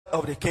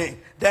of the king.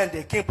 Then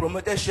the king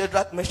promoted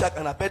Shadrach, Meshach,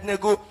 and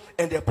Abednego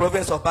in the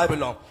province of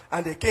Babylon.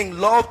 And the king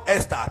loved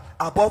Esther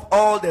above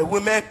all the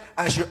women,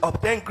 and she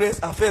obtained grace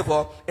and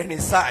favor in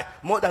his sight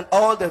more than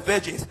all the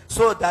virgins,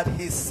 so that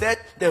he set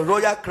the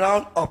royal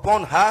crown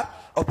upon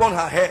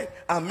her head,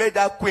 and made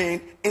her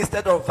queen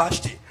instead of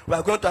Vashti. We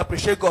are going to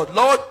appreciate God.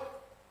 Lord,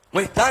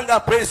 we thank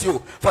and praise you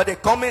for the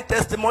coming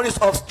testimonies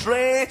of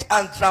strange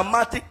and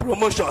dramatic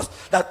promotions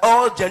that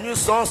all genuine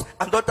sons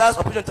and daughters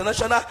of Vision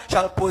International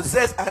shall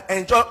possess and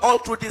enjoy all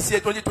through this year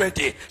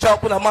 2020. Shall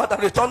open our mouth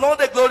and return all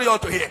the glory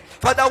unto him.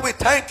 Father, we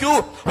thank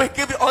you. We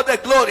give you all the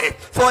glory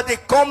for the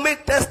coming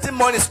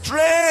testimonies,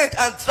 strange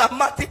and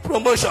dramatic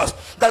promotions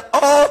that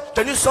all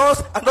genuine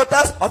sons and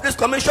daughters of this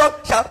commission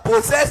shall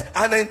possess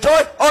and enjoy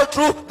all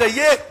through the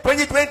year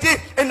 2020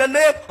 in the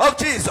name of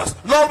Jesus.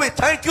 Lord, we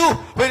thank you.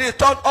 We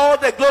return all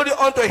the glory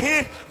unto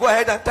him. Go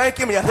ahead and thank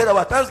him. He has said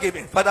our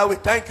thanksgiving. Father, we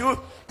thank you.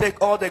 Take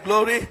all the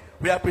glory.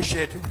 We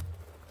appreciate you.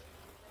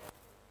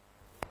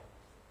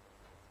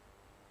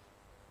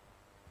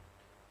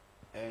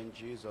 In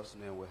Jesus'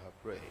 name we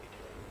have prayed.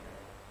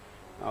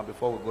 Now,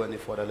 before we go any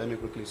further, let me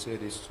quickly say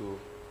this to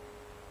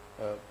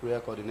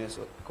prayer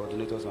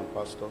coordinators and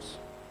pastors.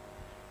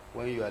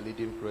 When you are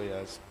leading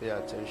prayers, pay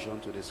attention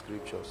to the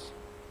scriptures.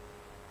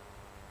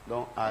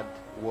 Don't add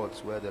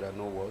words where there are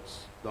no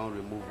words. Don't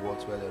remove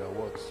words where there are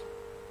words.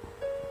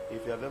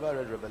 If you have ever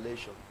read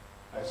Revelation,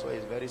 I saw a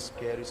very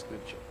scary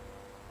scripture.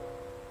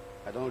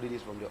 I don't read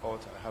it from the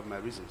altar. I have my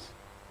reasons.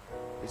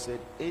 It said,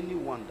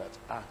 anyone that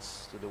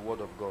adds to the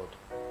word of God,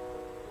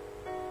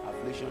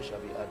 affliction shall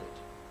be added.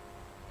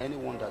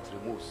 Anyone that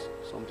removes,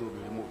 something will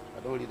be removed. I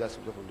don't read that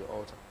scripture from the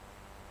altar.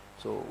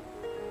 So,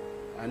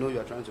 I know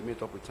you are trying to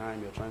meet up with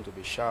time. You are trying to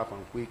be sharp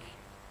and quick.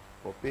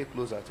 But pay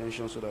close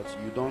attention so that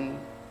you don't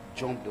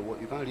jump the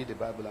word. You can't read the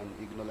Bible and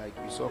ignore, like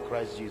you saw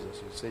Christ Jesus.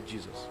 You said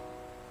Jesus.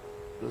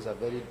 Those are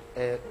very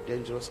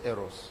dangerous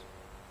errors.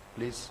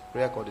 Please,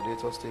 prayer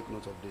coordinators, take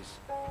note of this.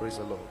 Praise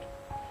the Lord.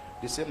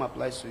 The same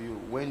applies to you.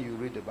 When you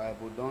read the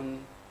Bible,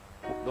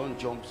 don't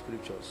jump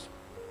scriptures.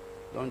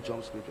 Don't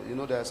jump scriptures. You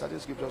know, there are certain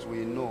scriptures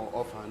we know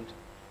offhand,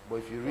 but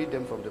if you read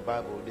them from the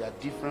Bible, they are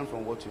different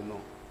from what you know.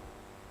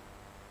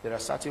 There are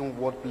certain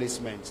word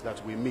placements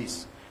that we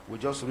miss. We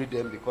just read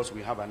them because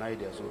we have an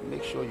idea. So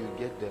make sure you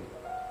get them.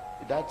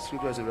 That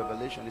scripture is a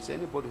revelation. It's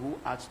anybody who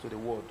adds to the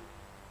word,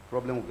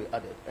 problem will be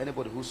added.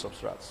 Anybody who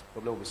subtracts,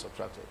 problem will be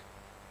subtracted.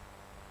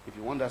 If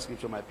you want that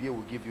scripture, my PA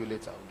will give you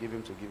later. I'll give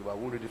him to give you, but I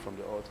won't read it from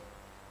the altar.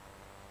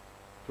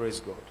 Praise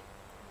God.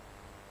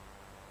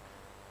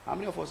 How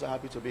many of us are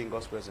happy to be in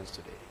God's presence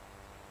today?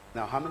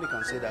 Now, how many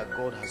can say that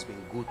God has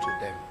been good to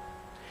them,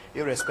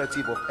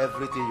 irrespective of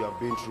everything you have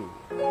been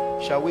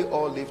through? Shall we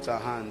all lift our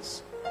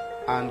hands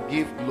and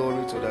give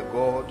glory to the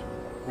God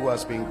who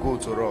has been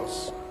good to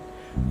us?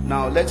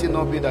 Now, let it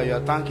not be that you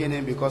are thanking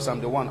him because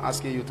I'm the one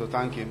asking you to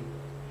thank him.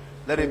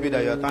 Let it be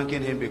that you are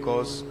thanking him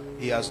because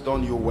he has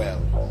done you well.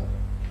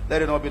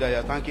 Let it not be that you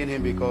are thanking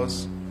him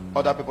because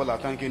other people are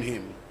thanking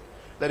him.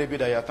 Let it be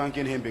that you are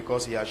thanking him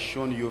because he has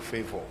shown you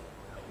favor.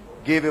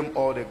 Give him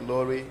all the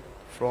glory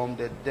from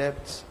the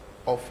depths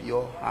of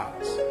your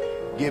heart.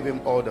 Give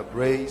him all the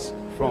praise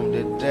from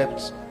the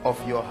depths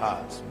of your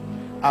heart.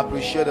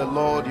 Appreciate the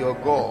Lord your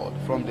God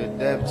from the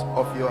depths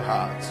of your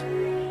heart.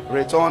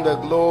 Return the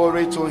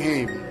glory to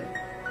him.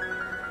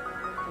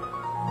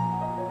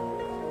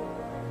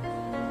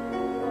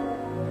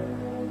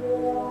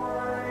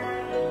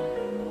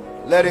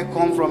 Let it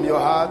come from your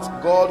heart.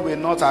 God will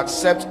not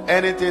accept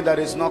anything that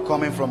is not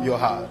coming from your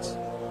heart.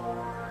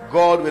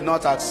 God will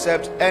not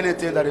accept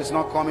anything that is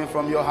not coming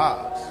from your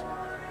heart.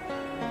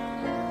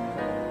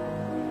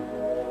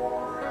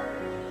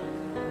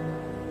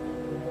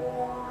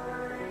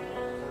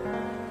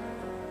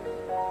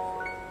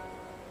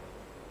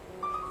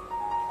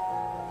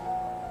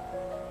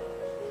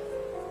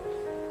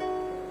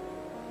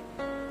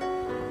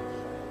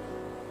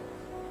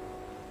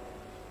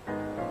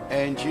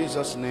 In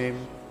Jesus'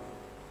 name,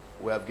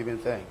 we have given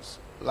thanks.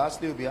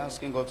 Lastly, we'll be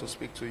asking God to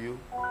speak to you.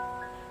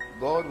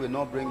 God will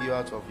not bring you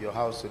out of your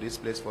house to this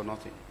place for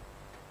nothing.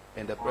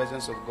 In the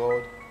presence of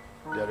God,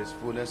 there is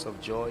fullness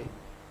of joy.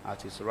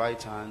 At his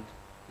right hand,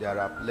 there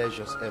are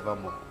pleasures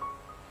evermore.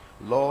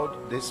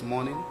 Lord, this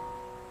morning,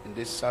 in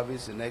this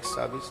service, the next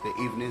service, the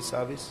evening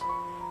service,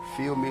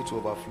 fill me to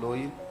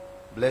overflowing.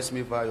 Bless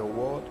me by your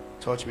word.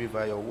 Touch me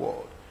by your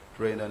word.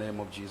 Pray in the name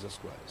of Jesus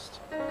Christ.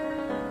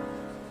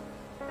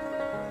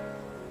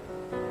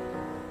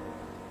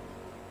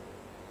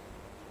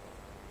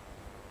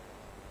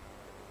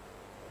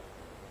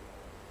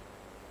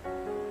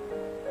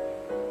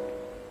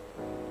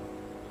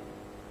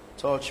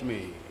 Touch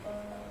me.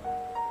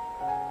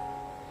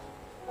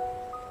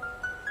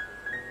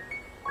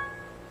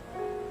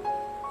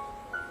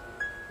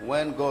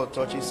 When God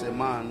touches a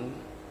man,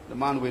 the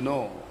man we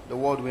know, the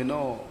word we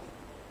know.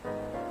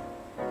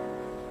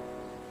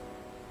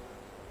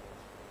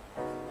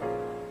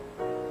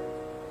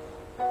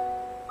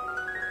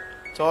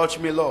 Touch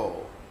me, Lord.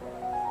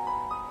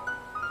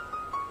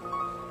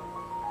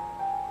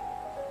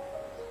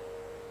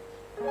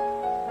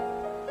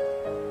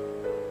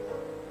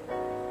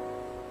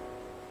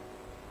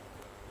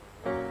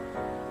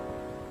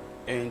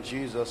 In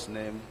Jesus'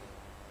 name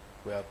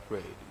we have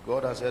prayed.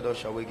 God has heard us.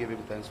 Shall we give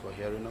him thanks for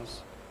hearing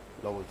us?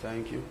 Lord, we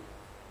thank you.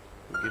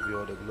 We give you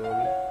all the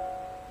glory.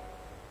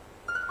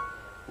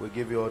 We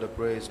give you all the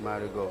praise,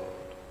 mighty God.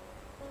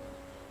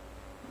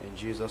 In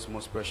Jesus'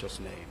 most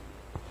precious name.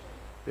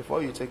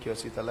 Before you take your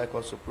seat, I'd like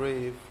us to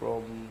pray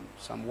from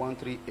Psalm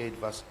 138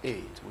 verse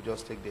 8. We'll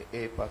just take the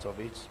A part of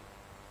it.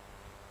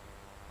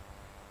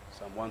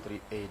 Psalm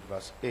 138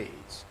 verse 8.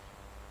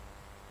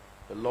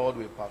 The Lord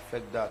will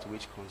perfect that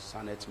which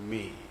concerneth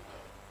me.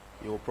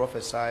 You will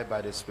prophesy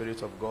by the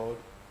Spirit of God.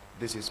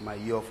 This is my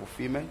year of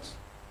fulfillment.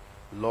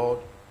 Lord,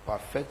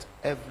 perfect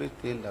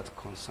everything that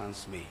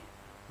concerns me.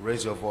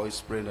 Raise your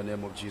voice, pray in the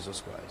name of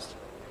Jesus Christ.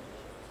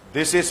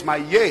 This is my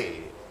year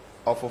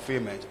of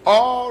fulfillment,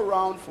 all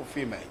round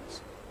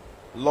fulfillment.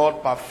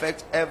 Lord,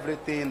 perfect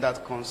everything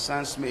that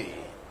concerns me.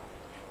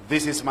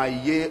 This is my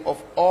year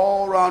of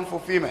all round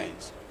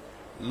fulfillment.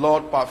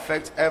 Lord,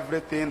 perfect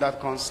everything that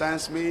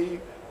concerns me.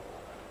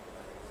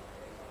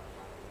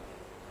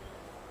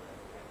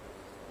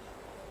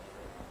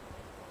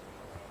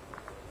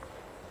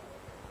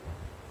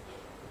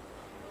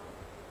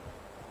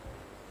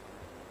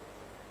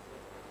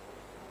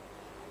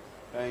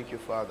 Thank you,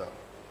 Father.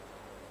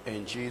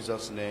 In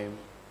Jesus' name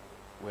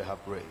we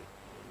have prayed.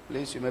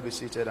 Please, you may be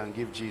seated and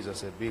give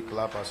Jesus a big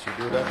clap as you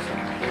do that.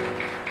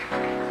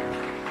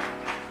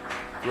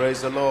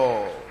 Praise the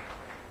Lord.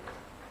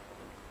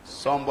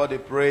 Somebody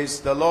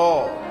praise the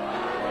Lord.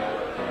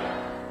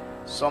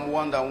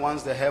 Someone that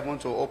wants the heaven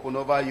to open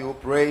over you,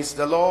 praise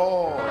the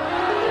Lord.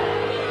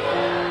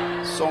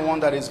 Someone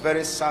that is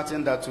very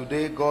certain that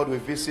today God will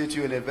visit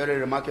you in a very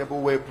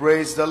remarkable way,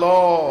 praise the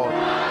Lord.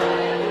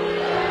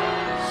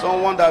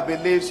 Someone that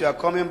believes you are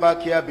coming back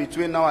here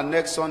between now and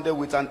next Sunday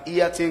with an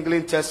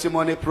ear-tingling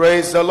testimony,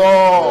 praise the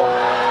Lord.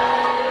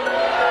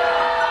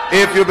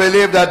 If you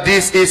believe that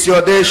this is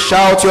your day,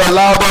 shout your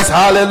loudest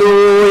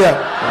hallelujah.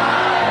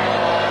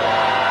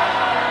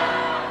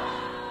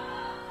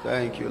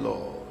 Thank you,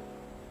 Lord.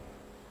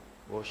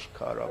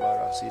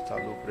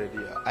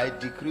 I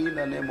decree in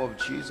the name of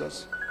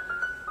Jesus,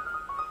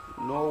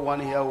 no one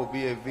here will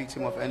be a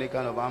victim of any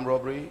kind of armed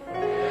robbery.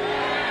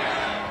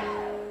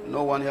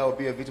 No one here will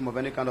be a victim of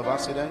any kind of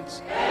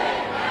accident.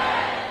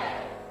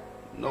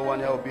 No one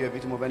here will be a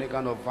victim of any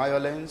kind of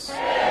violence.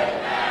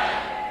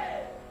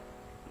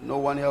 No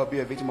one here will be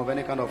a victim of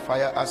any kind of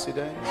fire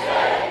accident.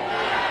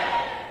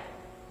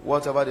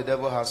 Whatever the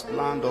devil has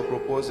planned or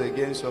proposed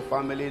against your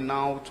family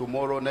now,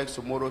 tomorrow, next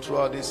tomorrow,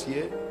 throughout this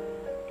year,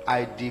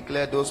 I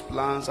declare those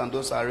plans and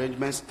those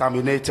arrangements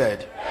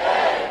terminated.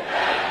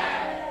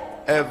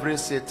 Every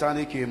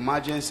satanic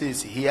emergency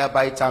is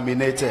hereby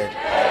terminated.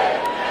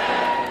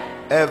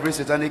 Every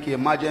satanic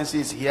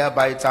emergency is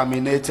hereby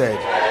terminated.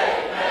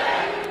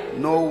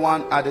 No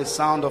one at the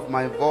sound of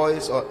my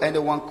voice or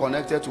anyone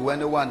connected to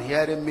anyone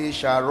hearing me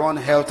shall run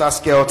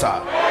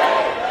helter-skelter.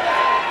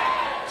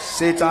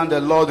 Satan, the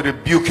Lord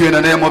rebuke you in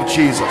the name of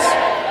Jesus.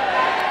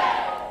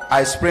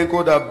 I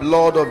sprinkle the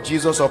blood of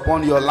Jesus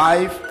upon your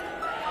life.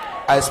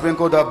 I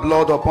sprinkle the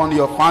blood upon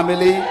your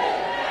family.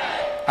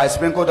 I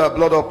sprinkle the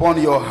blood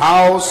upon your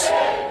house.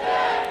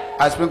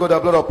 I sprinkle the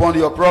blood upon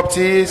your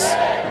properties.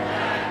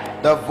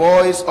 The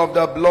voice of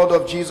the blood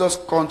of Jesus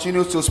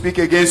continues to speak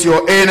against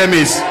your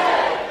enemies.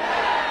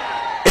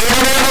 In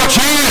the name of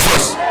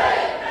Jesus.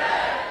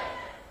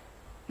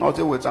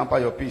 Nothing will tamper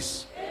your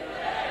peace.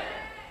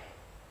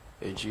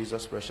 In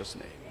Jesus' precious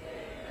name.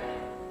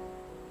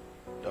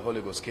 The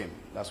Holy Ghost came.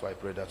 That's why I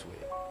prayed that way.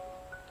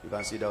 You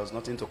can see there was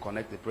nothing to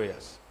connect the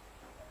prayers.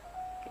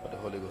 But the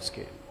Holy Ghost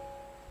came.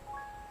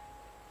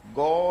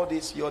 God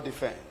is your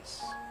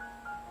defense.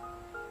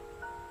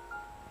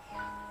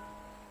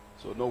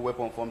 So no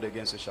weapon formed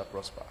against you shall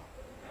prosper.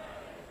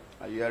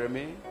 Are you hearing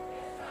me?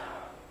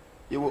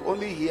 You will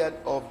only hear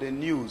of the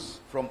news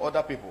from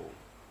other people.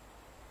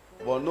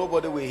 But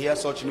nobody will hear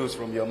such news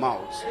from your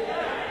mouth.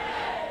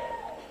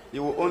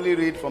 You will only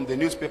read from the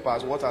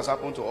newspapers what has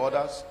happened to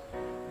others.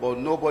 But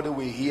nobody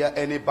will hear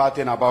any bad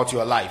thing about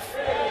your life.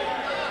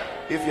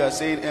 If you are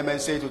saying amen,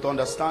 say it with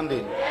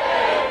understanding.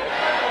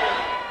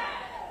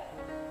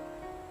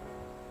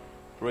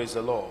 Praise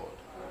the Lord.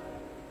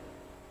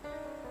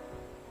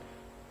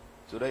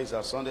 Today is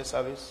our Sunday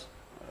service,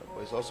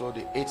 but it's also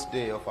the 8th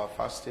day of our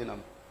fasting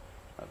and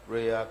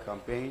prayer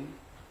campaign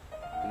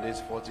in this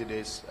 40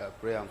 days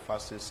prayer and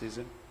fasting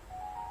season.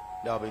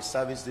 There will be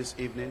service this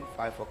evening,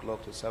 5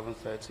 o'clock to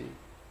 7:30.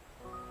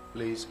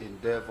 Please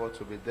endeavor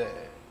to be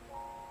there.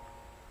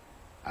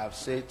 I've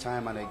said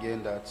time and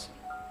again that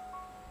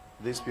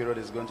this period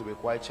is going to be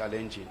quite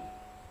challenging.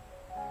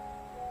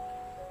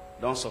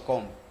 Don't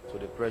succumb to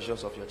the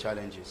pressures of your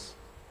challenges.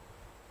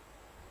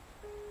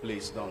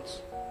 Please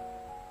don't.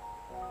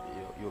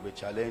 You'll be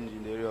challenged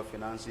in the area of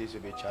finances.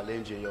 You'll be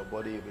challenged in your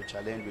body. You'll be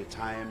challenged with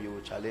time. You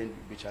will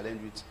be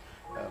challenged with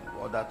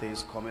other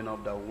things coming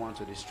up that want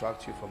to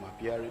distract you from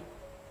appearing.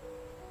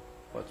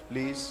 But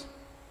please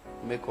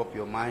make up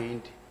your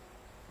mind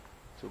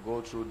to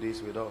go through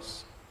this with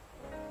us.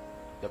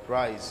 The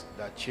price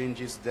that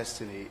changes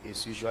destiny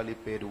is usually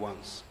paid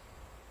once.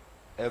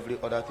 every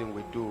other thing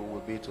we do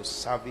will be to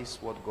service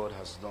what God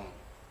has done.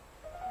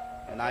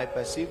 And I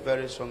perceive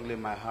very strongly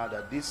in my heart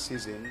that this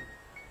season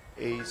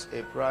is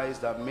a price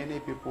that many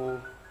people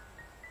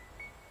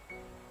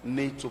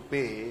need to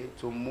pay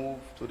to move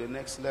to the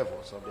next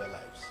levels of their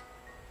lives.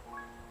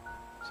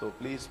 So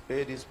please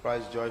pay this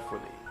price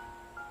joyfully.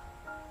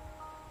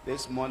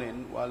 This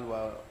morning, while we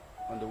were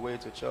on the way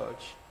to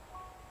church,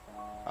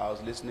 I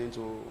was listening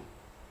to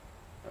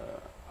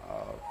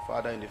our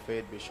father in the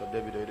faith, Bishop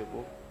David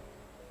Oyedepo,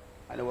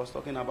 and he was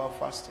talking about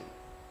fasting.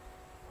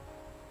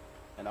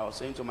 And I was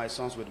saying to my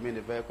sons with me in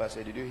the vehicle, I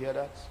said, did you hear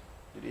that?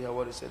 Did you hear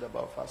what he said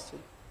about fasting?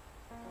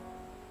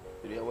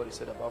 Did you hear what he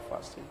said about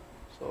fasting?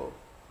 So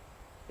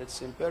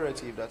it's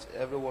imperative that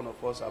every one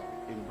of us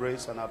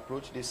embrace and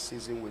approach this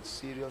season with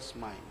serious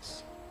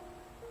minds.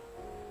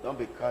 Don't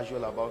be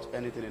casual about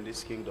anything in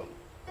this kingdom,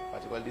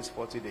 particularly these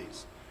 40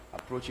 days.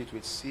 Approach it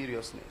with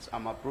seriousness.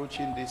 I'm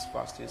approaching this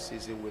fasting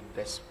season with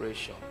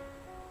desperation.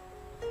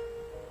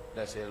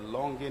 There's a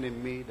longing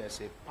in me,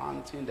 there's a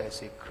panting,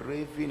 there's a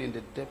craving in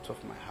the depth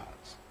of my heart.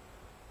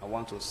 I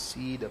want to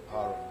see the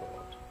power of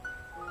God.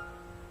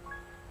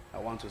 I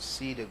want to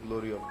see the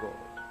glory of God.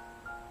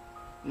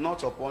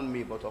 Not upon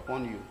me, but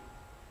upon you.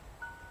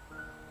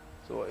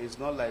 So it's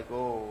not like,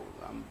 oh,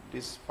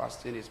 this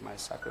fasting is my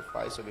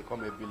sacrifice to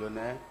become a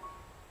billionaire.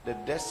 The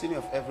destiny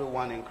of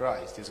everyone in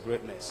Christ is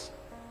greatness.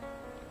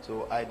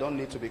 So I don't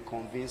need to be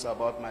convinced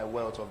about my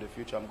wealth of the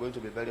future. I'm going to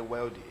be very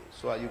wealthy.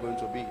 So are you going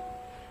to be?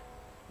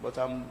 But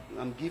I'm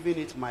giving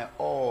it my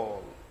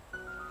all.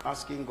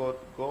 Asking God,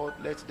 God,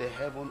 let the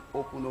heaven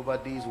open over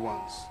these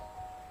ones.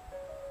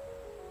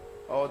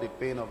 All the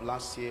pain of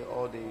last year,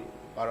 all the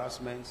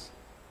embarrassments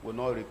will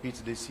not repeat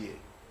this year.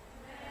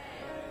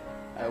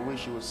 I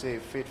wish you would say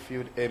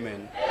faith-filled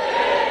amen.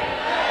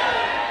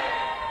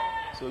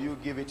 So you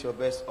give it your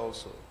best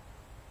also.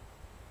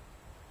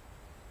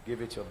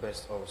 Give it your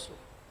best also.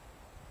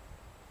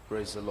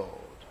 Praise the Lord.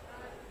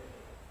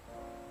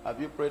 Have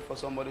you prayed for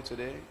somebody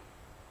today?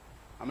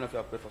 How many of you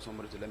have prayed for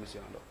somebody today? Let me see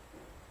your hand up.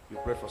 You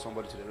prayed for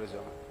somebody today. Raise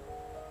your hand.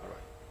 All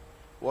right.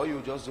 What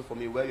you just do for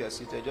me where you are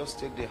seated, just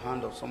take the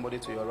hand of somebody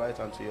to your right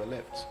and to your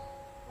left.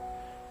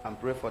 And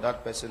pray for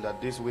that person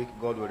that this week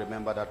God will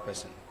remember that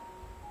person.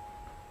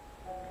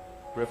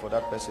 Pray for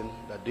that person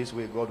that this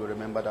week God will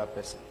remember that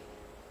person.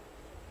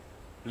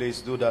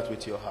 Please do that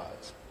with your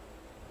heart.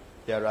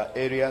 There are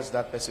areas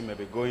that person may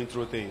be going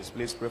through things.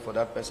 Please pray for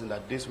that person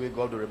that this week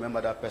God will remember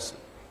that person.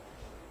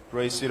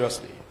 Pray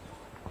seriously.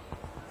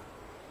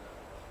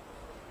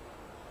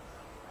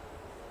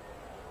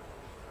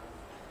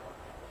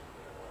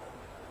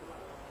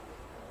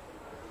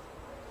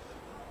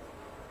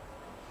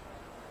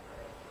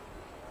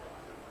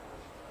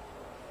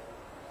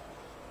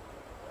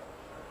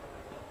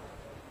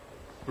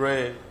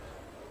 Pray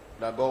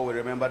that God will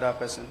remember that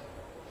person.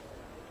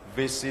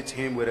 Visit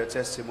him with a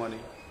testimony.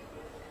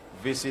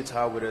 Visit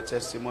her with a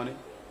testimony.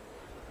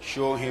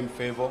 Show him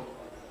favor.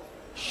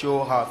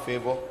 Show her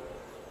favor.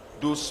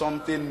 Do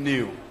something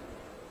new.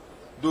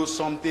 Do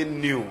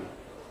something new.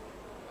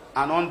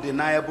 An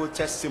undeniable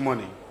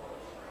testimony.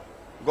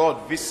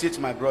 God, visit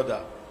my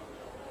brother.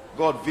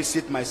 God,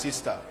 visit my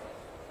sister.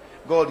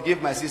 God, give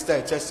my sister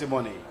a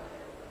testimony.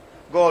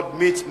 God,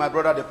 meet my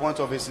brother at the point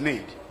of his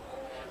need.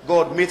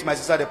 God, meet my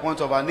sister at the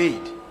point of her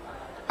need.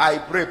 I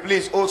pray,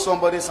 please hold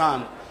somebody's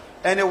hand.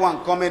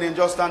 Anyone coming in,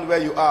 just stand where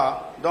you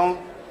are. Don't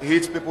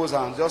hit people's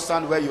hands. Just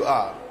stand where you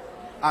are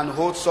and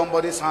hold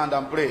somebody's hand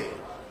and pray.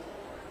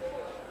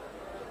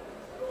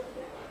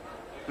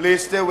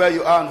 Please stay where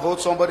you are and hold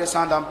somebody's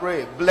hand and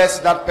pray. Bless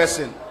that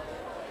person.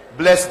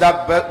 Bless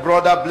that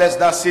brother. Bless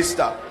that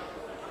sister.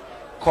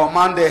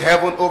 Command the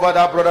heaven over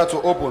that brother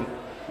to open.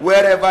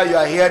 Wherever you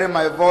are hearing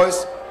my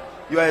voice,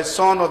 you are a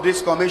son of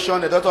this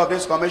commission, a daughter of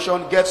this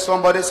commission, get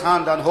somebody's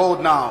hand and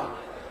hold now.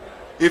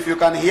 If you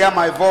can hear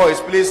my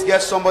voice, please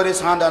get somebody's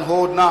hand and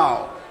hold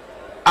now.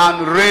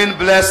 And rain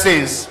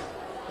blessings.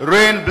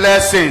 Rain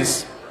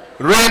blessings.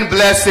 Rain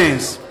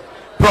blessings.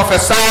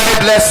 Prophesy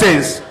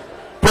blessings.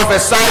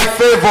 Prophesy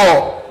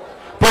favor.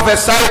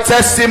 Prophesy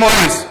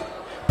testimonies.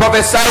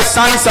 Prophesy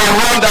signs and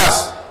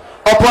wonders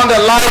upon the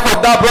life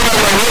of that brother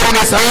you are holding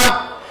his hand,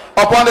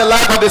 upon the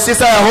life of the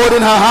sister you are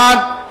holding her hand.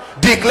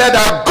 Declare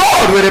that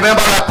God will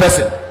remember that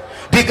person.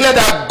 Declare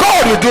that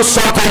God will do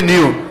something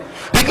new.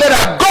 Declare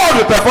that God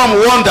will perform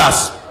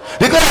wonders.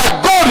 Declare that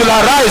God will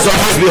arise on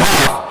his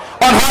behalf.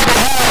 On her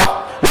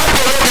behalf, wipe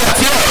away their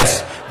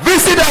tears.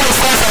 Visit them with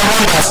signs and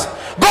wonders.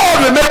 God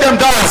will make them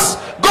dance.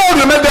 God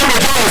will make them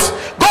rejoice.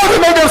 God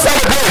will make them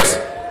celebrate.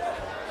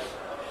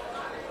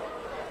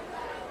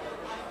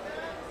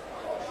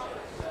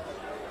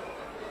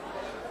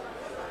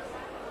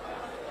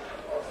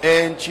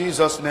 In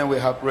Jesus' name we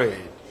have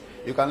prayed.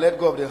 You can let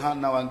go of the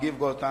hand now and give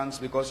God thanks,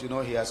 because you know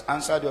he has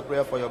answered your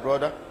prayer for your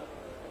brother,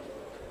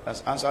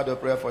 has answered your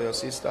prayer for your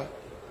sister.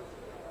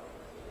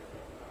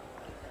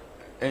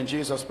 In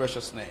Jesus'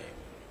 precious name.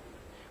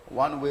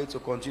 One way to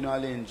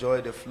continually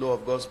enjoy the flow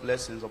of God's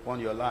blessings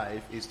upon your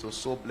life is to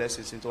sow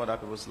blessings into other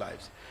people's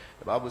lives.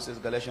 The Bible says,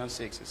 Galatians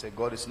 6, it says,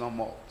 God is not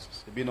mocked.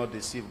 Be not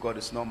deceived, God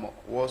is not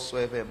mocked.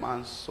 Whatsoever a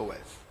man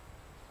soweth,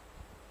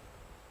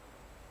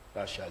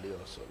 that shall he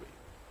also reap.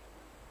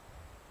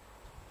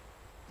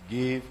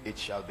 Give, it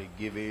shall be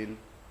given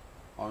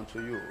unto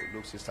you.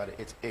 Luke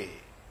 6:38a.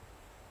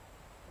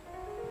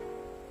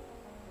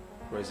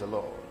 Praise the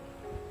Lord.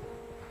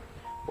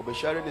 We'll be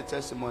sharing the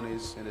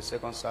testimonies in the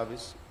second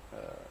service.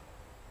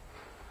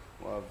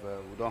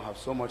 We don't have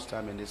so much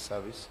time in this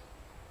service.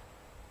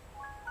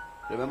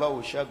 Remember,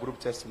 we'll share group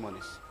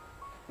testimonies.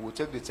 We'll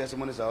take the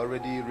testimonies that are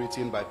already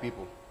written by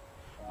people.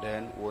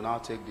 Then we'll now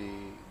take the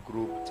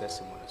group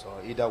testimonies.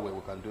 Or either way, we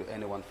can do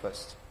anyone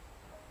first.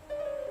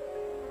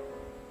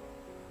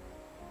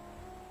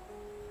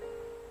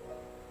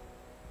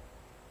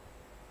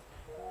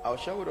 I'll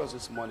share with us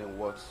this morning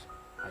what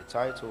I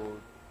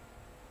titled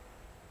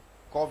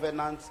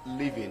Covenant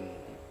Living,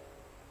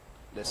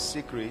 the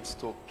Secret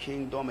to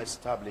Kingdom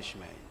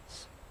Establishment.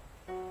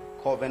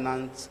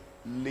 Covenant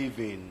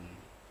Living,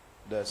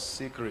 the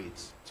Secret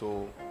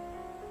to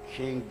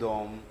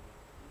Kingdom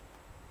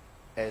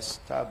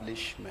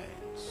Establishment.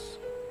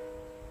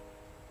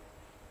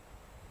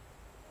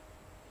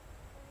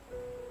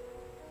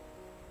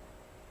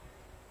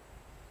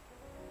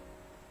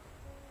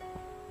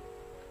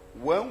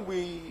 When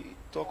we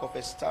talk of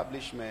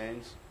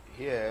establishment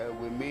here,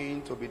 we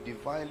mean to be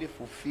divinely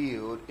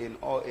fulfilled in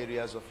all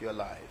areas of your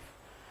life.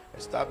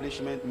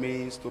 Establishment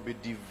means to be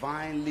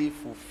divinely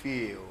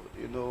fulfilled.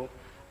 You know,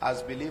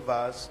 as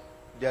believers,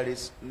 there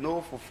is no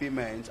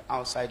fulfillment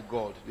outside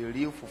God. The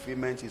real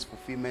fulfillment is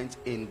fulfillment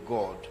in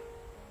God.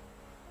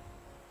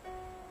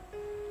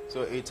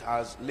 So it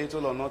has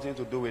little or nothing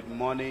to do with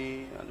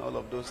money and all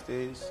of those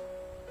things.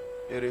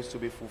 It is to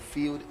be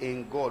fulfilled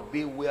in God.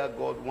 Be where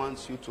God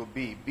wants you to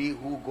be. Be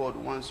who God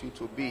wants you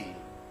to be.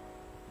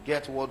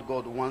 Get what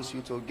God wants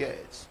you to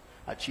get.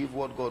 Achieve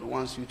what God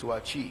wants you to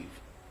achieve.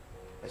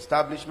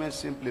 Establishment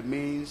simply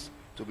means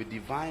to be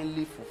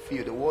divinely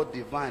fulfilled. The word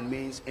divine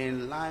means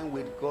in line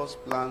with God's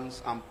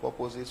plans and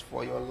purposes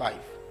for your life.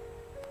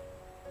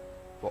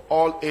 For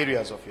all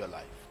areas of your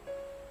life.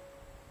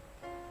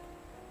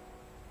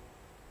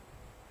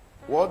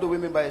 What do we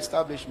mean by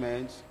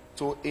establishment?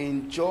 To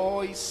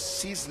enjoy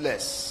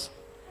ceaseless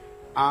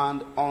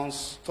and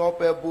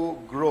unstoppable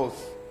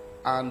growth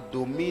and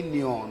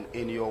dominion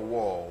in your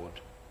world.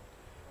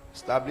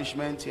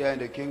 Establishment here in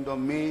the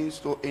kingdom means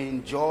to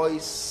enjoy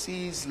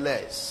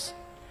ceaseless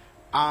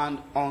and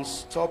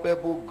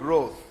unstoppable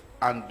growth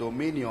and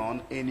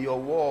dominion in your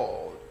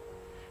world.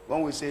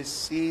 When we say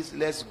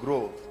ceaseless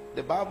growth,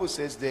 the Bible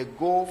says they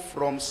go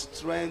from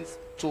strength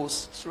to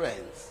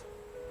strength.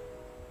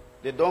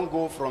 They don't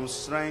go from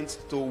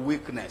strength to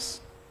weakness.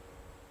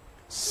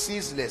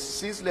 Ceaseless.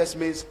 Ceaseless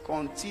means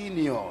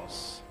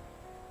continuous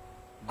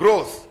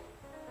growth.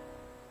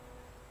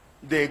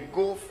 They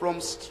go from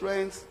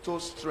strength to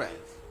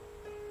strength.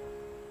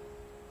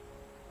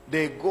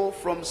 They go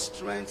from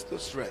strength to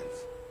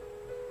strength.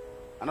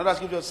 Another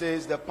scripture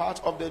says the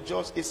path of the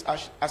just is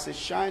as a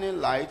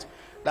shining light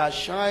that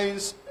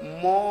shines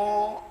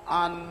more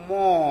and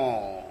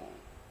more.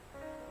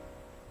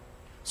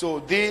 So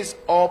this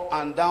up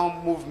and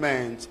down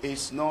movement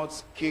is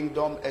not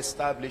kingdom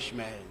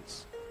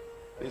establishment.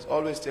 Please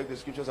always take the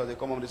scriptures as they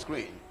come on the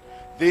screen.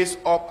 This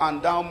up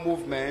and down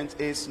movement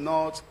is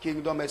not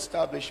kingdom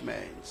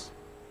establishment.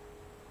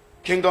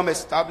 Kingdom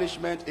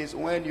establishment is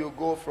when you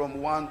go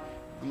from one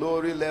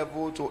glory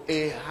level to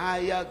a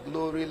higher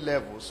glory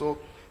level. So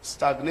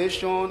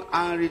stagnation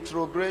and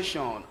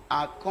retrogression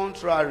are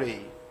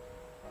contrary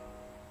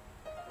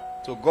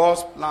to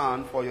God's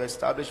plan for your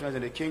establishment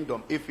in the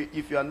kingdom.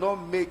 If you are not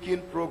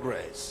making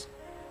progress,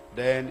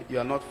 then you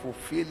are not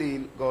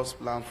fulfilling God's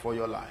plan for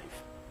your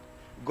life.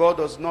 God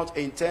does not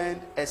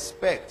intend,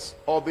 expect,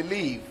 or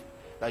believe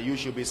that you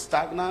should be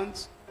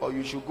stagnant or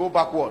you should go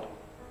backward.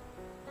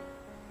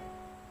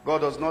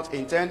 God does not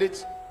intend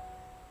it.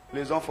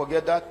 Please don't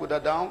forget that. Put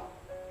that down.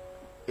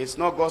 It's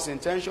not God's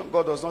intention.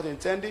 God does not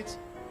intend it.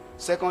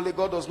 Secondly,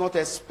 God does not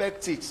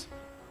expect it.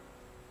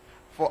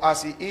 For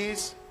as He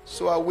is,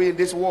 so are we in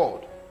this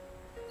world.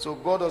 So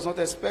God does not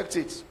expect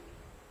it.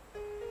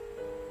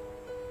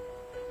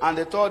 And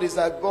the third is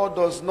that God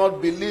does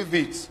not believe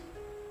it.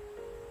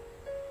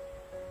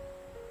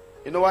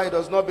 You know why He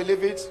does not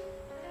believe it?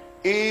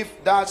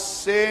 If that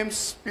same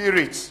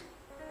Spirit,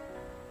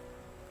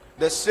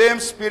 the same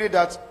Spirit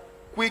that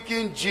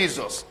quickened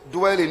Jesus,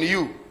 dwell in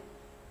you.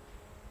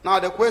 Now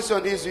the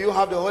question is, do you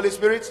have the Holy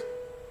Spirit?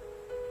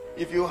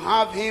 If you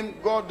have Him,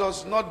 God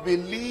does not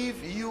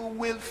believe you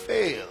will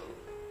fail.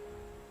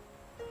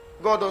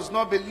 God does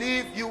not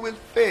believe you will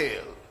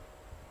fail.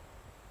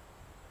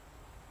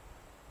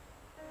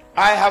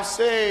 I have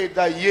said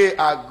that ye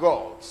are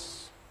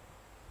gods,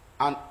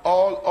 and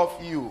all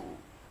of you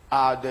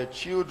are the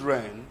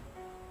children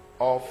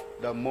of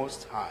the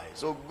Most High.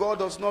 So God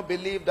does not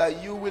believe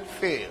that you will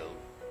fail.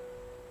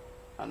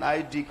 And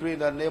I decree in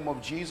the name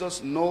of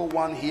Jesus, no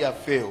one here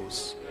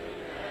fails.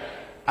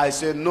 I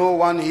say no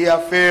one here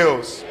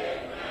fails.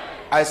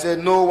 I say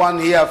no one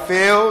here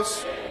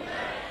fails.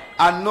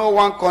 And no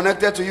one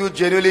connected to you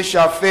genuinely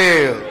shall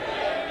fail.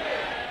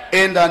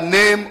 In the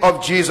name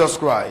of Jesus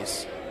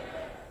Christ.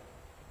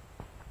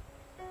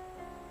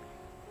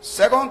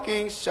 2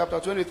 Kings chapter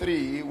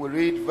 23, we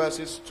read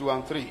verses 2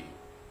 and 3.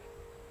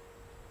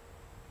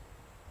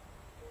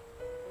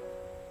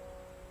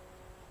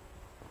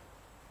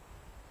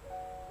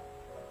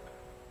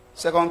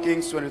 Second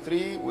Kings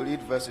 23, we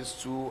read verses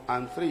 2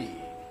 and 3.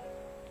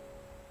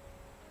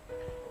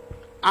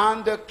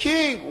 And the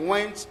king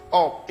went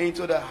up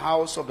into the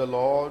house of the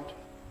Lord,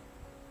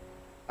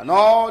 and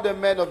all the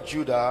men of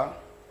Judah,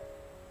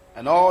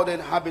 and all the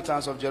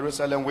inhabitants of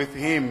Jerusalem with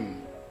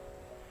him,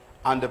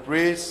 and the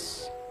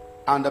priests,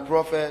 and the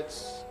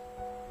prophets,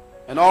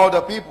 and all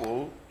the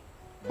people,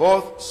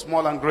 both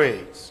small and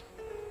great.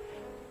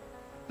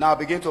 Now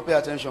begin to pay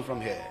attention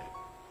from here.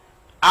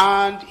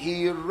 And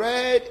he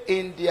read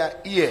in their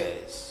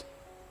ears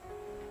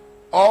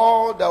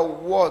all the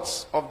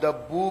words of the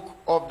book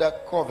of the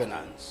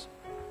covenant.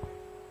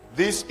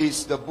 This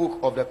is the book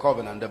of the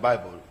covenant, the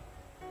Bible,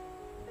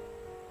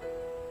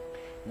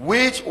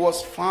 which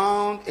was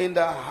found in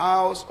the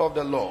house of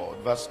the Lord.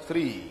 Verse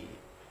 3.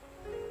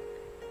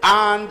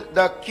 And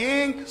the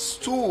king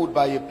stood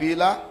by a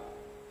pillar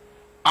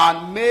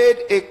and made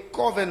a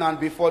covenant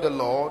before the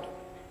Lord.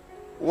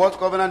 What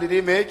covenant did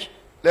he make?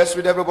 Let's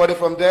read everybody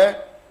from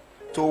there.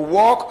 To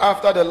walk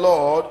after the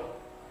Lord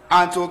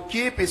and to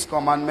keep his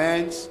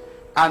commandments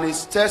and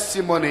his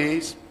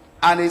testimonies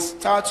and his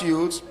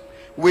statutes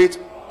with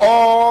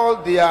all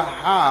their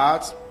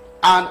heart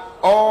and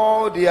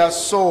all their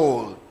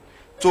soul,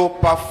 to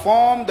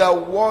perform the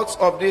words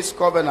of this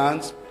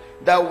covenant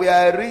that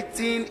were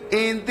written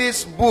in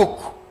this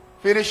book.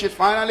 Finish it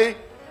finally.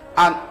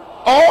 And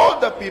all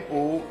the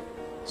people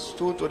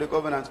stood to the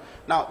covenant.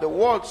 Now the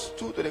word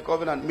stood to the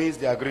covenant means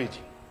they agreed.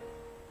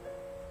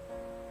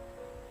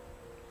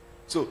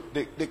 So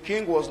the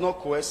king was not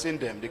coercing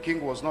them. The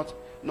king was not,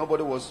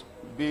 nobody was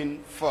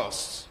being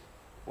forced.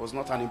 It was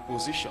not an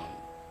imposition.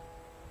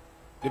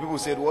 The people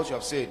said, what you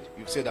have said,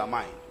 you've said our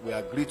mind. We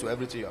agree to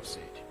everything you have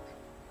said.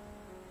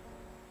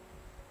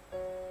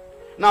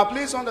 Now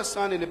please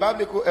understand, in the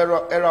biblical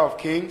era of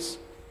kings,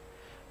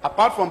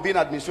 apart from being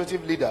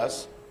administrative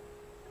leaders,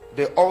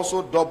 they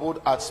also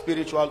doubled as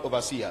spiritual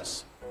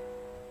overseers.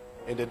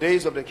 In the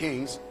days of the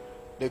kings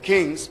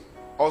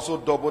also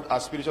doubled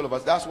as spiritual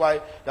overseers. That's why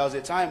there was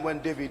a time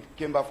when David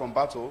came back from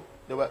battle,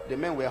 the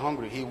men were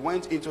hungry. He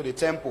went into the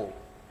temple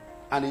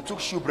and he took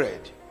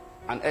shewbread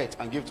and ate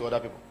and gave to other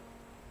people.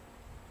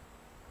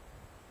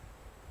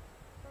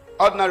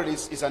 Ordinarily,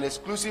 it's an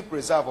exclusive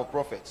preserve of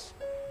prophets.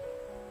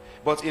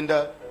 But in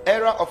the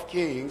era of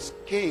kings,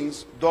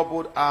 kings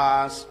doubled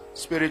as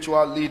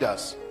spiritual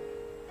leaders.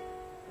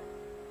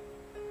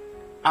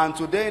 And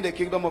today in the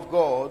kingdom of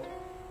God,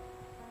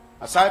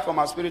 aside from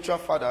our spiritual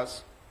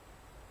fathers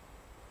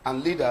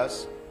and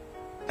leaders,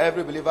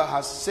 every believer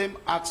has same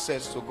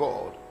access to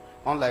God,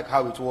 unlike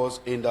how it was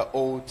in the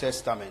Old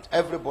Testament.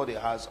 Everybody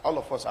has, all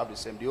of us have the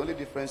same. The only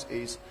difference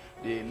is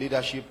the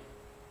leadership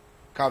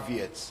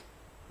caveats.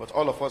 But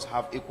all of us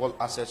have equal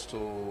access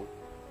to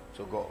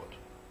God.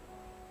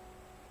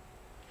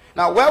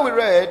 Now where we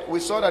read,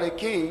 we saw that a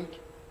king,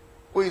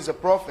 who is a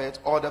prophet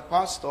or the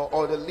pastor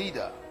or the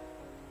leader,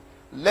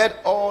 led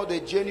all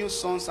the genuine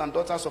sons and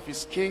daughters of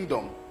his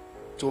kingdom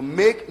to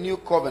make new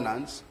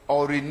covenants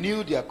or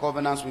renew their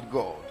covenants with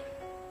God.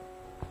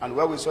 And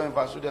where we saw in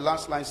verse 2, the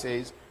last line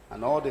says,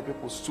 and all the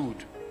people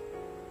stood.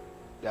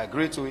 They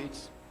agreed to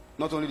it.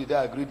 Not only did they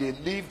agree, they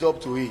lived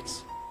up to it.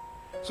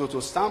 So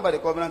to stand by the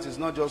covenant is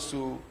not just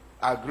to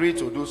agree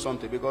to do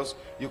something, because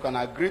you can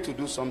agree to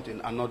do something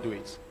and not do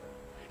it.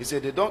 He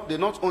said they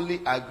not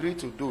only agreed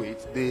to do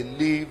it, they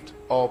lived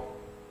up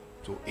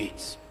to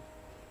it.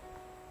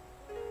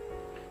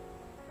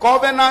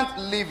 Covenant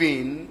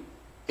living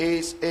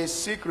is a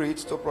secret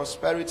to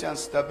prosperity and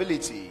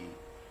stability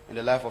in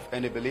the life of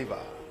any believer.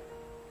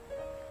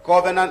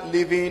 Covenant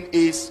living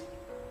is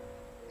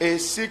a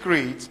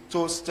secret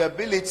to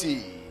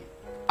stability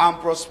and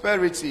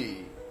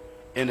prosperity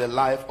in the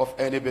life of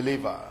any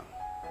believer.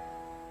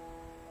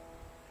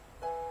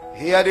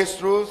 Hear this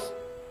truth.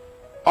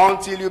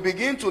 Until you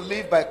begin to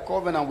live by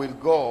covenant with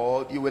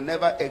God, you will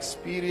never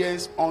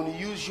experience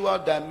unusual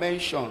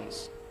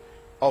dimensions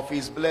of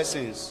his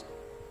blessings.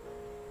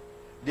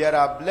 There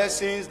are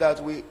blessings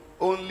that will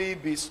only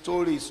be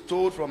stories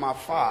told from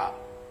afar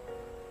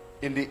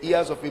in the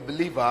ears of a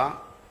believer,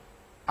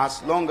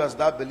 as long as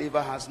that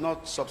believer has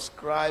not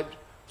subscribed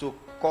to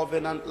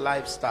covenant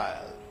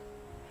lifestyle.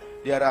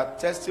 There are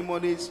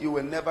testimonies you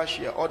will never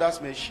share. Others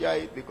may share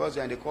it because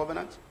they are in the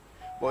covenant,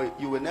 but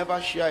you will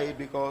never share it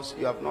because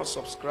you have not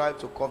subscribed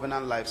to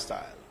covenant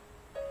lifestyle.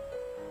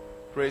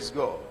 Praise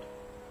God.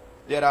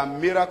 There are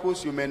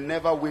miracles you may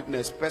never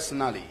witness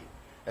personally,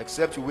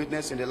 except you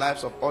witness in the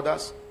lives of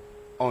others,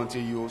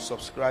 until you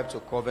subscribe to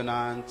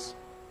covenant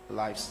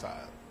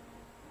lifestyle.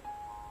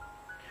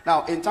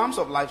 Now, in terms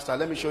of lifestyle,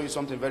 let me show you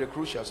something very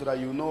crucial so that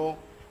you know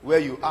where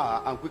you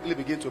are and quickly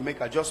begin to make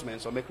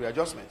adjustments or make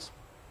readjustments.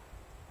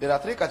 There are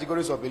 3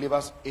 categories of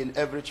believers in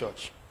every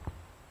church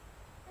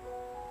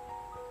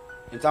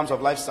in terms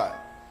of lifestyle.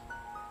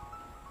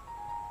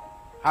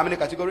 How many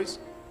categories?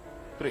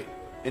 3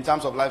 in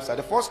terms of lifestyle.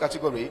 The first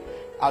category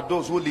are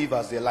those who live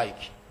as they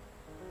like.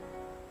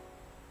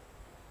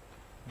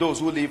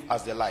 Those who live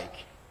as they like.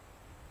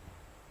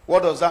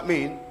 What does that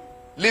mean?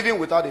 Living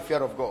without the fear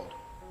of God.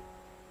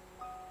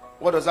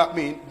 What does that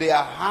mean? They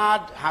are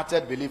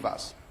hard-hearted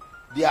believers.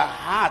 Their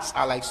hearts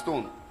are like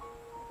stone.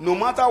 No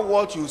matter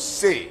what you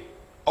say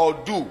or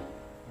do,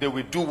 they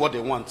will do what they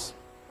want.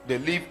 They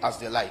live as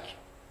they like.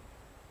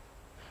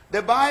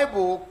 The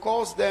Bible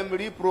calls them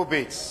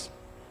reprobates.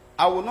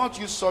 I will not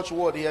use such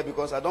word here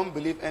because I don't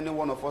believe any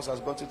one of us has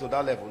gotten to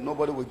that level.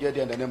 Nobody will get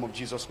there in the name of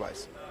Jesus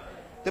Christ.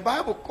 The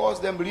Bible calls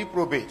them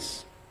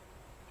reprobates.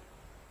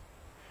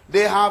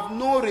 They have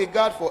no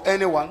regard for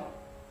anyone.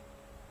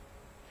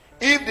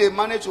 If they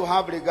manage to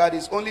have regard,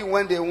 it's only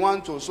when they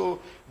want to. So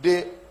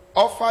they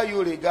offer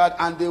you regard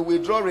and they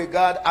withdraw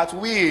regard at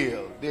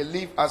will. They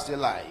live as they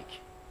like.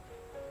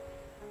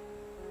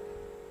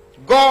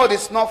 God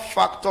is not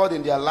factored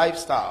in their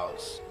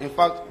lifestyles. In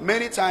fact,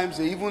 many times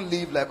they even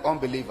live like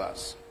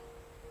unbelievers.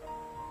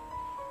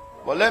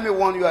 But let me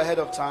warn you ahead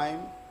of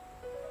time.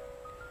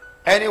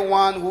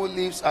 Anyone who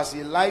lives as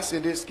he likes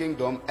in this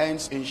kingdom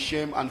ends in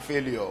shame and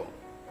failure.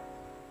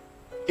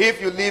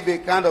 If you live a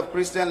kind of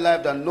Christian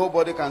life that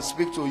nobody can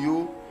speak to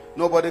you,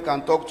 nobody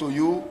can talk to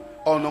you,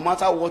 or no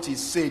matter what is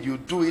said, you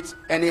do it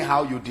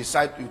anyhow you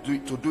decide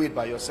to do it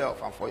by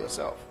yourself and for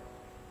yourself,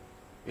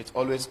 it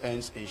always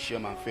ends in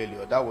shame and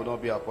failure. That will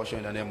not be our portion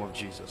in the name of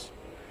Jesus.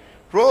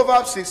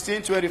 Proverbs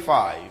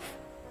 16:25,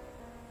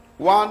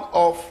 one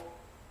of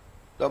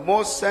the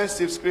most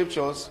sensitive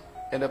scriptures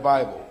in the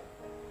Bible,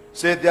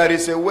 said, there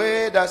is a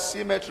way that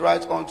seemeth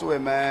right unto a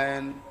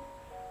man,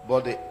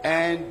 but the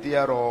end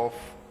thereof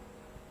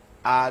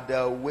are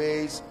the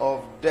ways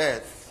of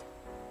death.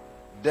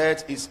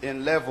 Death is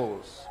in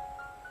levels.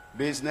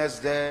 Business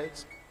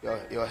death,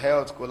 your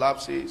health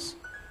collapses.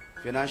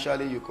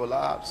 Financially you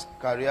collapse.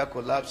 Career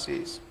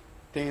collapses.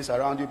 Things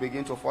around you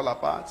begin to fall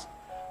apart.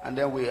 And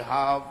then we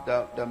have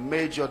the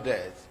major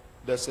death,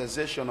 the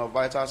cessation of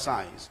vital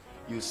signs.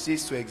 You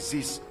cease to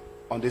exist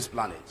on this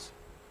planet.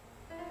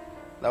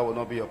 That will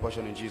not be your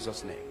portion in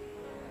Jesus' name.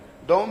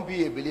 Don't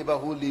be a believer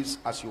who lives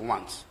as you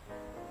want.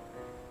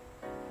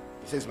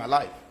 He says, my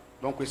life.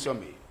 Don't question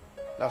me.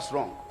 That's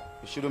wrong.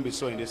 It shouldn't be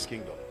so in this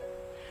kingdom.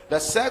 The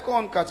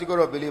second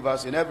category of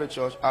believers in every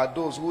church are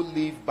those who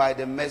live by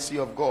the mercy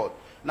of God.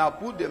 Now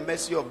put the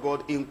mercy of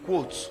God in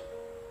quotes,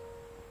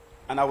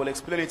 and I will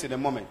explain it in a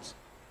moment.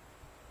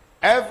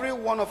 Every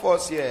one of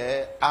us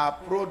here are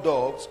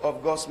products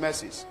of God's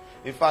mercies.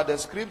 In fact, the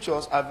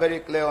scriptures are very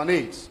clear on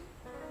it.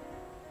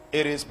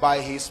 It is by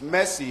his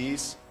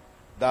mercies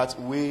that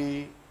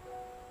we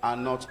are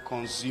not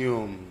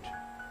consumed.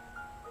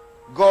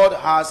 God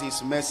has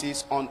his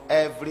mercies on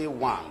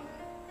everyone.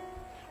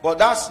 But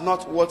that's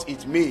not what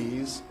it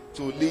means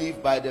to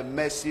live by the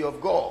mercy of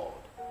God.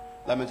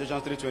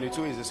 Lamentations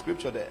 3:22 is the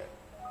scripture there.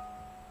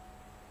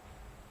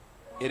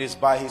 It is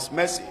by his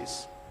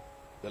mercies,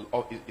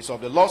 it's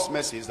of the Lord's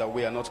mercies that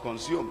we are not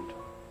consumed.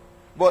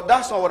 But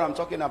that's not what I'm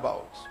talking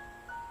about.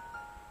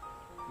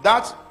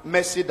 That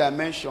mercy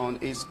dimension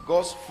is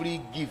God's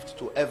free gift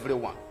to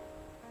everyone.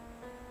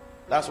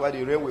 That's why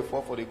the rain will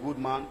fall for the good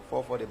man,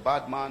 fall for the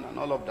bad man, and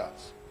all of that.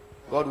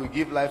 God will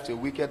give life to a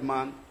wicked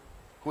man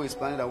who is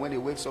planning that when he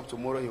wakes up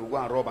tomorrow, he will go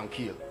and rob and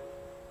kill.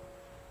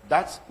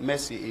 That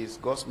mercy is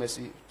God's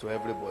mercy to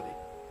everybody.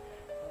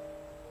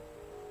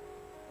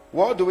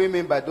 What do we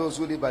mean by those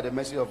who live by the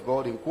mercy of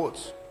God in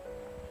quotes?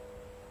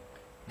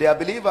 They are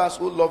believers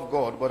who love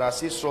God but are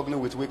still struggling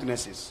with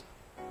weaknesses.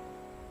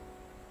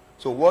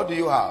 So what do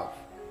you have?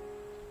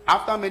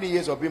 After many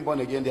years of being born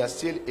again, they are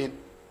still in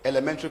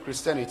elementary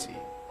Christianity.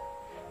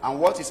 And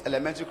what is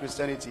elementary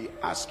Christianity?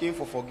 Asking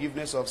for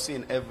forgiveness of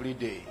sin every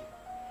day.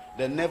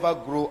 They never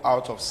grow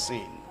out of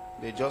sin.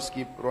 They just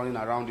keep running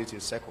around it in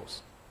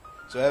circles.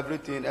 So every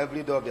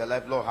day of their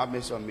life, Lord, have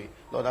mercy on me.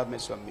 Lord, have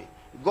mercy on me.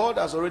 God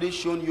has already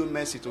shown you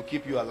mercy to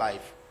keep you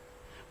alive.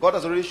 God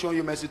has already shown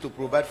you mercy to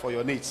provide for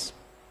your needs.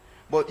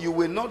 But you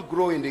will not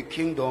grow in the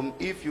kingdom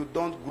if you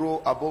don't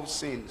grow above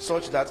sin,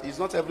 such that it's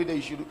not every day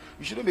you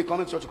shouldn't be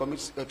coming to church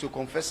to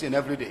confess sin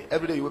every day.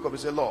 Every day you wake up and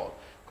say, Lord,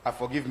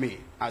 forgive me.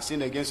 I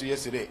sinned against you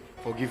yesterday.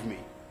 Forgive me.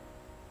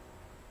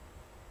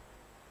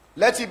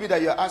 Let it be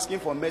that you are asking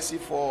for mercy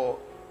for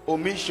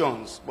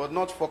omissions, but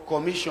not for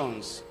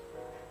commissions.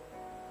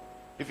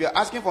 If you are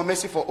asking for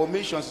mercy for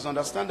omissions, it's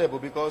understandable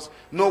because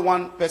no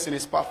one person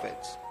is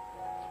perfect.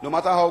 No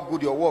matter how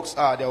good your works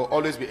are, there will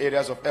always be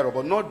areas of error,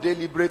 but not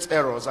deliberate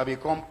errors that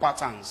become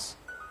patterns.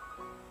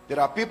 There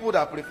are people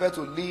that prefer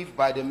to live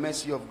by the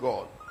mercy of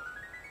God.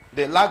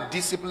 They lack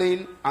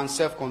discipline and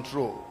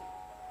self-control.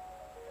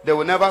 They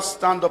will never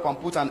stand up and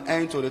put an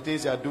end to the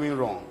things they are doing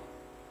wrong.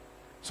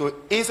 So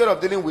instead of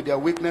dealing with their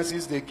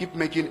weaknesses, they keep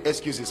making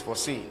excuses for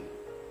sin.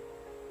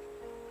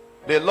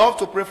 They love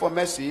to pray for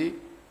mercy,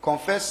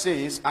 confess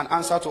sins, and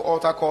answer to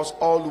altar calls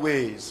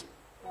always.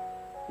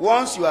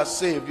 Once you are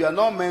saved, you are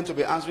not meant to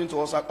be answering to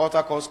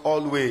altar calls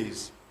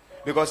always,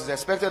 because it's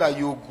expected that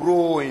you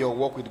grow in your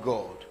walk with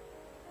God.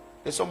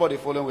 Is somebody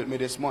following with me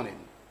this morning?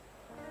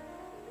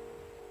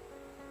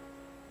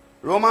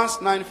 Romans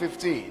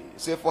 9:15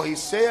 says, for he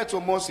saith to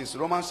Moses,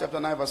 Romans chapter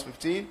 9 verse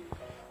 15,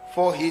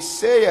 for he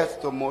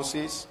saith to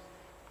Moses,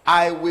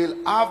 I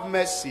will have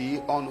mercy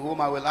on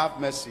whom I will have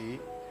mercy,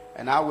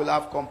 and I will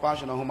have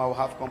compassion on whom I will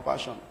have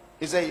compassion.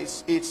 He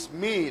says, it's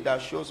me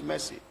that shows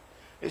mercy.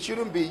 It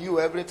shouldn't be you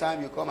every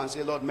time you come and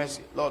say, Lord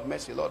mercy, Lord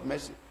mercy, Lord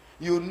mercy.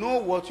 You know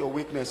what your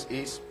weakness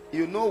is.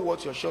 You know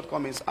what your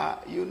shortcomings are.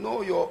 You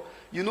know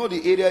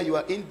the area you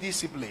are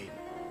indisciplined.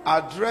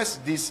 Address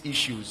these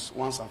issues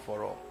once and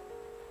for all.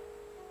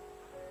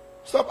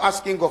 Stop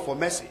asking God for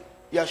mercy.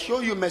 He has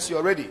shown you mercy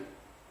already.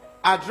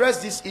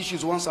 Address these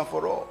issues once and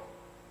for all.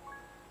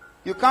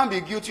 You can't be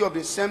guilty of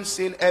the same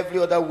sin every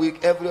other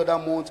week, every other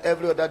month,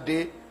 every other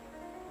day.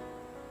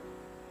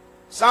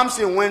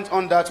 Samson went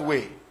on that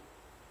way.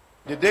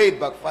 The day it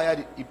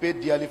backfired, he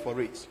paid dearly for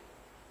it.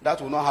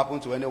 That will not happen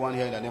to anyone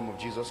here in the name of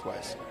Jesus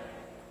Christ.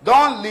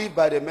 Don't live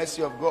by the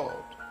mercy of God.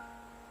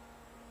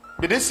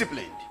 Be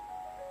disciplined.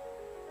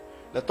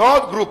 The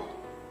third group,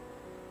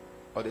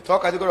 or the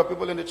third category of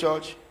people in the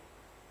church,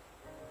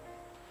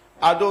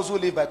 are those who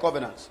live by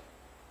covenants.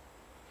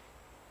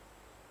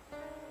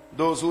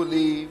 Those who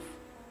live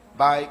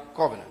by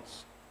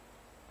covenants.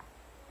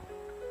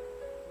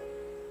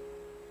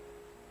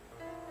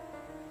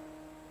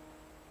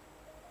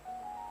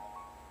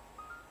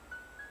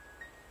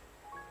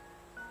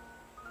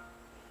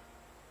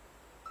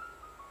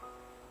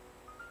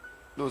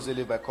 Those who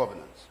live by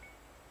covenants.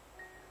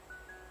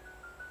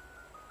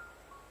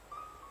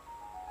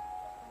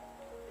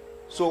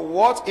 So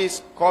what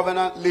is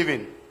covenant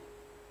living?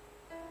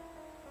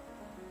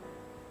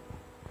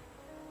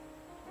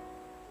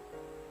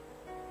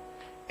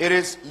 It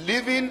is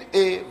living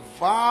a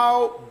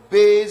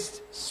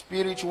vow-based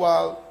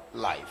spiritual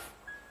life.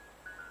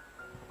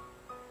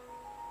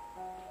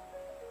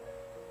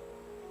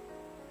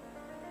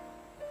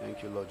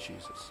 Thank you, Lord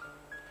Jesus.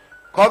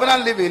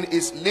 Covenant living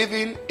is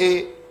living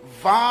a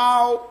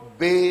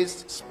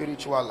vow-based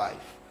spiritual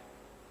life.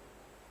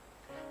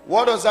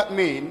 What does that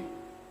mean?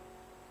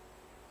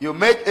 You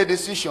make a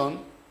decision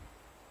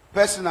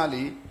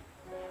personally,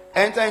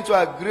 enter into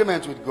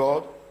agreement with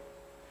God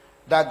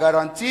that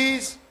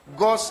guarantees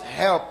God's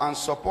help and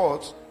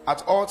support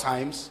at all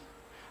times,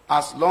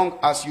 as long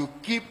as you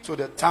keep to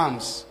the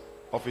terms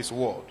of His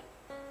word.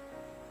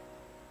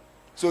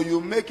 So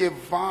you make a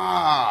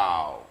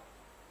vow.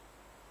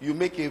 You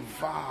make a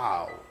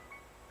vow.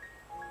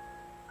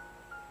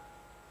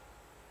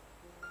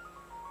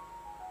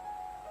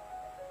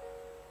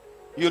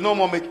 You no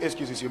more make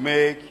excuses, you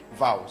make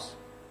vows.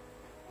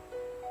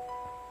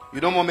 You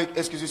don't more make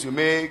excuses, you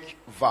make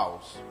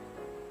vows.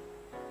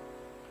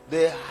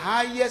 The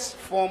highest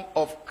form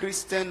of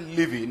Christian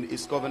living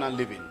is covenant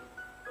living.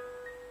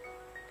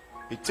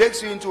 It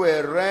takes you into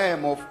a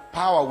realm of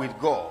power with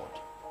God.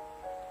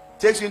 It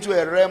takes you into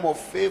a realm of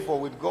favor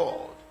with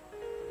God.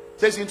 It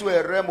takes you into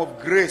a realm of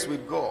grace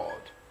with God.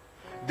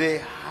 The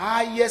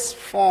highest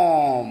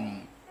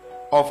form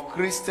of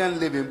Christian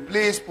living,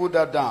 please put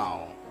that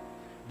down.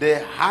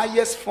 The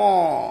highest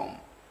form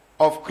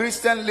of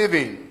Christian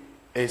living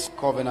is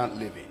covenant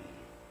living.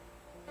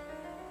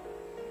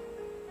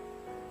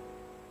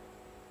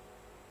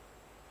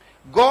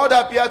 God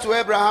appeared to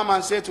Abraham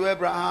and said to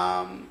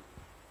Abraham,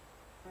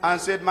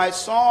 and said, my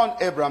son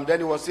Abraham, then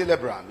he was still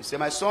Abraham. He said,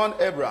 my son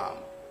Abraham.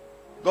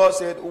 God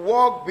said,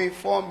 walk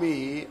before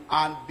me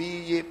and be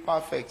ye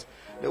perfect.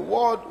 The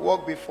word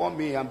walk before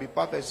me and be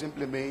perfect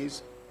simply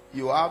means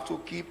you have to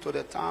keep to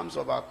the terms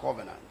of our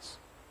covenants.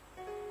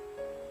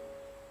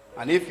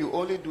 And if you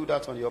only do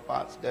that on your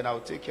part, then I'll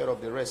take care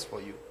of the rest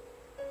for you.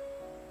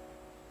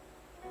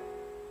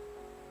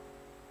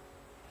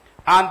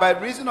 And by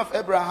reason of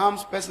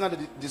Abraham's personal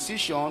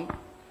decision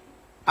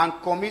and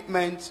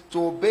commitment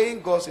to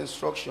obeying God's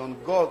instruction,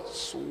 God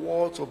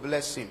swore to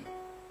bless him.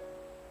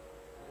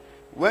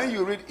 When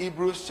you read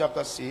Hebrews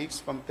chapter 6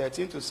 from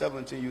 13 to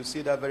 17, you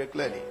see that very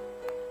clearly.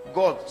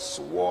 God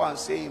swore and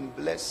said, in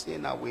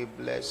blessing I will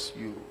bless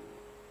you.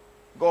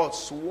 God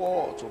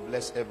swore to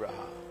bless Abraham.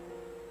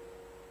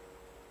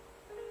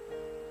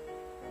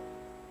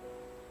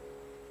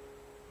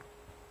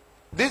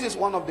 This is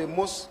one of the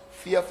most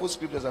fearful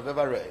scriptures I've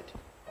ever read.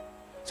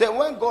 So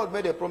when God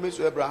made a promise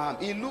to Abraham,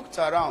 he looked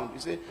around. He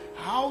said,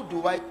 how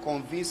do I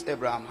convince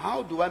Abraham?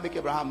 How do I make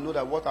Abraham know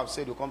that what I've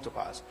said will come to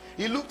pass?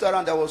 He looked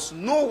around. There was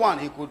no one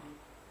he could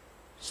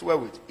swear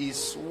with. He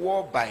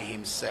swore by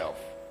himself.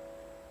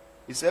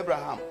 He said,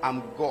 Abraham,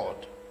 I'm God.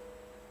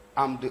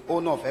 I'm the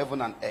owner of heaven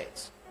and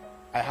earth.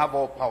 I have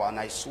all power, and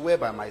I swear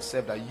by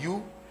myself that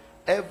you,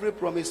 every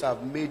promise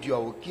I've made you, I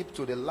will keep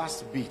to the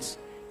last bit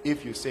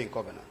if you stay in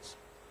covenant.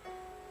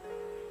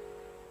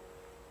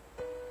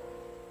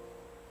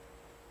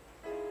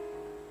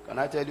 Can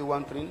I tell you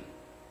one thing?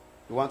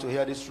 You want to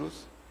hear this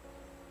truth?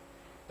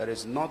 There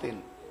is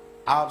nothing,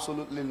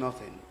 absolutely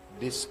nothing,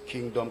 this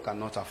kingdom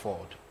cannot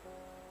afford.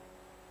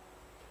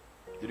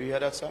 Did you hear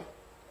that, sir?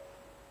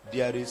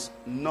 There is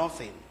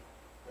nothing,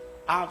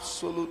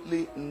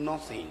 absolutely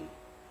nothing,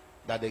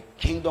 that the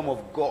kingdom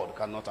of God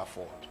cannot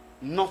afford.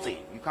 Nothing.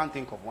 You can't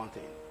think of one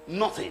thing.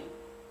 Nothing.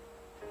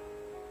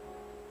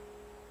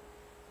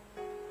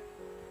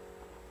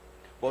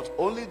 But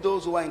only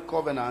those who are in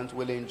covenant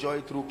will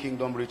enjoy true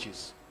kingdom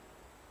riches.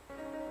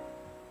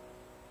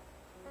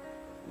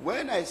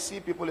 When I see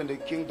people in the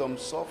kingdom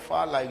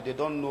suffer like they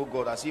don't know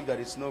God, as if there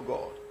is no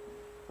God,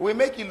 we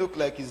make it look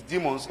like it's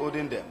demons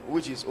holding them,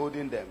 which is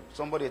holding them.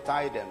 Somebody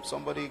tied them,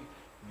 somebody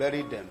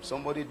buried them,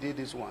 somebody did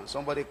this one,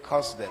 somebody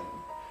cursed them.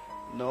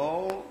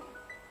 No.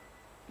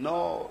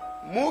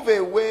 Move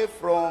away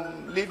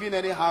from living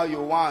anyhow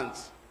you want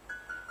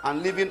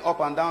and living up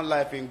and down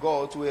life in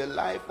God to a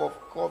life of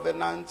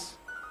covenant,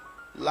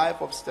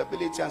 life of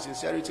stability and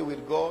sincerity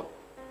with God.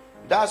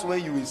 That's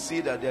when you will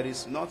see that there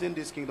is nothing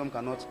this kingdom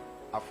cannot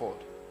afford.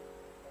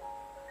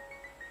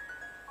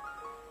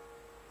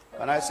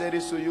 Can I say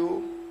this to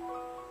you?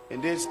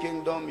 In this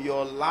kingdom,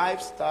 your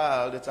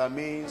lifestyle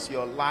determines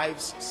your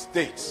life's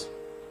state.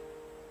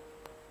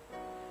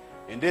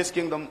 In this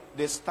kingdom,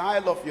 the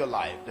style of your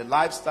life, the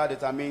lifestyle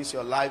determines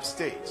your life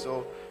state.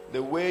 So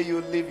the way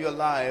you live your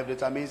life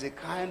determines the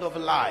kind of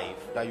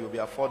life that you'll be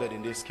afforded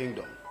in this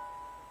kingdom.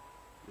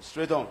 It's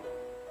straight on.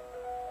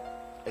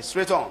 It's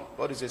straight on.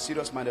 God is a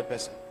serious-minded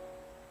person.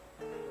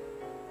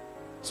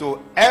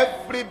 So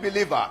every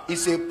believer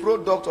is a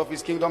product of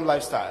his kingdom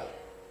lifestyle.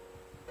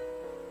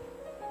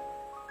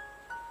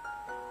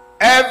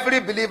 Every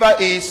believer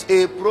is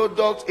a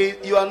product.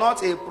 You are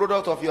not a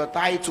product of your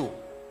title.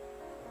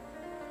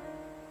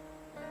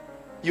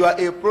 You are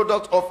a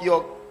product of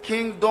your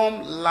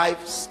kingdom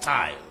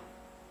lifestyle.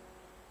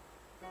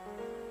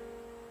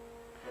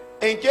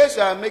 In case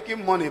you are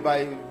making money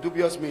by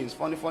dubious means,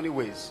 funny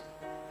ways,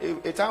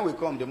 a time will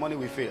come, the money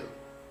will fail.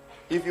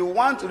 If you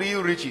want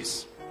real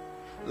riches,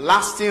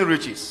 lasting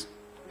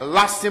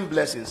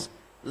blessings,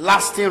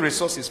 lasting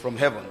resources from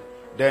heaven,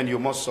 then you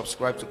must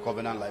subscribe to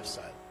covenant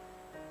lifestyle.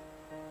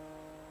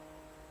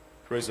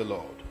 Praise the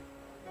Lord.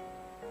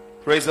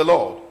 Praise the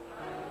Lord.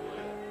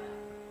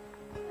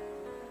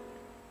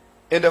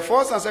 In the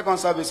first and second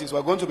services,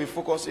 we're going to be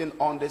focusing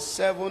on the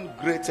 7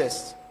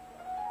 greatest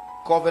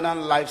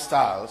covenant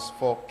lifestyles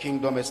for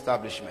kingdom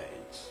establishment.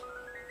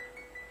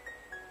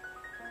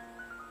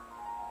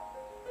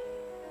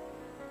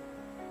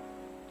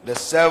 The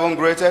 7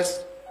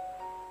 greatest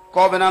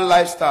covenant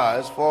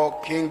lifestyles for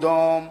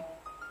kingdom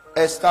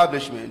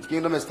establishment.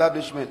 Kingdom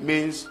establishment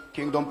means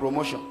kingdom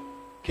promotion,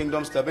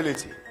 kingdom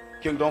stability,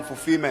 kingdom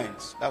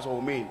fulfillment. That's what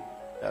we mean.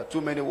 There are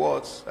too many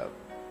words that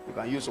you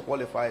can use to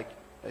qualify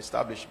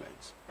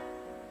establishment.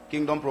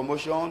 Kingdom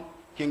promotion,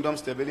 kingdom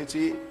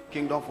stability,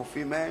 kingdom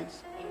fulfillment.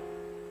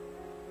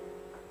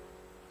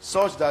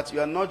 Such that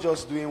you are not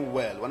just doing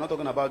well. We're not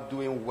talking about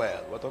doing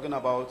well. We're talking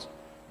about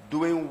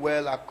doing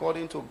well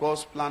according to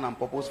God's plan and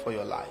purpose for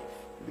your life.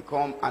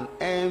 Become an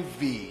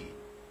envy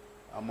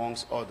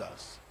amongst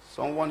others.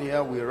 Someone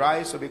here will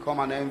rise to become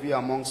an envy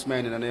amongst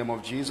men in the name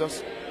of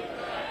Jesus.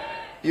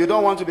 You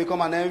don't want to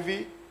become an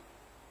envy?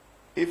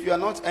 If you are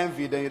not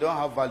envy, then you don't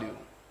have value.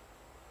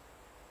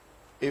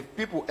 If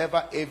people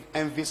ever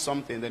envy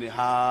something, then it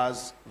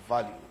has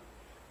value.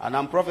 And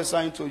I'm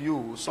prophesying to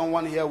you,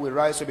 someone here will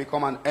rise to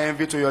become an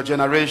envy to your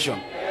generation.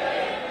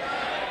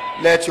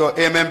 Amen. Let your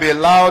amen be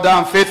loud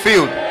and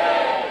faith-filled.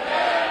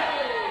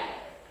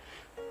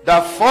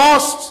 The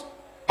first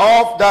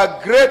of the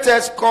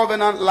greatest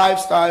covenant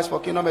lifestyles for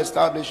kingdom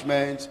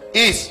establishment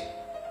is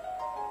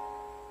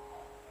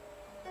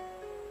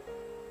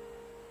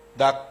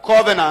the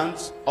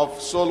covenant of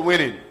soul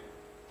winning.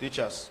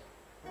 Teachers.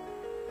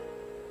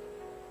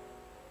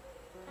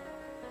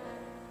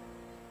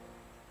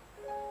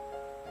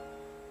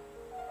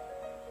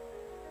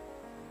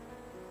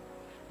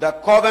 The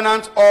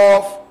covenant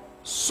of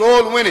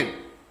soul winning.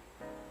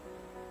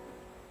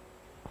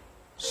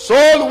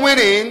 Soul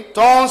winning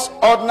turns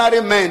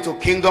ordinary men to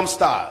kingdom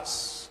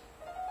stars.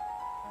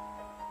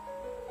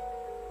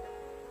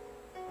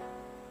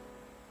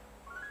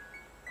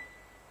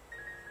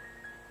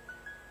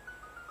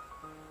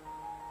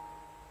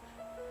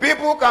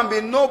 People can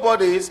be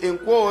nobodies, in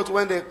quotes,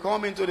 when they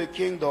come into the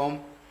kingdom,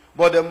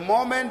 but the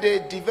moment they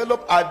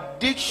develop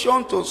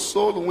addiction to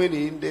soul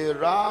winning, they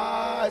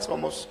rise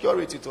from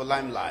obscurity to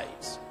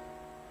limelight.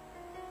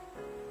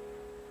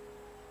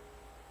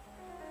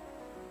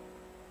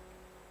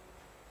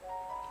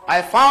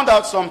 I found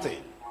out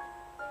something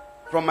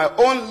from my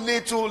own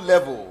little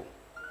level.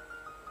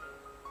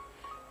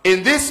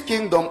 In this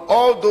kingdom,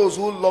 all those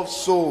who love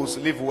souls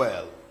live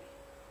well.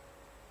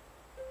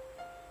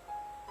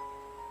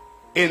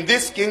 In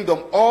this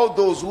kingdom, all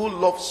those who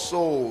love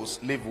souls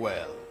live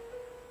well.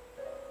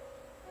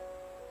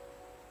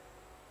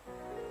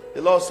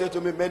 The Lord said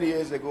to me many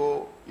years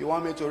ago, you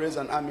want me to raise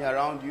an army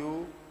around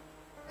you?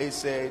 He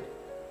said,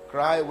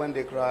 cry when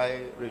they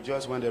cry,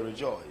 rejoice when they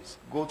rejoice.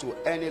 Go to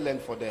any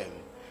length for them.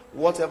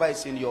 Whatever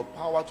is in your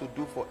power to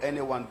do for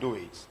anyone, do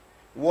it.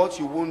 What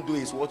you won't do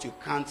is what you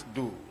can't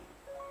do.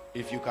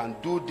 If you can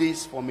do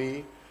this for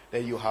me,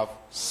 then you have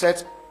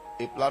set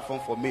a platform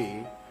for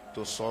me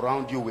to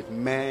surround you with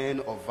men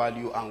of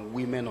value and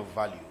women of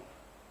value.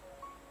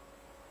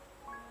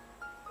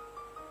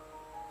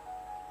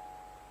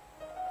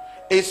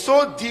 It's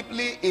so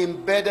deeply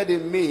embedded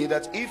in me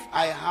that if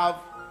I have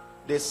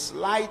the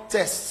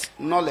slightest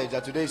knowledge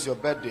that today is your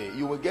birthday,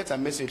 you will get a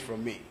message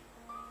from me.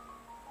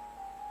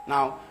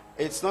 Now,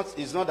 it's not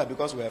that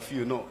because we are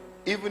few, no.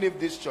 Even if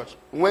this church,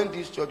 when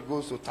this church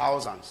goes to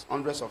thousands,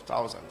 hundreds of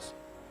thousands,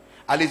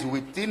 at least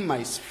within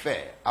my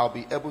sphere, I'll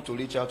be able to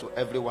reach out to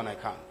everyone I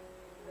can.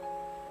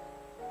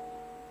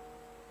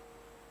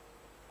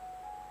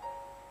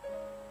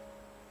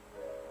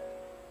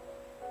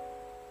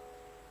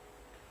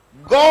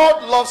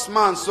 God loves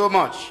man so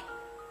much,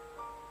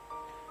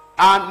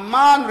 and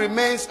man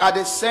remains at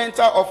the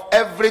center of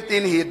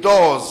everything he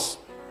does.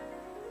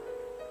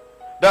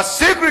 The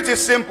secret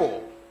is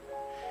simple.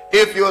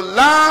 If you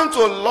learn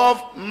to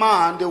love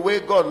man the way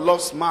God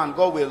loves man,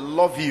 God will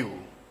love you.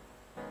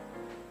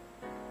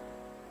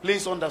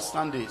 Please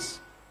understand this.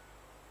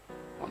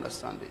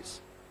 Understand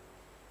this.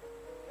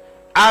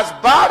 As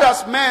bad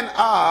as men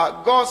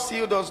are, God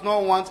still does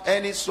not want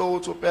any soul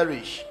to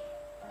perish.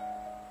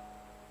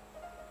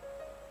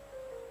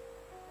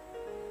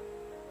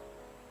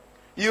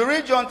 You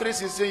read John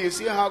 3:16, you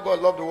see how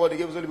God loved the world, he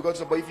gave his only begotten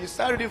Son. But if you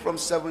start reading from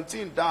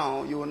 17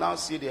 down, you will now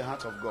see the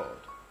heart of God.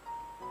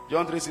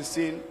 John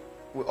 3:16,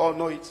 we all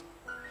know it.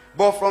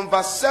 But from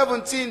verse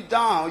 17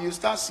 down, you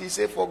start see,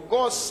 say, for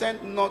God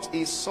sent not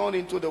his Son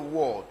into the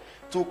world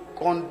to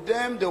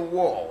condemn the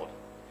world,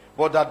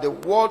 but that the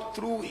world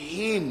through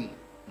him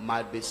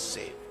might be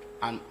saved.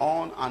 And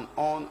on and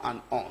on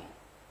and on.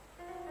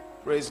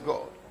 Praise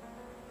God.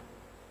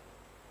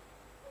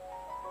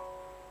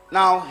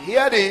 Now,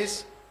 hear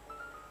this.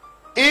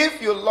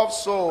 If you love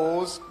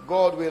souls,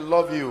 God will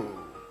love you.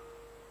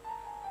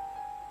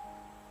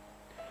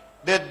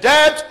 The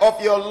depth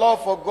of your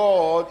love for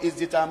God is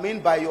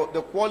determined by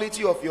the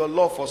quality of your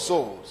love for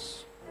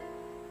souls.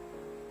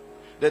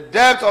 The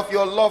depth of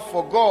your love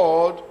for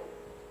God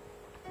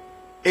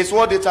is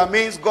what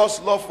determines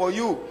God's love for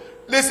you.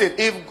 Listen,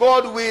 if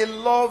God will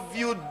love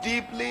you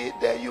deeply,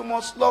 then you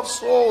must love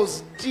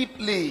souls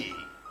deeply.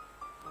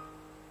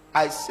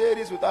 I say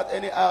this without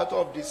any iota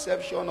of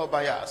deception or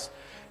bias.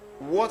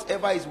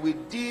 Whatever is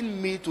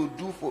within me to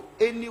do for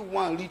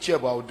anyone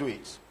reachable, I'll do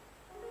it.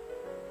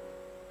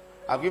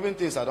 I've given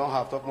things I don't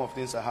have, talking of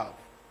things I have.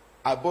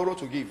 I borrow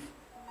to give.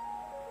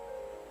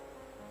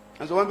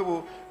 And so when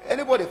people,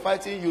 anybody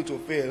fighting you to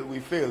fail,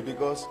 will fail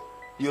because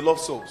you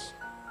love souls.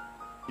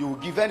 You will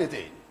give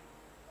anything.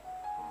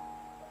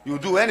 You will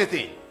do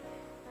anything.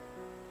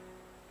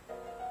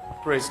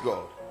 Praise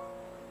God.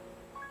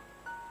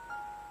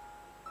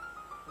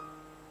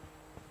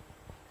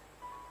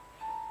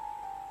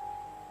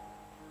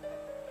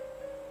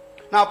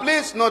 Now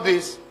please note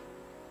this.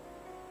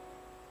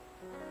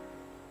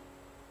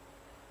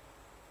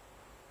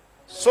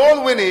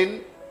 Soul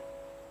winning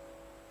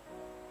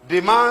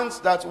demands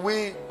that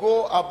we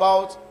go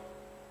about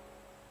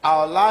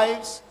our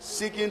lives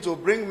seeking to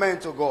bring men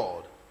to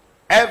God.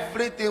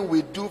 Everything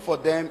we do for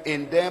them,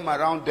 in them,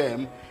 around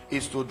them,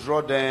 is to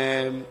draw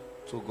them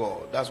to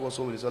God. That's what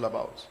soul winning is all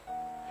about.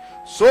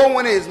 Soul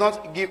winning is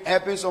not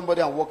helping somebody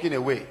and walking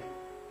away.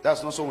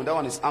 That's not soul winning. That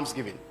one is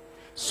almsgiving.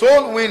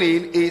 Soul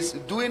winning is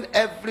doing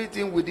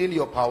everything within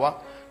your power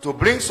to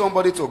bring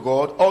somebody to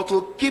God or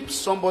to keep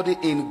somebody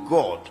in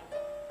God.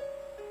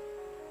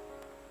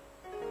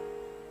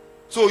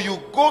 So you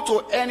go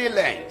to any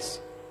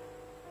length.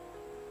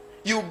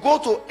 You go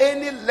to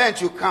any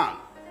length you can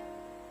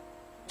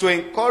to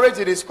encourage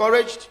the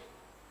discouraged,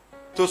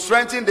 to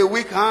strengthen the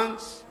weak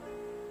hands,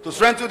 to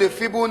strengthen the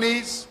feeble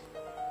knees.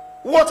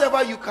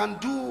 Whatever you can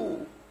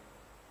do.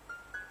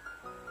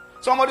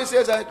 Somebody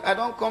says, I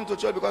don't come to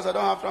church because I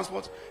don't have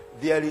transport.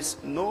 There is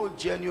no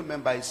genuine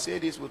member. I say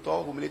this with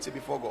all humility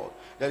before God.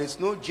 There is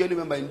no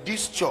genuine member in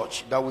this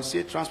church that will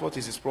say transport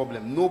is his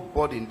problem.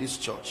 Nobody in this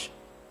church.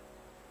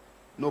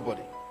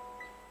 Nobody.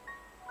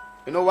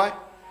 You know why?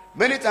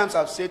 Many times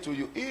I've said to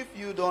you, if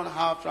you don't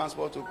have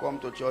transport to come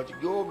to church,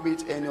 go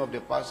meet any of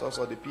the pastors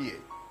or the PA.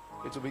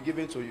 It will be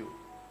given to you.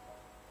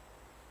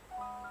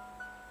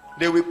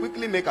 They will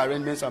quickly make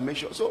arrangements and make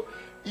sure. So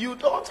you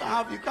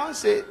can't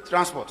say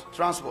transport.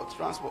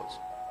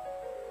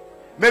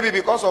 Maybe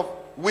because of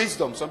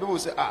wisdom, some people will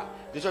say,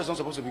 the church is not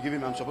supposed to be giving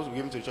me, I'm supposed to be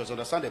giving to the church. It's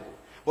understandable.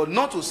 But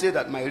not to say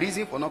that my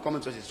reason for not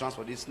coming to church is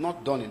transport. It's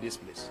not done in this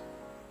place.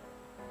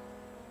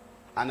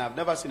 And I've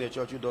never seen a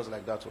church who does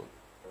like that.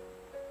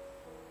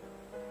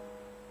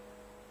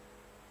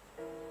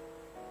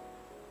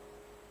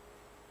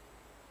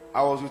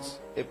 I was with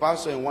a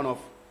pastor in one of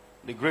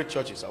the great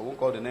churches. I won't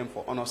call the name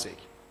for honor's sake.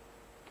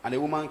 And a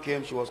woman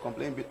came, she was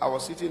complaining. I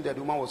was sitting there,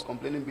 the woman was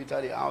complaining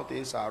bitterly how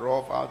things are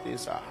rough, how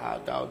things are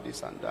hard, how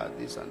this and that,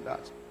 this and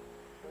that.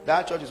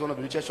 That church is one of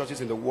the richest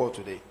churches in the world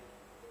today.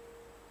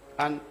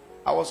 And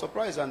I was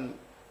surprised, and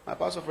my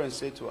pastor friend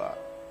said to her,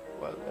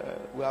 well,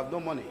 we have no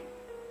money.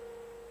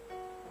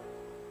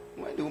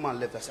 When the woman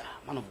left, I said,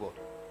 man of God,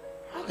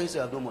 how can you say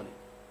I have no money?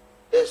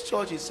 This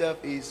church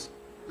itself is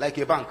like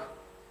a bank.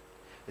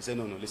 He said,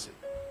 no, listen.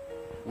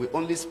 We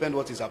only spend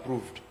what is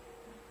approved.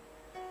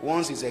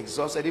 Once it's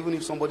exhausted, even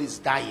if somebody is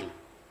dying,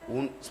 we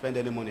won't spend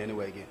any money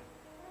anywhere again.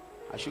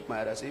 I shook my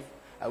head as if,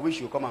 I wish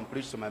you would come and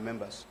preach to my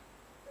members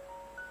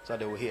so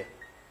they will hear.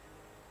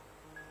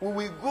 We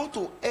will go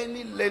to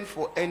any length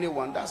for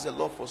anyone. That's the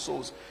love for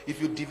souls.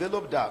 If you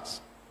develop that,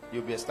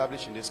 you'll be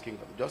established in this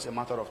kingdom. Just a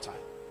matter of time.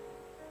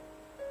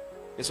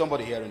 Is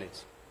somebody hearing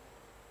it?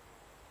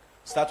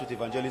 Start with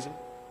evangelism.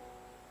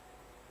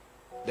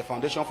 The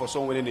foundation for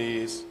soul winning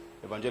is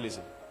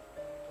evangelism.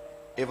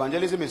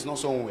 Evangelism is not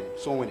soul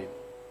winning.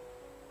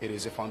 It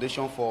is a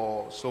foundation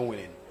for soul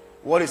winning.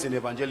 What is in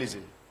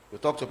evangelism? You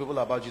talk to people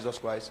about Jesus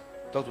Christ,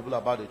 talk to people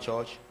about the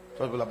church, talk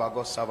to people about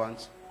God's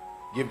servants,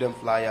 give them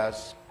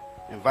flyers,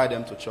 invite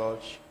them to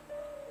church,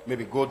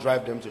 maybe go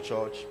drive them to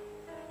church,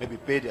 maybe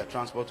pay their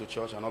transport to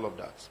church and all of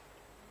that.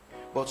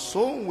 But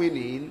soul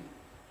winning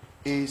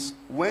is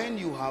when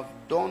you have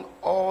done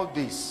all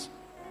this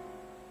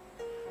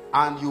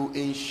and you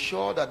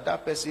ensure that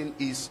that person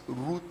is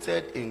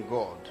rooted in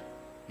God,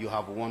 you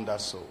have won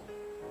that soul.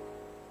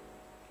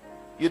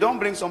 You don't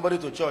bring somebody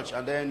to church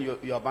and then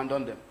you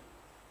abandon them.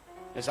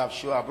 Yes, I'm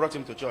sure I brought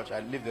him to church. I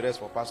leave the rest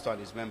for pastor and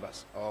his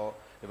members or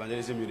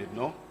evangelism unit.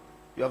 No,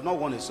 you have not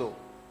won a soul.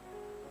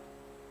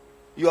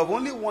 You have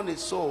only won a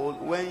soul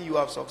when you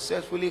have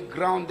successfully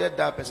grounded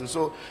that person.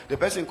 So the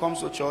person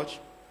comes to church,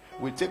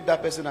 we take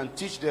that person and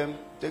teach them,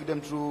 take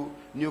them through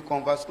new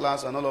converts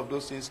class and all of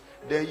those things.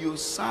 Then you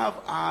serve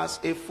as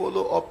a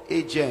follow-up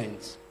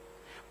agent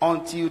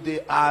until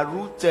they are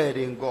rooted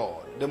in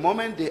God. The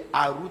moment they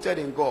are rooted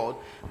in God,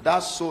 that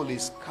soul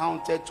is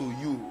counted to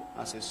you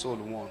as a soul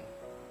won.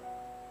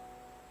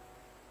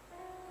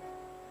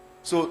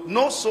 So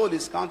no soul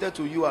is counted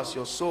to you as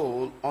your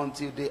soul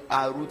until they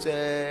are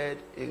rooted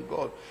in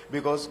God.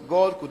 Because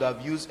God could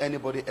have used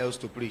anybody else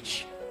to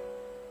preach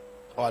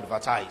or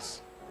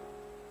advertise.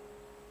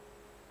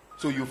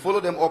 So you follow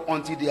them up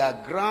until they are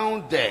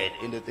grounded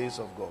in the things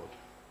of God.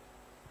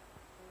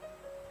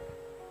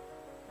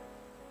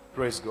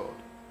 Praise God.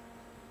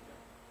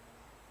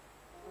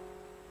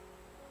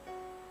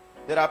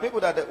 There are people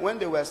that when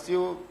they were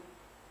still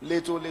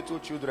little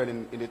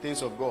children in the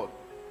things of God,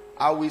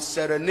 I will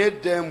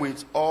serenade them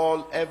with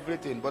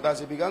everything. But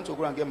as they began to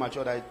grow and get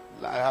matured,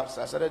 I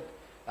started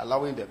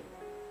allowing them.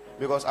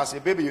 Because as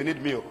a baby, you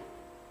need milk.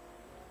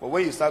 But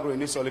when you start growing,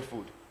 you need solid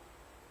food.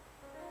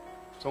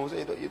 Someone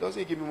say, "It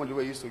doesn't give me money the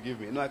way it used to give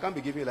me." No, I can't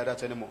be giving you like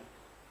that anymore.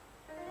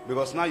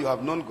 Because now you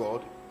have known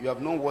God. You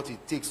have known what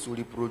it takes to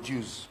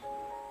reproduce.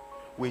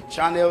 We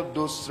channel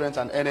those strength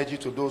and energy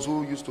to those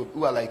who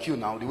are like you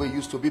now, the way you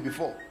used to be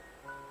before.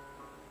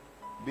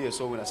 Be a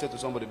soul winner. Say to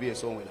somebody, be a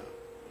soul winner.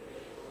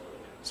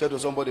 Say to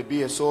somebody,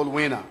 be a soul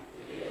winner.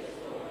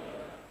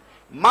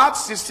 Mark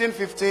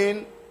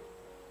 16:15.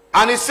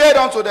 And he said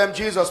unto them,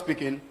 Jesus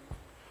speaking,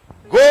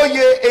 go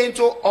ye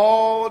into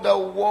all the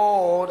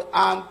world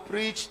and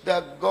preach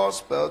the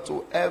gospel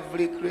to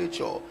every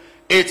creature.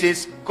 It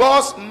is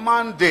God's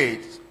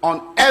mandate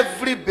on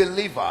every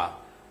believer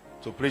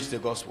to preach the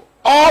gospel.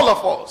 All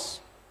of us.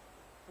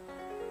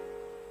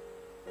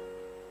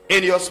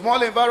 In your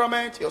small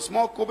environment, your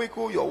small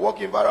cubicle, your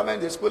work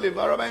environment, the school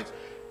environment,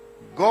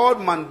 God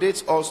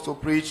mandates us to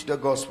preach the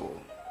gospel.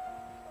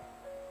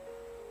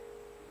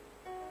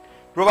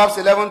 Proverbs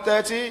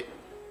 11:30,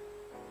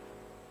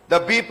 the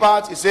B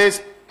part, it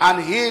says,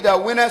 and he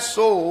that winneth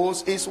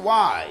souls is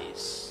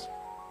wise.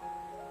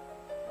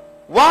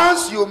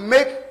 Once you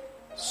make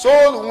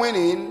soul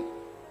winning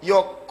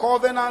your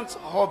covenant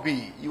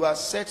hobby, you are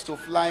set to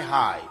fly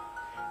high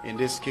in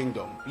this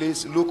kingdom.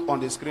 Please look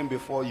on the screen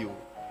before you.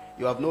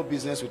 You have no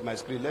business with my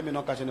screen. Let me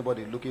not catch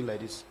anybody looking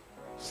like this.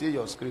 See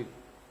your screen.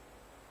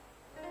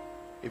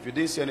 If you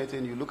didn't see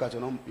anything, you look at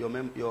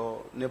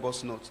your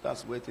neighbor's notes.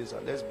 That's where it is.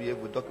 Let's behave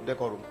with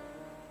decorum.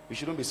 You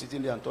shouldn't be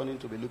sitting there and turning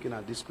to be looking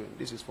at this screen.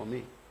 This is for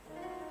me.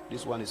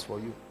 This one is for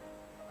you.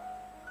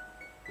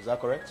 Is that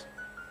correct?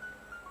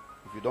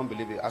 If you don't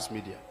believe it, ask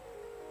media.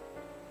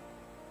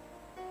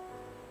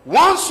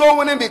 Once soul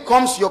winning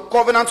becomes your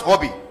covenant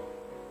hobby,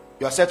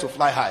 you are set to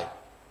fly high.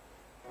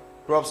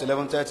 Proverbs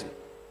 11:30.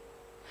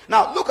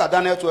 Now look at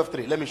Daniel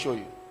 12:3. Let me show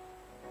you.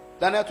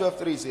 Daniel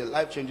 12:3 is a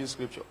life-changing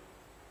scripture.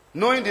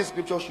 Knowing this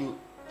scripture should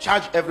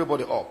charge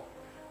everybody up.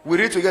 We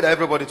read together,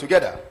 everybody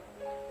together.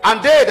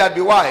 And they that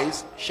be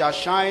wise shall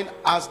shine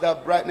as the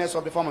brightness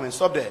of the firmament.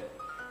 Stop there.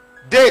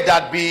 They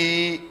that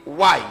be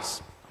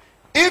wise.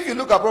 If you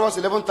look at Proverbs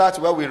 11:30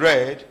 where we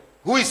read,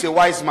 who is a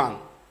wise man?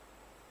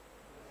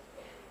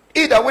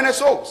 He that winneth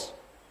souls.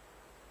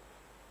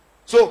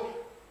 So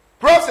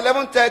Proverbs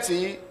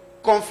 11:30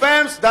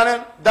 confirms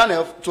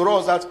Daniel to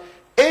us that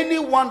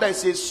anyone that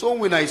is a soul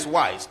winner is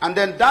wise. And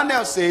then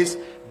Daniel says,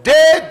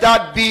 they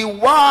that be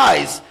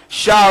wise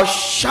shall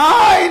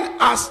shine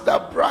as the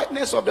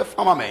brightness of the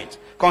firmament.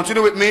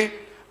 Continue with me.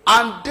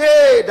 And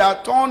they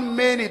that turn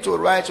many to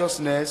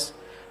righteousness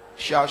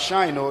shall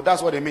shine. Oh,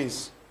 that's what it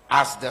means.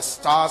 As the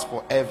stars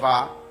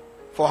forever.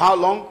 For how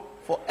long?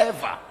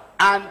 Forever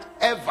and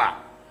ever.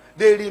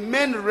 they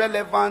remain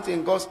relevant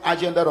in God's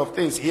agenda of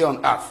things here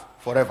on earth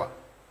forever.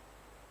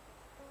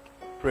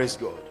 Praise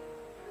God.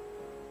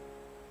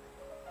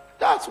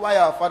 That's why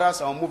our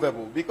fathers are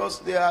unmovable, because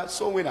they are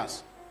soul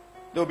winners.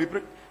 They'll be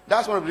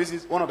that's one of the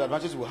reasons, one of the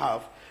advantages we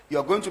have. You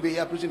are going to be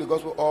here preaching the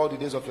gospel all the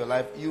days of your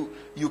life.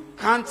 You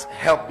can't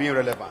help being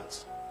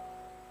relevant.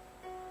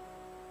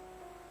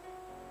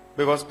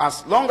 Because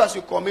as long as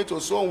you commit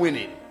to soul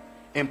winning,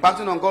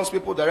 impacting on God's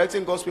people,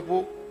 directing God's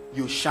people,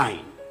 you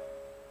shine.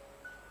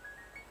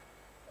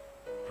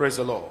 Praise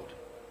the Lord.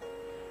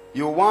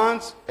 You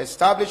want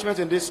establishment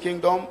in this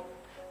kingdom?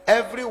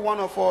 Every one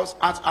of us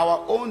at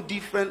our own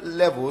different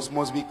levels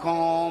must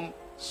become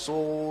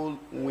soul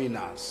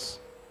winners.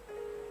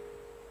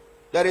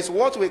 There is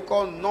what we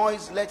call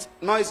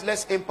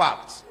noiseless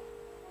impact.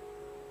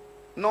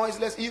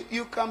 Noiseless.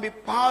 You can be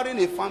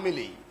powering a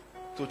family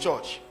to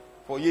church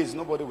for years,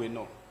 nobody will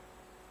know.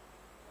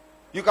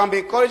 You can be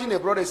encouraging a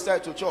brother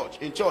to church,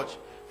 in church,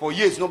 for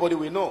years, nobody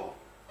will know.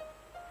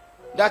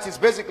 That is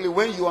basically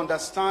when you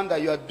understand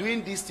that you are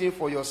doing this thing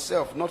for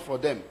yourself, not for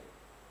them.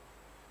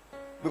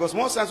 Because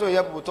most times when you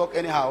hear people talk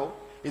anyhow,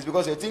 it's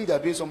because they think they are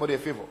doing somebody a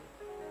favor.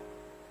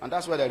 And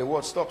that's where the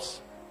reward stops.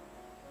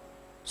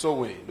 Soul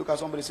winning. Look at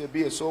somebody, say,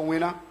 be a soul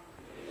winner.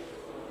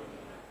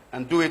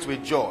 And do it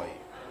with joy.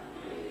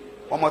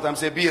 One more time,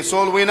 say, be a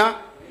soul winner.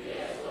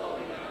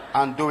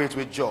 And do it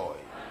with joy.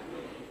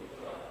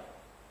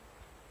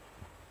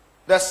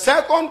 The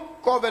second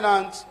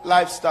covenant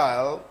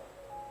lifestyle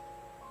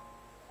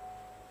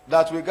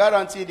that will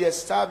guarantee the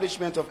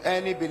establishment of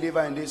any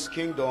believer in this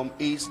kingdom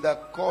is the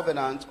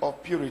covenant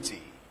of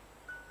purity.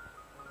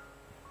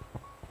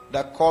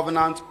 The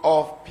covenant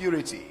of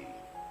purity.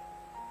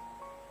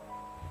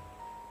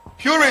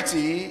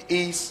 Purity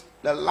is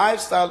the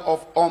lifestyle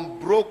of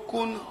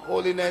unbroken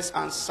holiness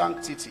and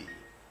sanctity.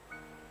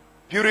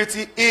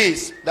 Purity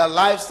is the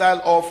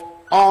lifestyle of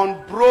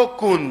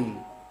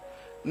unbroken,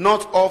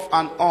 not off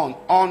and on,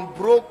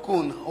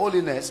 unbroken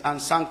holiness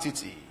and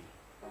sanctity.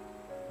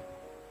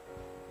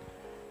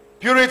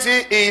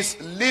 Purity is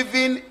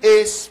living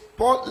a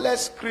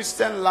spotless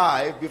Christian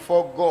life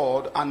before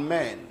God and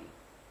men.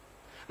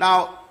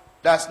 Now,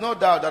 there's no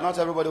doubt that not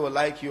everybody will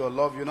like you or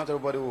love you. Not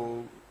everybody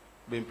will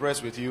be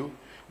impressed with you.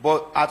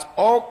 But at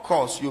all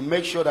costs, you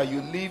make sure that you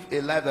live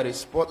a life that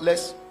is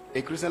spotless,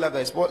 a Christian life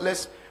that is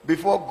spotless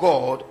before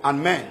God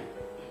and men.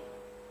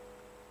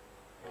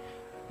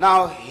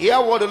 Now, hear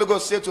what the Lord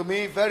God said to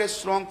me, very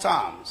strong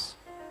terms.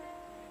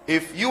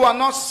 If you are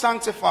not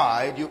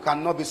sanctified, you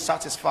cannot be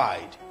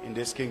satisfied in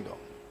this kingdom.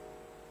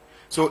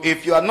 So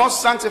if you are not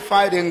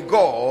sanctified in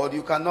God,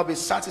 you cannot be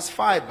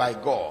satisfied by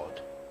God.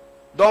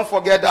 Don't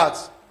forget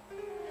that.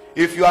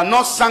 If you are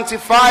not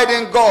sanctified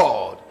in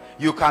God,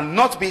 you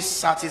cannot be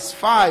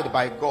satisfied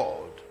by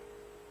God.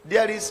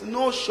 There is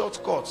no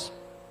shortcut.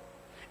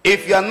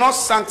 If you are not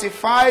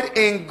sanctified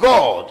in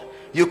God,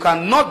 you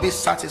cannot be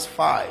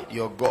satisfied,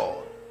 your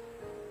God.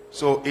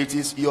 So it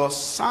is your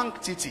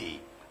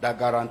sanctity that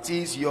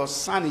guarantees your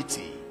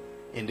sanity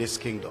in this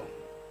kingdom.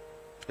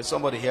 Is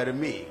somebody hearing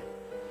me?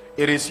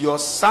 It is your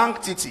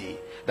sanctity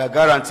that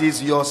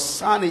guarantees your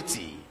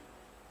sanity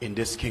in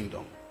this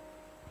kingdom.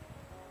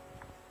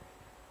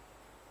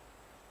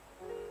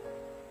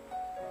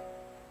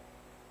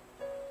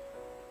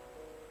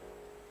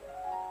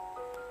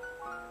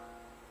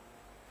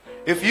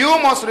 If you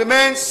must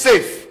remain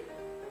safe,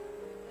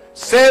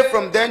 safe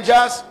from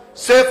dangers,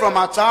 safe from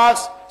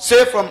attacks,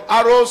 safe from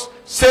arrows,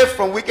 safe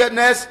from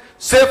wickedness,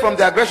 safe from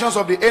the aggressions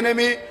of the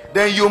enemy,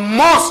 then you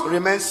must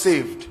remain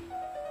saved.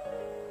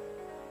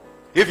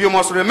 If you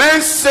must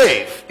remain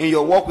safe in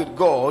your walk with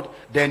God,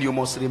 then you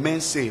must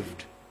remain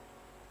saved.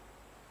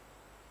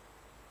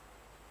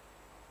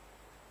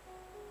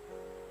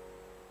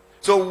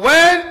 So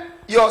when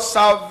your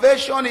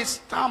salvation is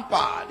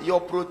tampered,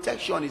 your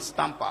protection is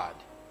tampered.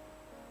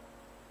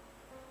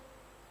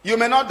 You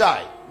may not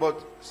die,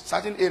 but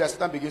certain areas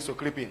Satan begins to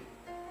creep in.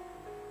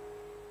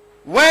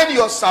 When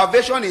your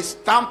salvation is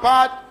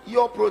tampered,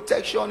 your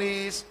protection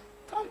is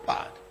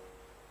tampered.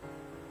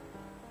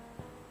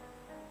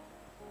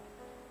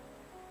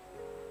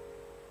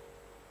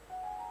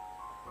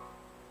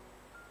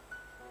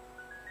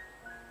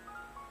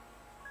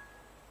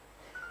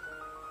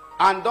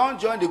 And don't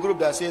join the group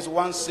that says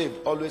once saved,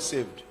 always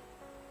saved.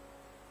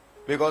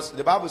 Because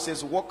the Bible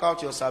says, work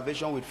out your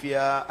salvation with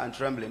fear and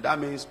trembling. That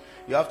means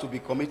you have to be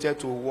committed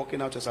to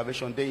working out your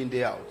salvation day in,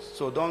 day out.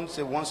 So don't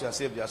say once you are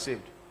saved, you are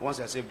saved. Once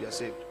you are saved, you are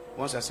saved.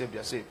 Once you are saved, you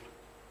are saved.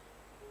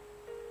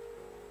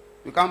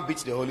 You can't beat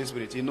the Holy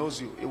Spirit. He knows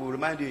you. He will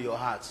remind you in your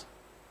heart.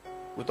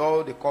 With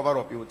all the cover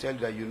up, he will tell you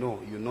that you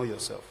know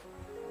yourself.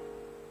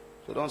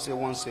 So don't say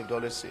once saved,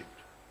 always saved.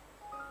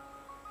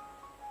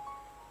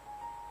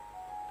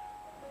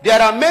 There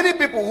are many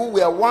people who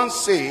were once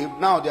saved,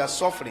 now they are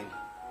suffering.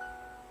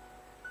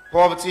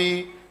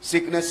 Poverty,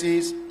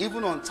 sicknesses,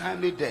 even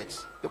untimely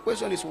deaths. The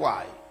question is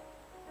why?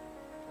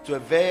 To a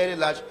very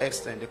large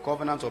extent, the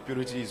covenant of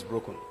purity is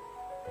broken.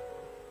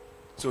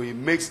 So it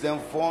makes them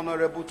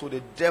vulnerable to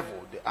the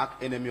devil, the arch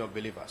enemy of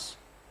believers.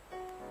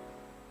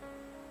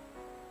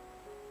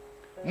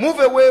 Move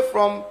away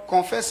from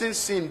confessing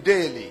sin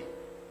daily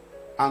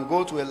and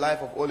go to a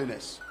life of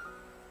holiness.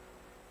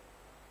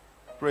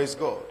 Praise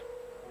God.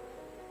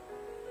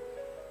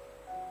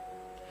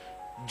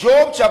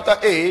 Job chapter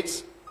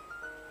 8,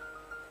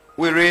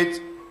 we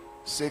read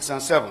 6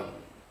 and 7.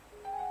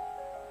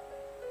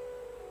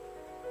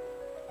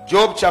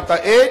 Job chapter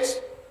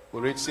 8,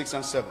 we read 6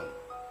 and 7.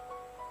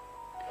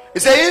 He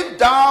said, if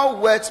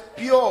thou wert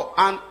pure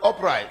and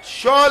upright,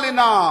 surely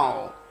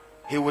now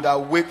he would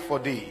awake for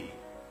thee,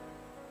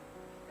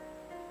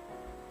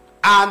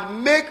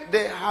 and make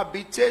the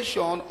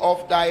habitation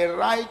of thy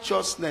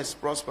righteousness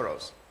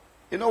prosperous.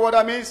 You know what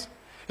that means?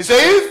 He said,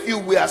 if you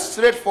were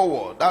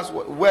straightforward, that's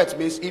what it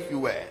means, if you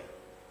were.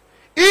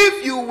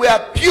 If you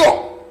were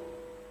pure,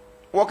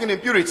 walking in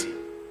purity,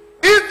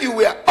 if you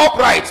were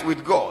upright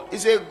with God, he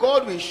said,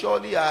 God will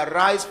surely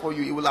arise for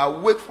you. He will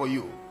awake for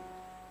you.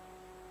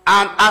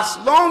 And as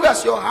long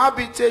as your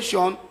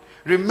habitation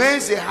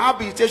remains a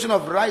habitation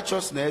of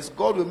righteousness,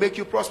 God will make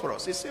you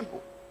prosperous. It's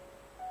simple.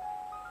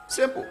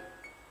 Simple.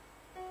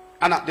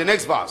 And the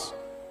next verse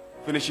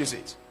finishes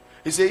it.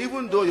 He said,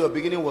 even though your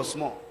beginning was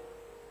small,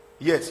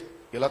 yet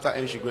your latter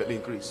end should greatly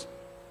increase.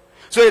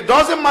 So it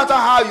doesn't matter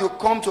how you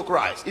come to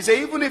Christ. He said,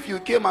 even if you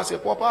came as a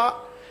pauper,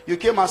 you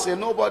came as a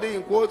nobody,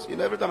 in quotes. You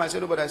know, every time I say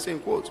nobody, I say in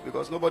quotes,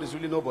 because nobody is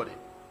really nobody.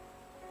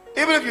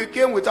 Even if you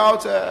came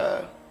without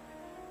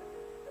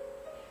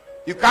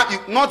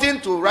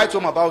nothing to write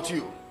home about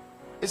you.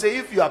 He said,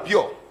 if you are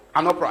pure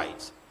and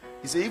upright,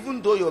 he said,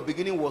 even though your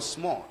beginning was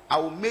small, I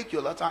will make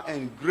your latter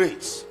end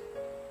great.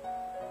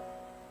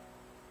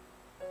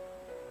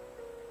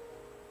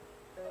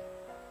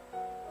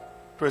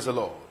 Praise the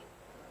Lord.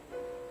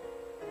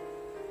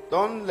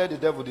 Don't let the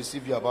devil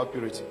deceive you about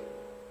purity.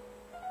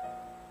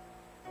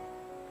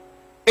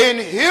 In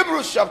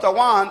Hebrews chapter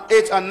 1,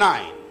 8 and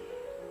 9.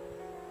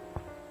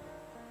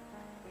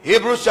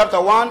 Hebrews chapter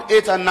 1,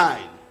 8 and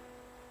 9.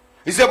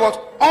 He said,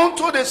 but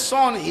unto the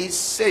Son he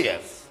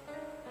saith.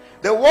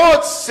 The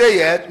word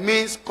saith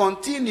means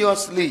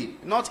continuously,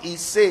 not he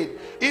said.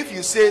 If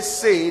you say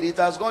said, it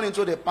has gone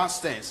into the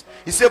past tense.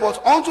 He said,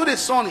 but unto the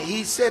Son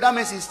he said. That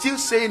means he's still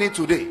saying it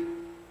today.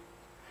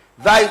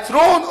 Thy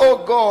throne,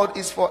 O God,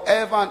 is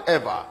forever and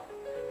ever.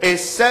 A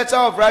scepter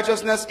of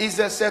righteousness is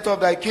the scepter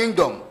of thy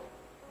kingdom.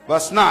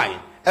 Verse 9.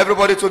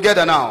 Everybody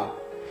together now.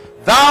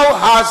 Thou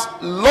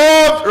hast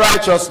loved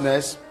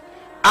righteousness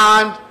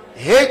and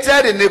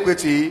hated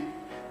iniquity.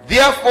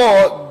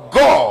 Therefore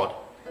God,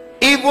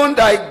 even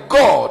thy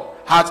God,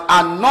 hath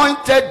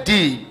anointed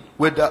thee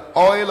with the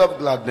oil of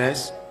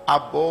gladness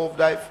above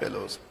thy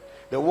fellows.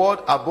 The word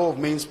above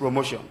means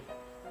promotion.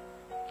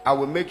 I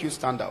will make you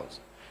stand out.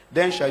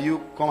 Then shall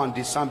you come and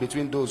discern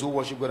between those who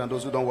worship God and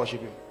those who don't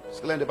worship him.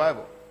 Still in the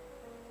Bible.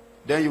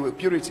 Then you will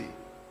purity.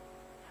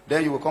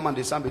 Then you will come and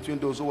discern between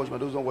those who worship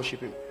and those who don't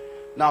worship him.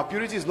 Now,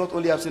 purity is not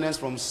only abstinence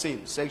from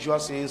sin, sexual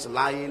sins,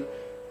 lying.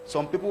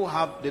 Some people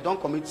they don't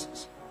commit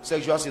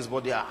sexual sins,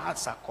 but their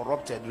hearts are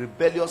corrupted,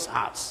 rebellious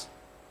hearts.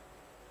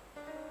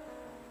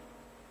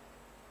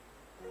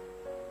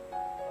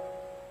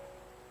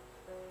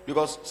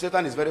 Because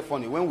Satan is very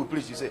funny. When we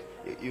preach,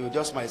 you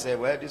just might say,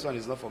 well, this one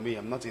is not for me.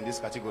 I'm not in this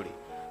category.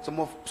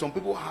 Some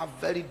people have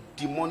very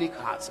demonic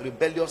hearts,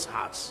 rebellious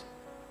hearts.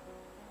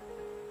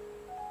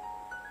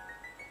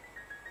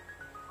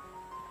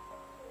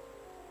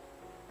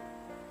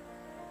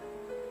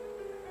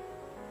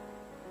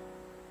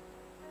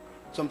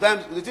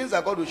 Sometimes the things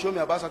that God will show me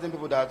about certain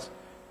people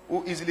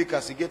who easily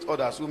castigate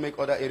others, who make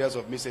other areas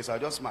of mistakes, I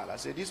just smile. I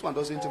say, this one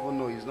doesn't even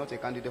know he's not a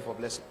candidate for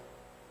blessing.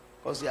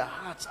 Because their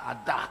hearts are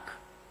dark.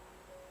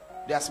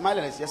 They are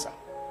smiling and say, yes, sir.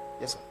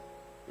 Yes, sir.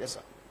 Yes, sir.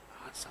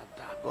 Hearts are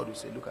dark. God will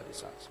say, look at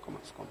his hearts. Come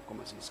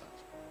and see his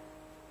hearts.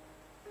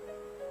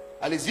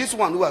 At least this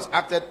one who has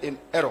acted in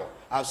error,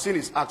 I've seen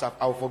his heart.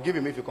 I will forgive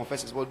him if he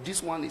confesses. But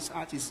this one, his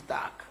heart is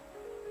dark.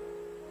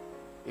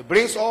 He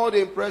brings all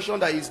the impression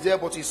that he's there,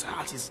 but his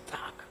heart is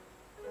dark.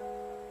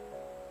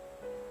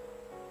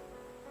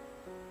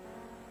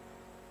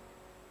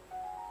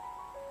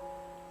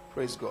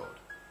 Praise God.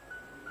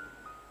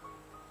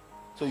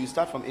 So you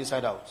start from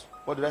inside out.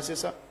 What did I say,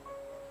 sir?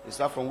 You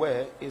start from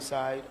where?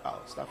 Inside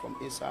out. Start from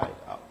inside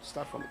out.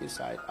 Start from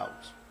inside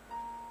out.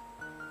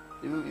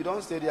 You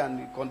don't stay there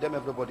and condemn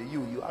everybody.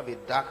 You have a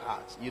dark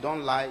heart. You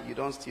don't lie. You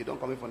don't steal. You don't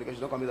commit fornication.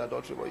 You don't commit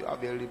adultery. But you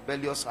have a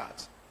rebellious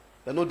heart.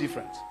 They're no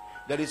different.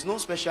 There is no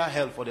special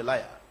hell for the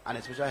liar and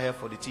a special hell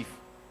for the thief.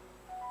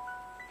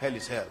 Hell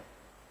is hell.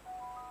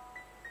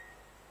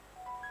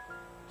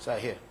 So I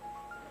hear.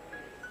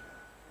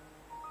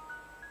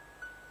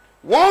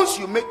 Once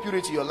you make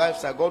purity your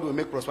lifestyle, God will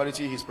make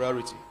prosperity his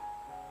priority.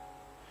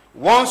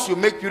 Once you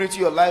make purity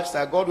your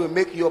lifestyle, God will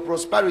make your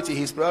prosperity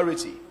his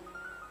priority.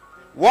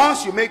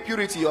 Once you make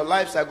purity your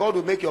lifestyle, God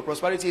will make your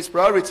prosperity his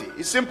priority.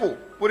 It's simple.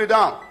 Put it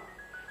down.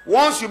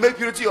 Once you make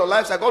purity your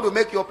lifestyle, God will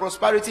make your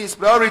prosperity his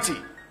priority.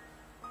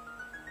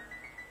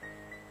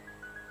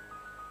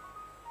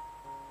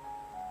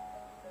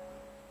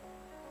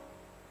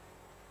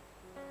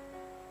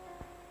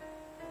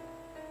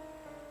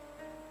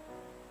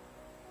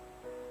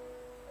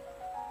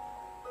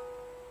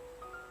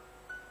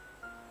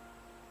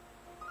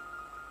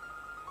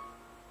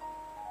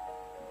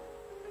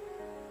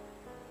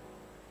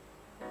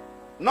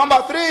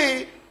 Number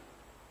 3,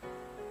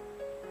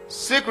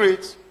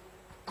 secret,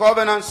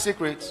 covenant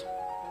secret,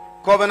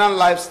 covenant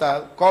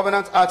lifestyle,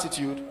 covenant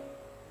attitude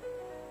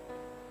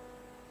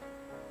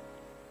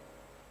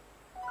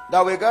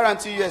that will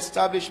guarantee you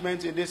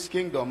establishment in this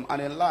kingdom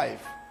and in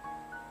life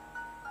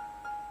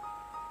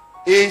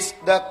is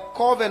the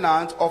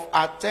covenant of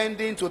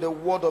attending to the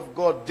word of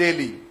God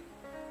daily.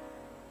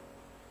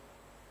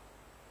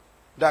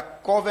 The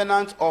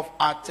covenant of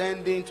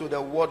attending to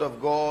the word of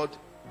God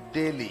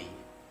daily.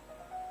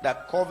 The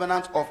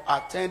covenant of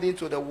attending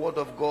to the word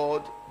of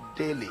God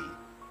daily.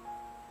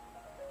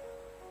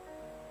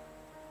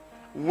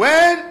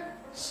 When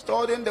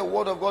studying the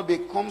word of God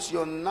becomes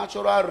your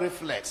natural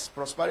reflex,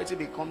 prosperity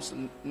becomes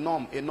a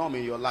norm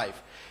in your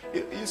life.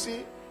 You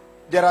see,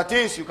 there are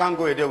things you can't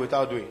go a day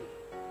without doing.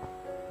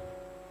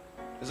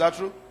 Is that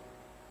true?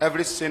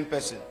 Every sane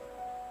person.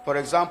 For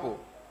example,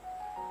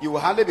 you will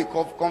hardly be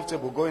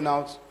comfortable going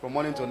out from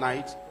morning to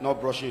night not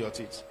brushing your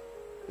teeth.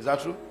 Is that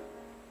true?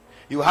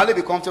 You will hardly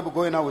be comfortable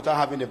going out without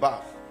having a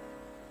bath.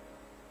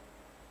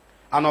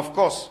 And of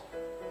course,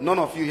 none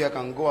of you here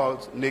can go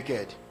out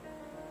naked.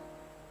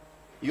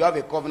 You have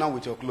a covenant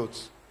with your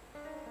clothes.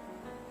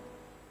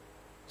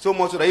 So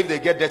much so that if they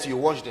get dirty, you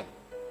wash them.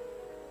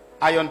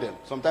 Iron them.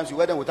 Sometimes you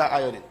wear them without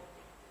ironing.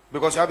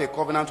 Because you have a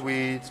covenant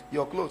with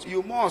your clothes.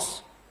 You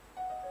must.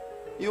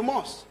 You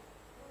must.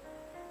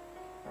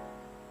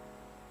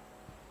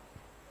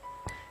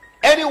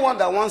 Anyone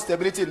that wants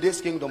stability in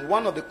this kingdom,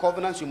 one of the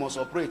covenants you must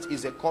operate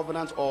is a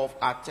covenant of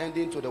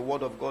attending to the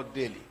word of God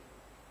daily.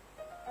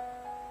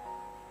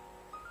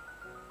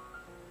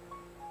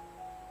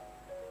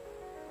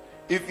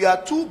 If you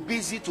are too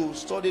busy to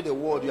study the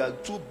word, you are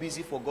too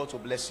busy for God to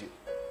bless you.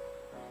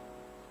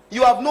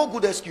 You have no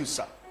good excuse,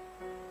 sir.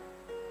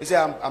 You say,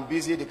 I'm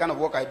busy, the kind of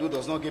work I do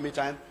does not give me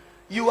time.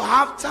 You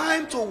have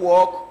time to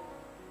work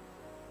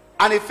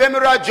an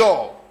ephemeral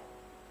job,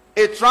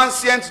 a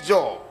transient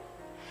job,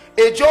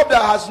 a job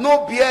that has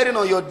no bearing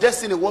on your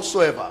destiny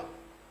whatsoever.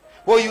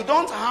 But you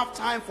don't have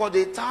time for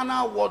the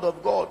eternal word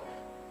of God.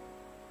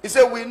 He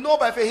said, we know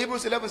by faith,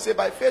 Hebrews 11 says,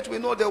 by faith we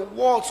know the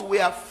worlds we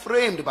are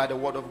framed by the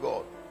word of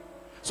God.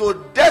 So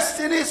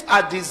destinies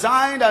are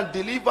designed and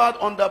delivered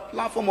on the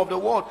platform of the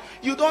word.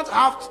 You don't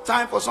have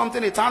time for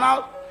something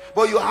eternal,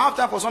 but you have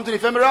time for something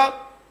ephemeral.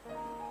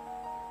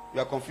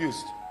 You are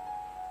confused.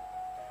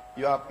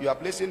 You are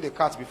placing the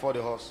cart before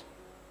the horse.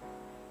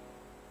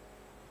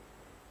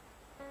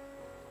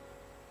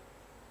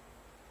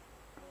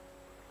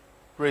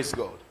 Praise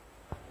God.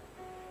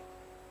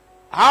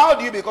 How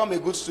do you become a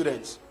good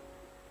student?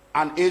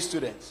 An A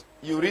student?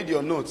 You read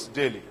your notes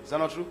daily. Is that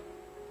not true?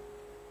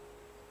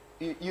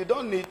 You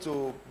don't need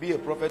to be a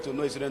prophet to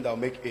know a student that will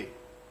make A.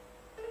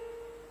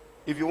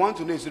 If you want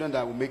to know a student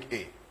that will make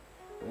A,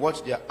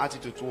 watch their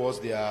attitude towards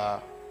their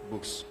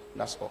books.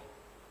 That's all.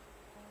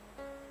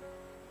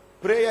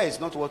 Prayer is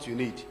not what you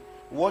need.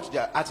 Watch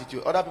their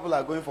attitude. Other people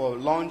are going for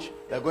lunch,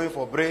 they're going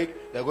for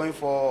break, they're going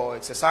for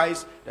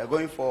exercise, they're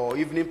going for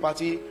evening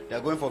party, they're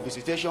going for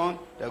visitation,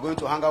 they're going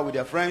to hang out with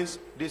their friends.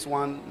 This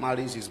one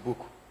marries his book.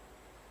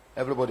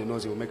 Everybody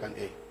knows he will make an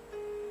A.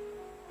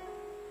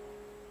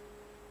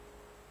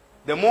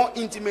 The more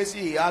intimacy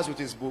he has with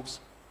his books,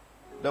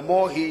 the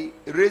more he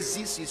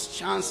raises his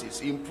chances,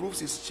 he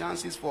improves his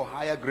chances for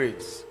higher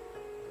grades.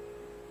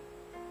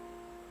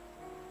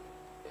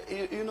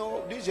 You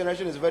know, this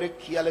generation is a very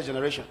careless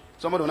generation.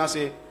 Somebody will not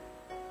say,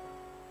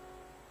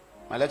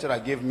 my lecturer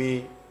gave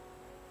me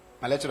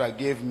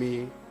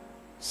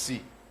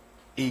C.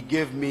 He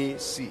gave me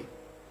C.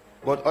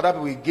 But other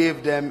people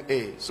gave them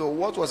A. So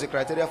what was the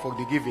criteria for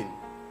the giving?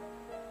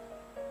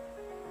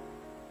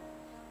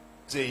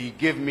 Say, he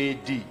gave me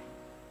D.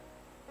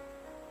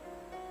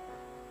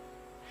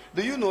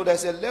 Do you know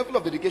there's a level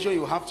of dedication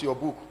you have to your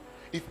book?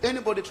 If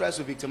anybody tries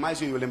to victimize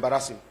you, you will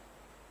embarrass him.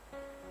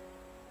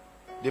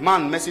 The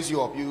man messes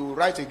you up. You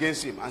write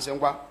against him and say,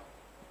 well,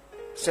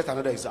 set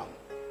another exam.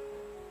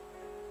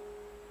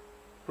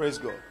 Praise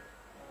God.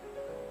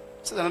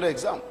 Set another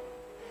exam.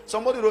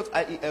 Somebody wrote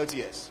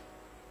IELTS.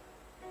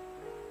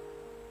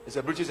 It's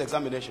a British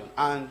examination.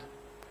 And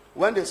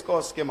when the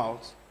scores came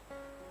out,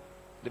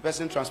 the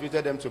person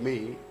transmitted them to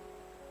me.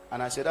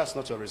 And I said, that's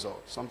not your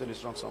result. Something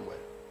is wrong somewhere.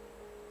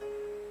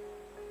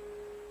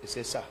 He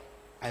said, sir,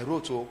 I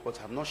wrote, but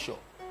I'm not sure.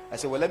 I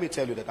said, well, let me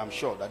tell you that I'm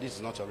sure that this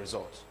is not your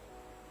result.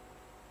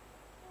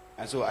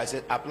 And so I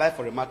said, apply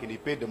for remarking. He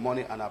paid the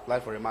money and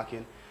applied for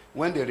remarking.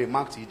 When they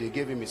remarked it, they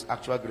gave him his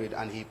actual grade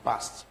and he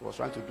passed. He was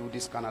trying to do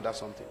this Canada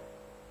something.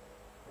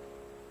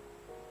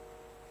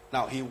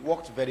 Now, he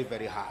worked very,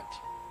 very hard.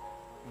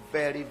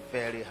 Very,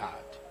 very hard.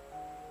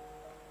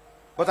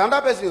 But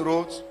another person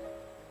wrote,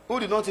 who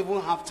did not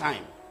even have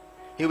time.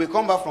 He will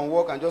come back from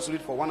work and just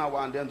read for 1 hour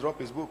and then drop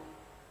his book.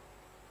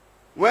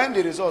 When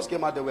the results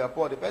came out, they were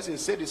poor. The person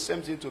said the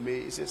same thing to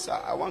me. He said, sir,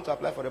 I want to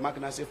apply for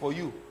remarking. I said, for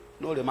you,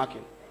 no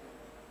remarking.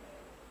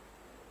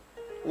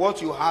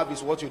 What you have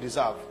is what you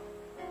deserve.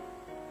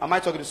 Am I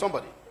talking to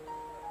somebody?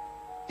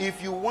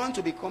 If you want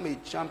to become a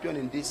champion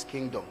in this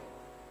kingdom,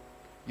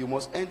 You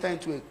must enter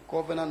into a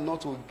covenant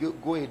not to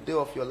go a day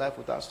of your life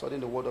without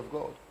studying the word of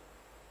God.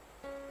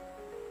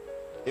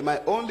 In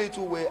my own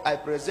little way, I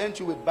present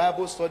you with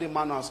Bible study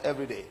manuals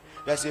every day.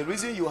 There's a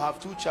reason you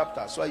have 2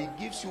 chapters, so it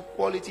gives you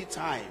quality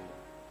time.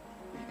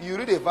 You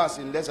read a verse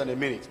in less than a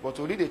minute, but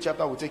to read a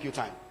chapter will take you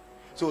time.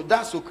 So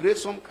that's to create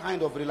some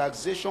kind of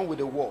relaxation with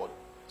the word,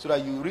 so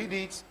that you read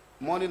it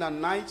morning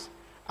and night,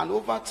 and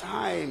over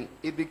time,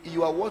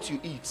 you are what you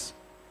eat.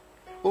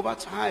 Over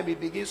time, it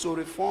begins to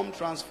reform,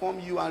 transform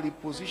you, and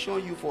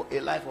reposition you for a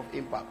life of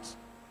impact.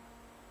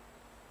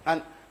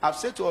 And I've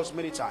said to us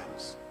many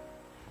times,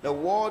 the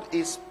word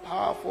is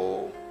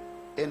powerful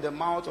in the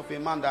mouth of a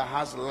man that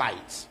has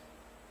light.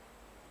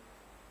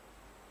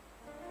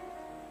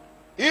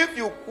 If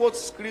you quote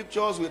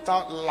scriptures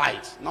without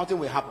light, nothing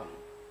will happen.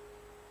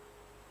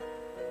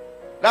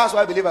 That's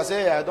why believers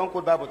say, I don't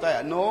quote Bible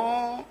tired.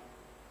 No.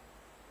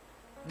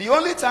 The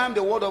only time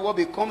the word of God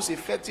becomes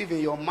effective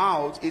in your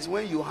mouth is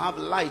when you have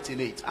light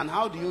in it. And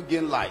how do you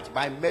gain light?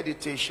 By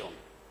meditation.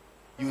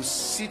 You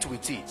sit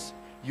with it.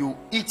 You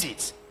eat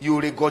it.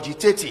 You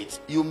regurgitate it.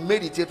 You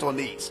meditate on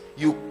it.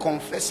 You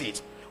confess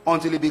it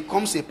until it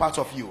becomes a part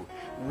of you.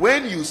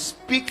 When you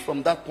speak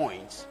from that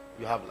point,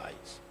 you have light.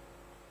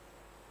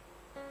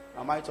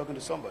 Am I talking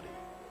to somebody?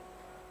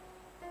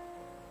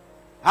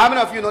 How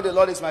many of you know the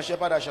Lord is my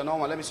shepherd, I shall not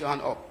want? Let me see your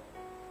hand up.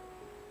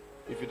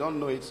 If you don't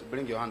know it,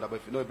 bring your hand up.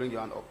 If you know it, bring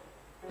your hand up.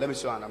 Let me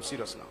see your hand. I'm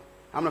serious now.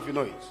 How many of you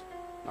know it?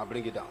 Now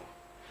bring it down.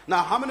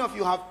 Now, how many of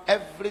you have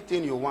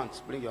everything you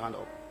want? Bring your hand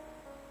up.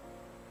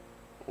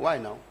 Why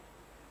now?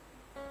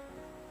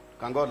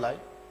 Can God lie?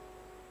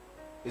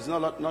 Is he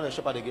not a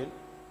shepherd again?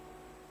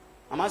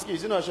 I'm asking you,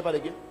 is he not a shepherd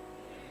again?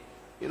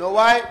 You know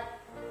why?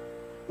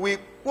 We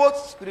quote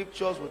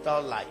scriptures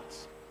without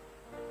light.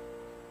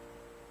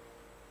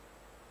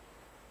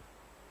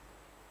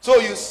 So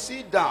you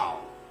sit down.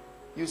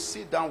 You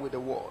sit down with the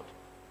word.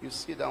 You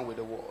sit down with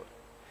the word.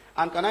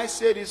 And can I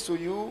say this to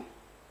you?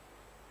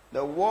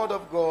 The word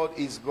of God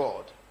is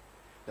God.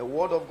 The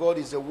word of God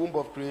is the womb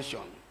of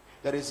creation.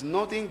 There is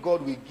nothing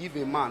God will give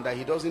a man that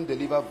he doesn't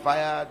deliver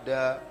via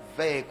the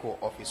vehicle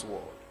of his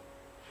word.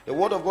 The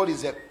word of God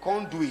is a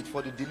conduit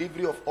for the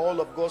delivery of all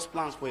of God's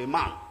plans for a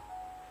man.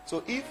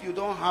 So if you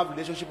don't have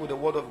relationship with the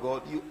word of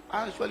God, you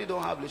actually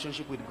don't have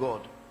relationship with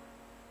God.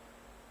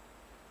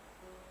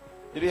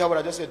 Did you hear what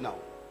I just said now?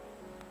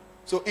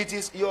 So it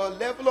is your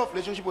level of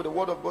relationship with the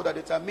word of God that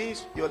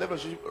determines your level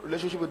of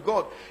relationship with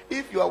God.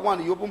 If you are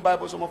one, you open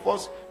Bible. Some of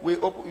us,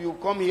 you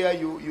come here,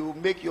 you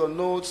make your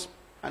notes,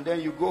 and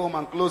then you go home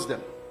and close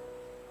them.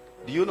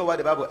 Do you know why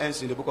the Bible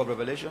ends in the book of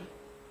Revelation?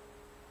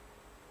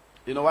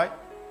 You know why?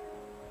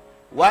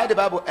 Why the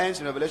Bible ends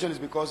in Revelation is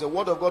because the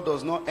word of God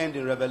does not end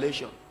in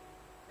Revelation.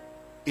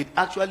 It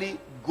actually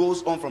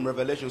goes on from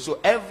Revelation. So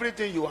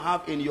everything you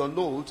have in your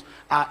notes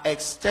are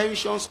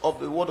extensions of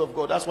the word of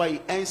God. That's why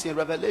it ends in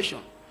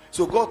Revelation.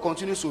 So God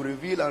continues to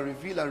reveal and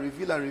reveal and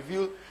reveal and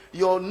reveal.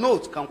 Your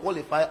note can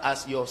qualify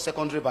as your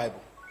secondary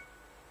Bible.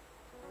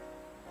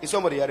 Is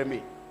somebody hearing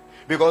me?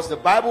 Because the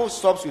Bible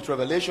stops with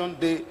Revelation.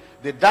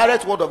 The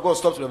direct word of God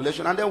stops with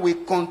Revelation. And then we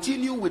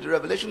continue with the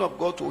revelation of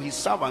God to his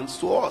servants,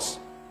 to us.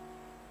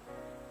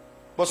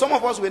 But some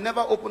of us will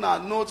never open our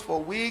notes for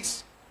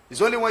weeks.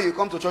 It's only when you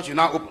come to church you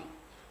now open.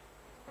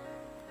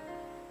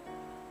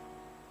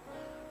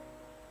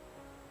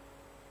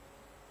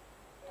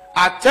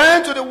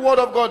 Attend to the word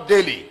of God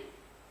daily.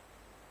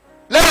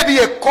 Let it be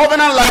a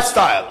covenant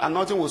lifestyle, and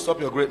nothing will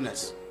stop your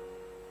greatness.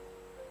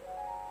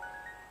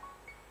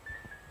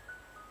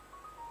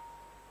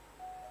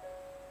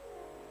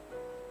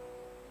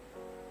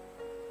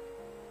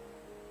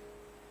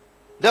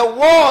 The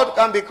word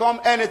can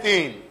become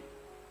anything.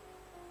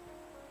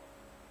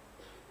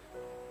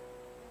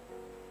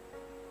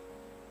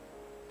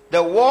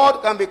 The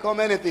word can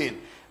become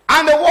anything.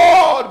 And the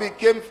word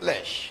became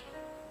flesh.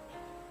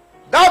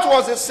 That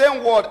was the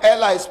same word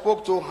Eli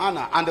spoke to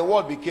Hannah, and the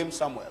word became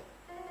Samuel.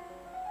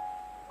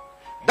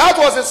 That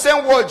was the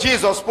same word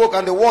Jesus spoke,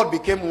 and the word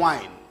became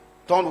wine,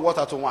 turned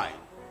water to wine.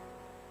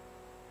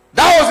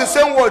 That was the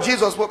same word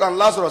Jesus spoke, and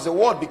Lazarus, the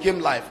word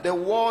became life. The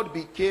word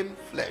became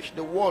flesh.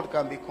 The word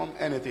can become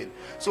anything.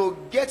 So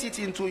get it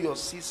into your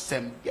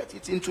system. Get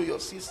it into your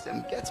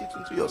system. Get it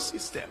into your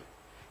system.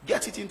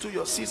 Get it into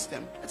your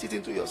system. Get it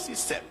into your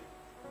system.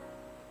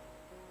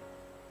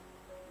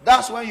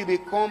 That's when you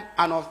become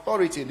an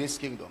authority in this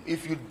kingdom.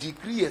 If you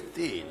decree a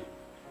thing,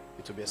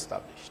 it will be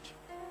established.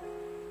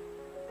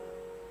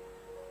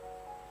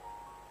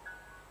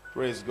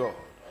 Praise God.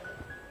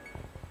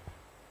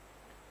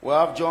 We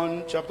have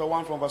John chapter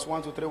 1 from verse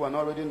 1 to 3. We're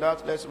not reading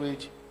that. Let's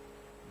read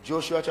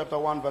Joshua chapter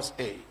 1 verse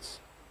 8.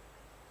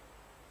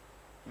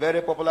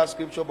 Very popular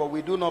scripture, but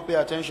we do not pay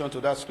attention to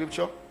that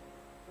scripture.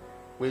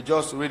 We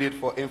just read it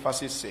for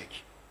emphasis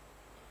sake.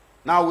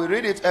 Now we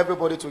read it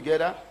everybody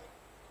together,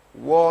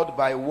 word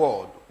by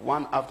word,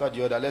 one after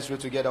the other. Let's read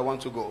together, 1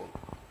 to go.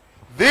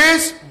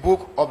 This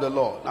book of the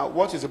law. Now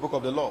what is the book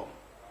of the law?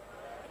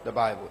 The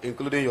Bible,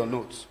 including your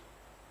notes.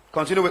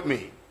 Continue with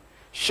me.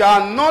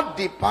 Shall not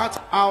depart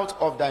out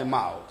of thy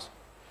mouth,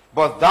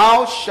 but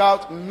thou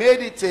shalt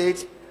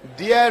meditate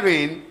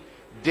therein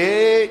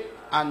day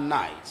and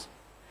night,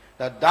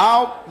 that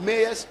thou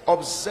mayest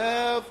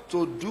observe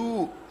to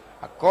do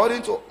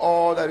according to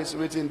all that is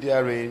written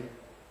therein.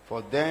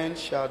 For then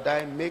shalt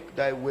thou make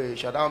thy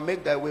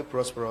way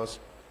prosperous,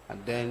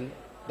 and then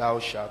thou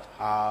shalt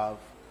have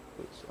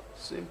wisdom.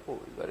 Simple,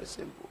 very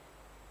simple.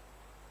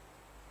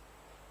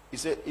 He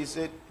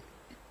said,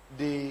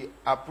 the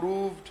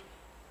approved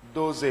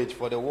dosage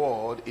for the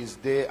word is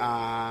day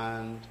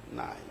and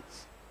night.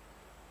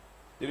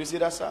 Did you see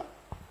that, sir?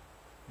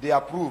 They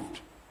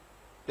approved.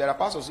 There are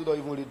pastors who don't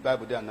even read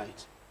Bible day and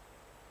night.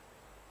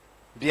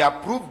 The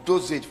approved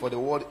dosage for the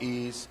word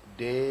is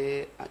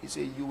day. And he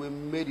said, you will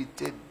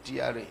meditate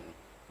therein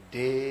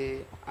day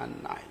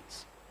and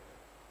night.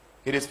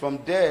 It is from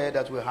there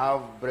that we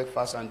have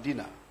breakfast and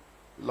dinner,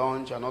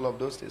 lunch and all of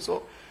those things.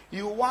 So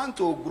you want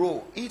to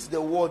grow, eat the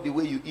word the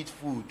way you eat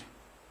food.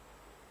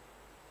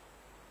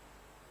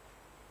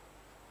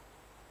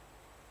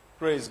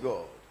 Praise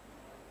God.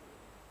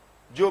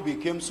 Job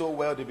became so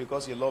wealthy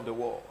because he loved the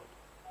word.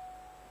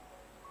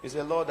 He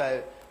said, Lord,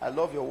 I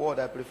love your word.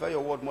 I prefer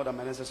your word more than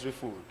my necessary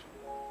food.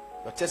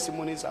 Your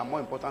testimonies are more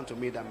important to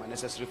me than my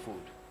necessary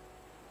food.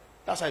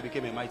 That's how he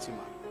became a mighty man.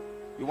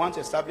 You want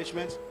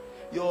establishment?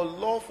 Your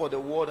love for the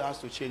word has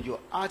to change. Your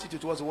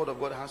attitude towards the word of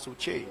God has to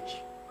change.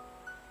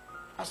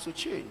 Has to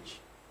change.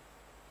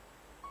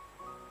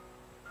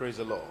 Praise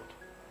the Lord.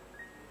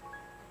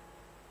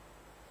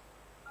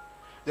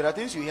 There are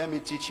things you hear me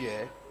teach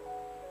here,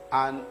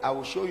 and I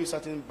will show you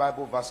certain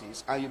Bible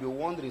verses, and you'll be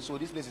wondering, so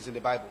this place is in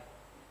the Bible.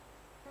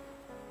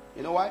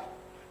 You know why?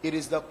 It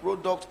is the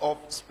product of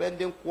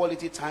spending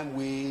quality time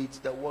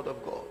with the Word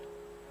of God.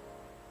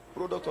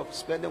 Product of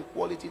spending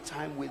quality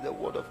time with the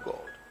Word of God.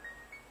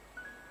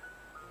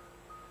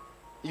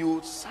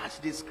 You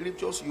search the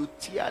scriptures, you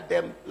tear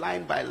them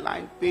line by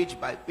line, page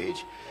by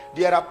page.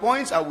 There are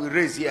points I will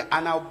raise here,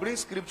 and I'll bring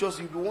scriptures.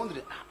 You'll be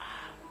wondering,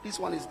 this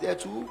one is there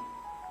too.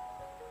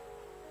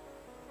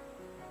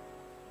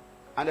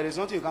 And there is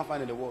nothing you can't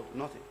find in the world.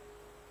 Nothing.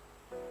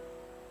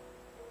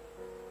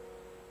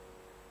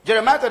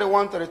 Jeremiah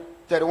 31 to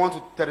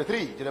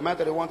 33. Jeremiah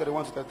 31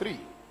 to 33.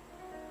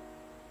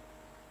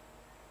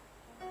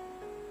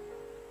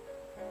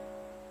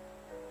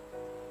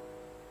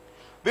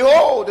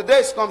 Behold, the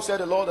days come, said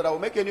the Lord, that I will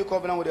make a new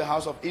covenant with the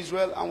house of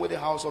Israel and with the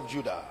house of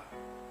Judah.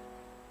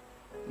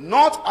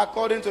 Not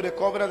according to the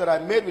covenant that I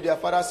made with their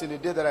fathers in the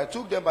day that I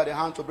took them by the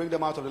hand to bring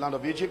them out of the land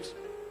of Egypt,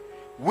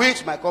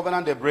 which my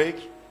covenant they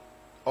break,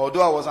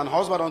 although I was an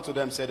husband unto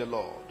them, said the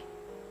Lord.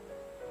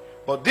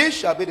 But this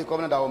shall be the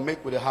covenant I will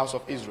make with the house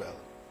of Israel.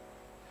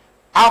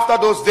 After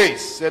those days,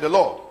 said the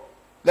Lord.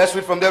 Let's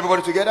read from there,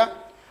 everybody together.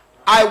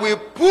 I will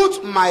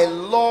put my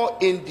law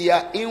in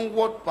their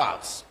inward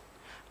parts,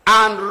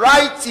 and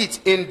write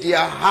it in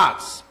their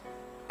hearts,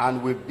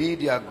 and will be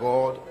their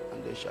God,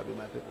 and they shall be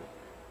my people.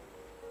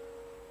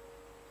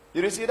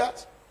 Did you see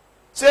that?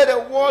 Say the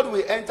word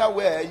will enter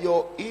where?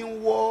 Your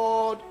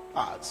inward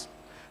parts.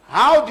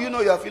 How do you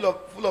know you are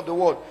full of the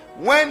word?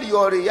 When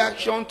your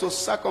reaction to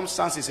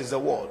circumstances is the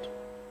word.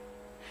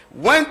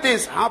 When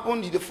things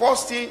happen, the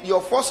first thing,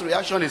 your first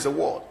reaction is the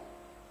word.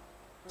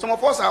 Some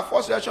of us, our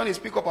first reaction is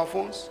pick up our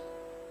phones.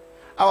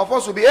 Our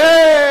first will be,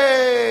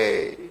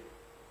 hey!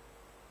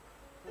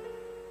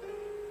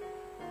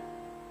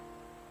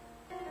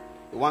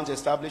 You want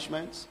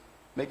establishments?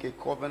 Make a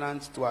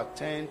covenant to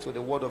attend to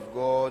the word of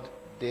God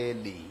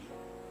daily.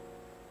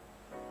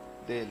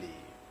 Daily.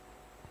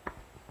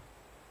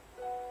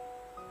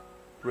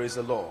 Praise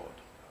the Lord.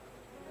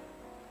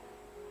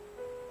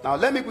 Now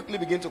let me quickly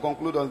begin to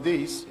conclude on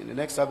this. In the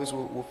next service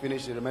we'll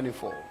finish the remaining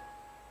 4.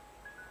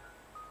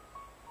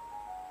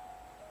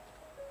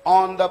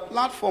 On the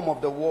platform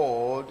of the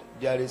word,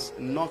 there is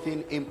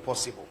nothing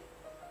impossible.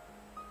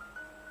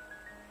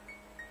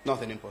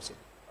 Nothing impossible.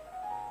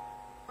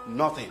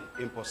 Nothing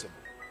impossible.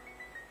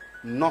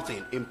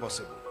 Nothing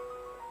impossible.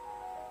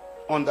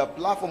 On the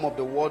platform of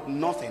the word,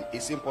 nothing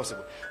is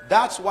impossible.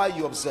 That's why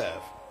you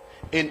observe,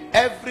 in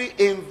every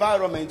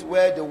environment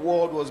where the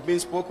word was being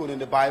spoken in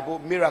the Bible,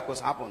 miracles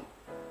happened.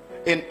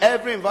 In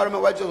every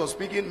environment where Jesus was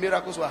speaking,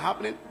 miracles were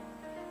happening.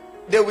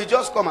 They will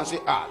just come and say,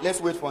 let's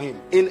wait for him.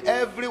 In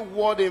every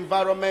word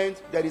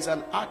environment, there is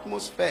an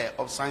atmosphere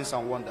of signs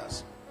and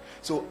wonders.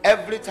 So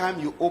every time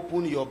you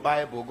open your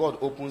Bible, God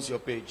opens your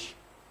page.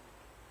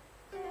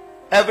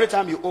 Every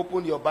time you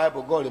open your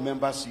Bible, God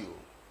remembers you.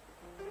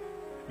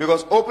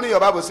 Because opening your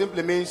Bible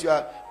simply means you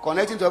are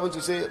connecting to heaven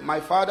to say, my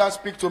Father,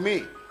 speak to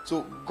me.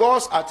 So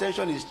God's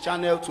attention is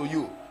channeled to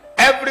you.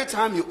 Every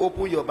time you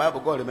open your Bible,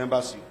 God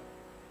remembers you.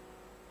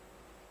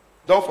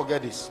 Don't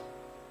forget this.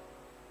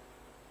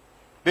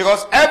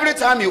 Because every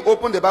time you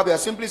open the Bible, you are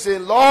simply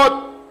saying,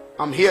 Lord,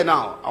 I'm here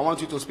now. I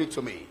want you to speak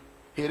to me.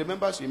 He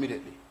remembers you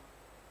immediately.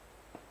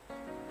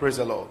 Praise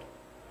the Lord.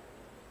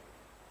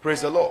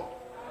 Praise the Lord.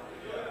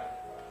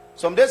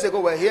 Some days ago,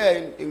 we were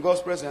here in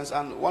God's presence,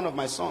 and one of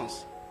my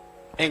sons,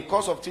 in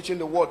course of teaching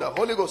the word, the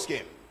Holy Ghost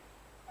came.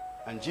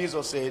 And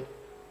Jesus said,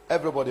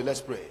 everybody,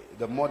 let's pray.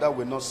 The mother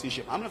will not see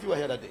shame. How many of you were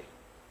here that day?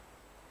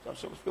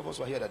 Some of us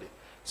were here that day.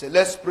 Say,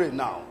 let's pray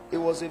now. It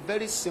was a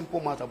very simple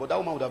matter, but that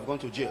woman would have gone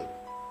to jail.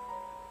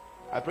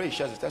 I pray he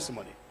shares his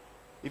testimony.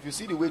 If you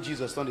see the way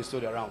Jesus turned the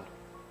story around.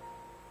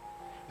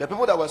 The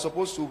people that were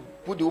supposed to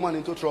put the woman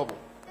into trouble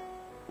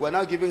were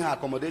now giving her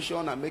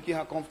accommodation and making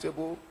her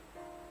comfortable.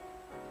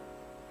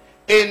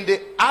 In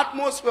the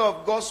atmosphere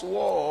of God's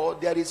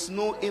word, there is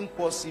no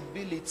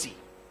impossibility.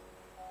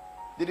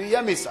 Did you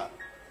hear me, sir?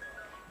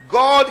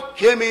 God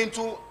came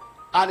into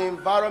an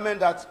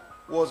environment that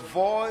was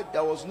void,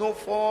 there was no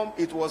form,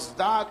 it was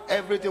dark,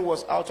 everything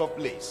was out of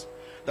place.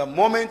 The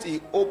moment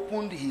he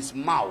opened his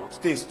mouth,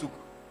 things took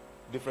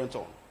different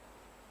turn.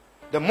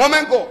 The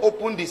moment God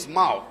opened his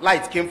mouth,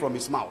 light came from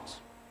his mouth.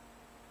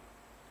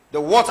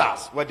 The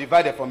waters were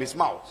divided from his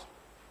mouth.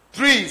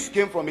 Trees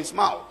came from his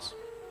mouth.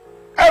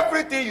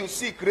 Everything you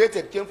see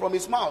created came from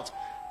his mouth.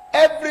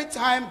 Every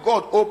time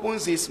God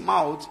opens his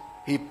mouth,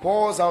 he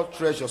pours out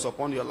treasures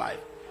upon your life.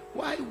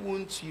 Why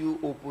won't you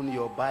open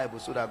your Bible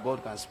so that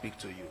God can speak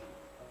to you?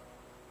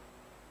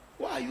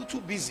 Why are you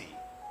too busy?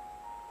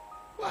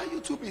 Why are you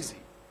too busy?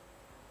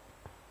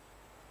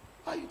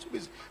 Why are you too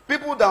busy?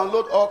 People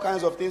download all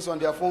kinds of things on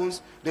their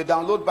phones. They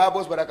download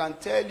Bibles, but I can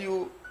tell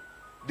you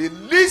the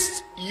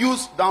least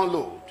used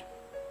download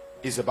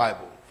is the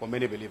Bible for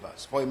many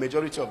believers, for a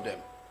majority of them.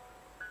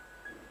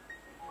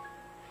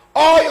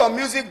 All your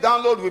music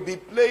download will be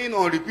playing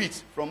on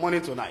repeat from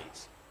morning to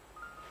night.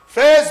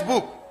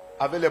 Facebook,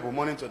 available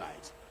morning to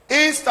night.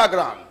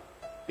 Instagram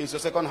is your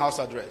second house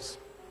address.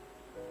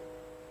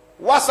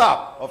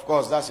 WhatsApp, of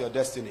course, that's your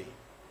destiny.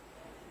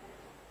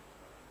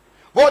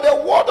 But the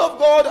word of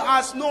God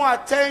has no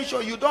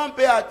attention. You don't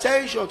pay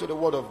attention to the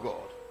word of God.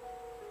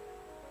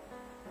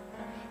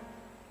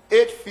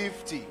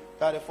 8:50,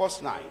 that the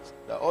first night,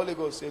 the Holy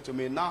Ghost said to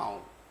me, now,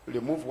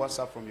 remove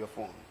WhatsApp from your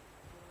phone.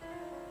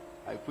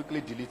 I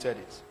quickly deleted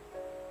it.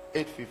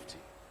 8:50.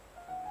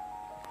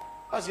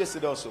 That's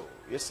yesterday also.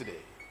 Yesterday.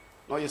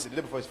 Not yesterday,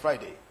 the day before, it's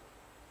Friday.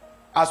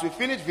 As we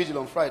finished vigil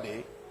on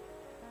Friday,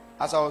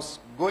 as I was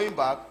going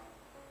back,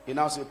 he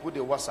now said, put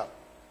the WhatsApp.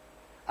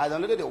 I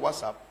downloaded the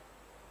WhatsApp,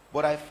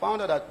 but I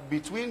found out that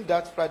between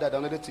that Friday I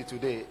downloaded it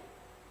today,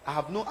 I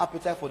have no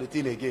appetite for the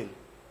thing again.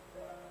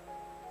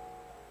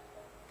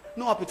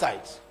 No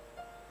appetite.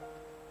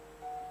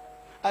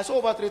 I saw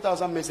over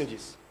 3,000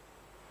 messages.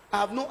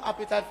 I have no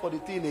appetite for the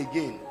thing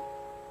again.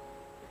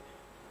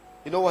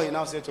 You know what he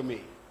now said to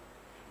me?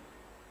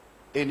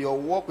 In your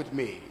walk with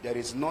me, there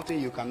is nothing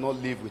you cannot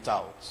live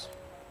without.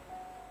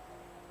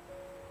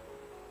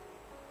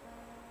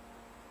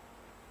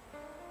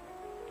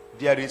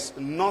 There is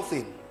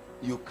nothing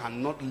you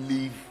cannot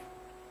live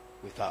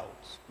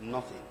without.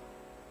 Nothing.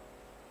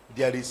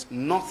 There is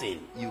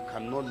nothing you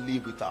cannot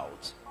live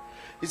without.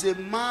 He said,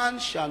 man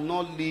shall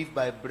not live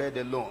by bread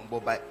alone,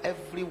 but by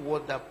every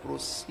word that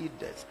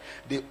proceedeth.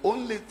 The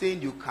only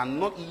thing you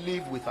cannot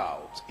live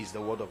without is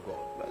the word of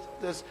God.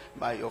 Just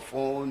by your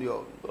phone,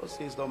 those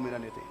things don't mean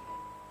anything.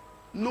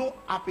 No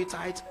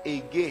appetite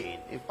again.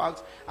 In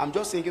fact, I'm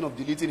just thinking of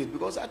deleting it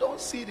because I don't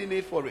see the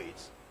need for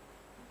it.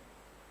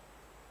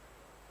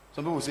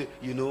 Some people say,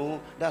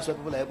 that's why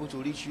people are able to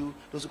reach you,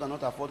 those who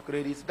cannot afford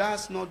credit.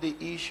 That's not the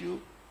issue.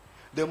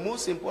 The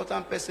most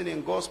important person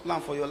in God's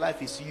plan for your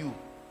life is you.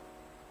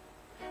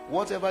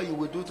 Whatever you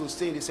will do to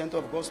stay in the center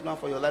of God's plan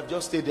for your life,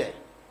 just stay there.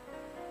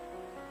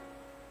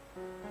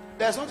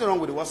 There's nothing wrong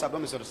with the WhatsApp,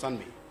 don't misunderstand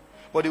me.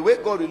 But the way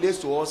God relates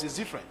to us is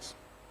different.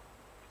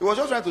 He was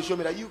just trying to show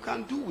me that you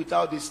can do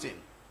without this thing.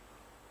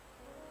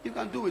 You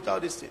can do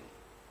without this thing.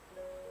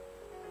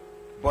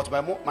 But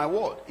my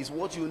word is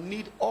what you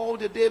need all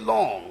the day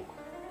long.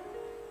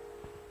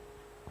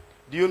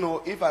 Do you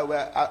know, if I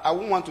were, I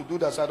wouldn't want to do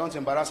that so I don't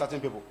embarrass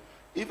certain people.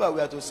 If I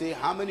were to say,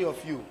 how many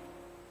of you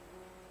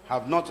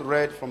have not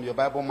read from your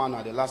Bible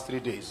manual the last 3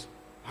 days?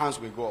 Hands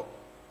will go up.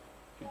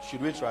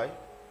 Should we try?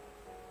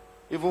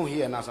 Even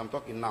here now, as I'm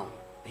talking now.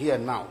 Here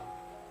now.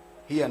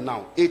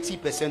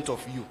 80%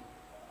 of you.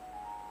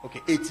 Okay,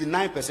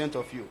 89%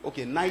 of you.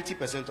 Okay,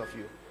 90% of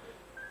you.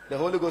 The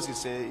Holy Ghost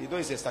is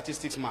a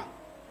statistics man.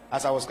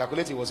 As I was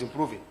calculating, it was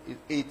improving.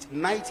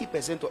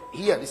 90% of,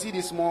 here, you see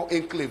this small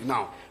enclave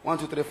now. 1,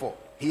 2, 3, 4.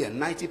 Here,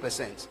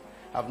 90%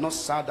 have not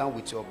sat down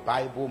with your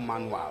Bible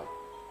manual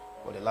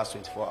for the last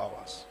 24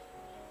 hours.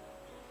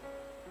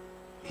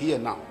 Here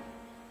now.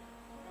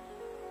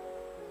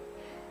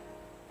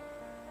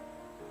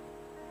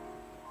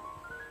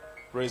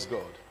 Praise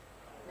God.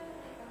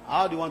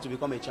 How do you want to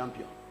become a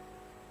champion?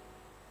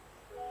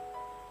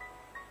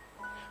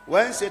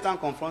 When Satan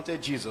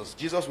confronted Jesus,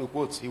 Jesus will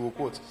quote, he will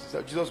quote.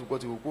 Jesus will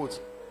quote, he will quote.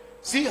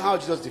 See how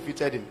Jesus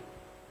defeated him.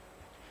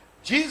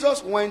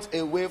 Jesus went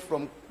away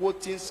from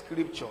quoting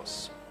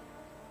scriptures.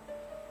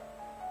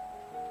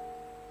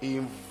 He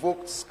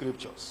invoked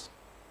scriptures.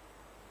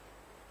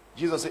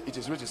 Jesus said, it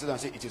is written. Satan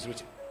said, it is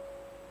written.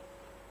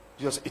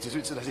 Jesus said, it is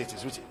written. Satan said, it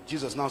is written.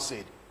 Jesus now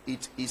said,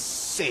 it is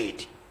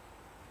said.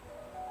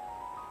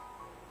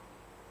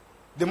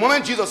 The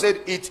moment Jesus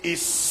said, it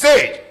is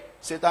said,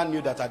 Satan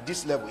knew that at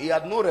this level, he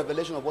had no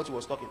revelation of what he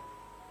was talking.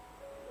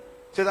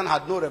 Satan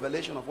had no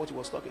revelation of what he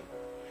was talking.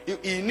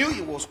 He knew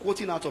he was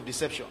quoting out of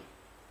deception.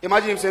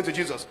 Imagine him saying to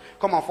Jesus,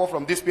 come and fall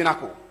from this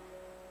pinnacle.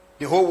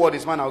 The whole world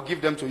is mine, I'll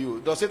give them to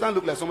you. Does Satan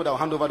look like somebody that will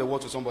hand over the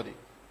world to somebody?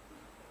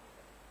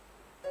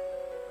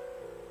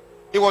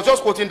 He was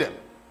just quoting them.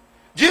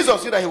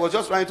 Jesus said that he was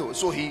just trying to.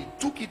 So he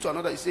took it to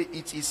another. He said,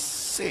 it is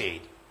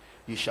said,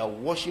 you shall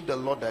worship the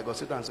Lord thy God.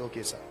 Satan said,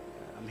 okay, sir,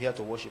 I'm here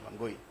to worship. I'm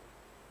going.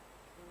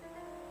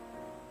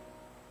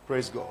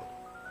 Praise God.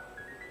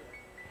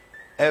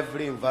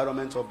 Every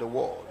environment of the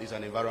world is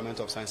an environment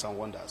of signs and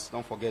wonders.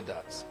 Don't forget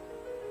that.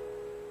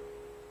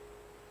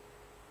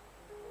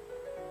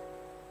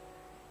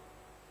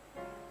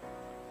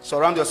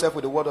 Surround yourself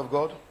with the word of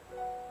God.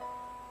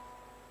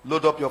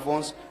 Load up your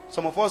phones.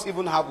 Some of us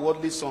even have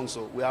worldly songs.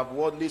 So we have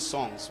worldly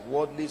songs.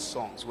 Worldly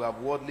songs. We have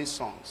worldly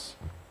songs.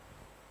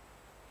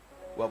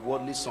 We have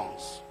worldly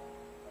songs.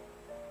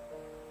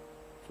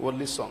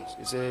 Worldly songs.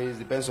 It says it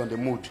depends on the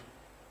mood.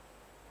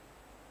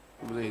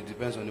 It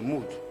depends on the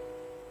mood.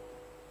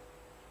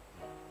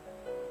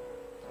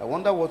 I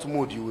wonder what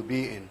mood you will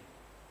be in.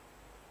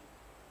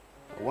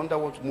 I wonder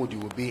what mood you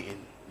will be in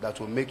that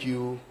will make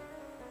you.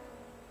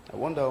 I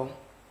wonder.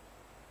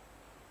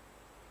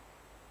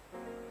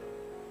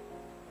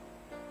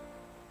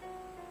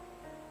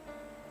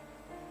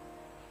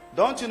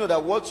 Don't you know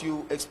that what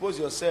you expose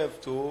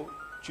yourself to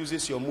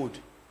chooses your mood?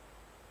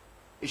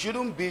 It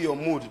shouldn't be your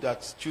mood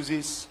that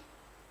chooses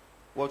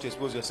what you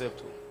expose yourself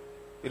to.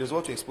 It is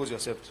what you expose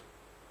yourself to.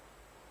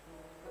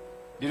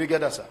 Did you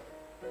get that, sir?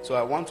 So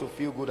I want to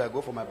feel good, I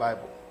go for my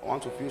Bible. I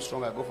want to feel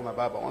strong, I go for my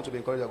Bible. I want to be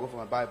encouraged, I go for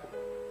my Bible.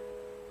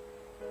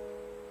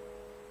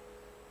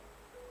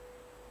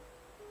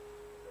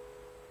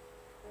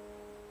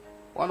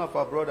 One of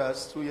our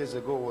brothers 2 years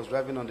ago was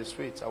driving on the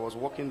street. I was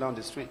walking down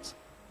the street.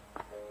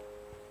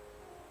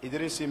 He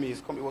didn't see me.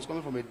 He was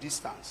coming from a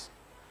distance.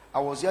 I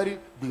was hearing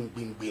bim,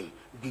 bim, bim,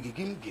 bim, bim,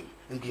 bim,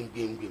 bim, bim,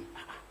 bim, bim.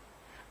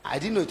 I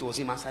didn't know it was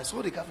him. As I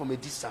saw the car from a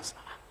distance,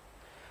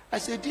 I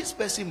said, this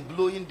person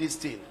blowing this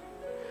thing.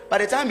 By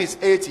the time it's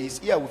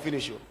 80s, here will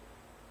finish you.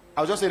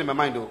 I was just saying in my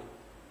mind though.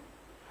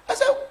 I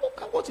said,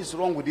 what is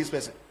wrong with this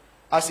person?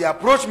 As he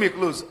approached me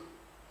close,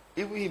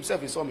 even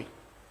himself, he saw me.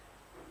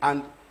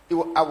 And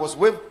I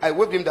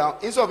waved him down.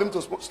 Instead of him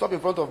to stop in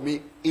front of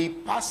me, he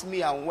passed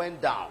me and went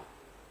down.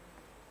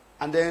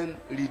 And then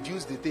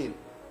reduced the thing.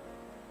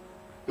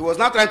 He was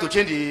not trying to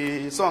change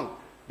the song.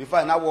 Before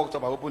I now walked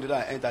up, I opened the door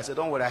and entered. I said,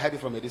 don't worry, I heard it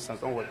from a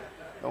distance. Don't worry.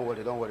 Don't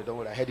worry, don't worry, don't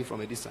worry. I heard it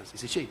from a distance. He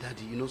said, Shay,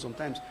 Daddy, you know,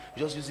 sometimes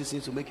you just use these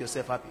things to make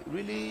yourself happy.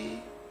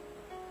 Really?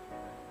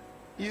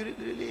 You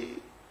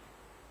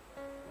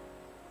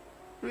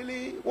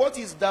really? What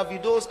is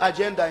Davido's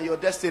agenda in your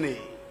destiny?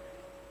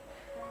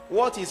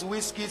 What is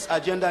Whiskey's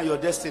agenda in your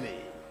destiny?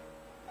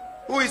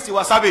 Who is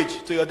Tiwa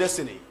Savage to your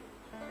destiny?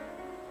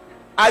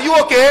 Are you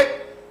okay?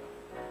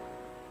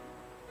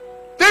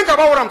 Think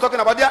about what I'm talking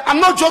about there. I'm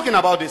not joking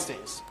about these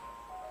things.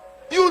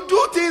 You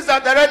do things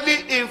that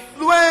directly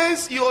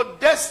influence your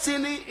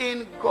destiny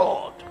in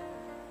God.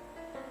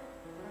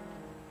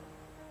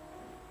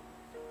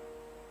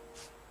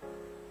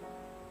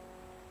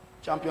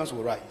 Champions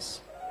will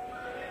rise.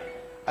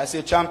 I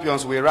say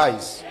champions will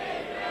rise.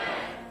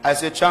 I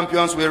say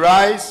champions will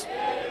rise.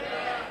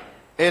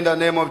 In the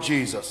name of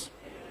Jesus.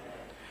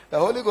 The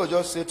Holy Ghost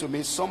just said to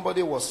me,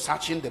 somebody was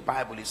searching the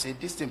Bible. He said,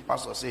 this thing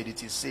pastor said,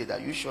 it is said. Are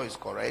you sure it's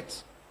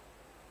correct?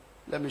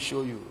 Let me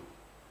show you.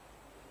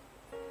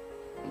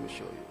 Let me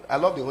show you. I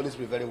love the Holy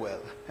Spirit very well.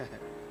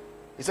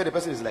 He said the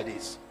person is like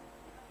this.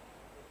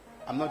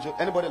 I'm not joking.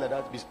 Anybody like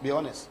that? Be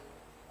honest.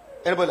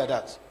 Anybody like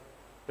that?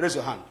 Raise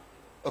your hand.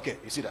 Okay,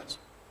 you see that?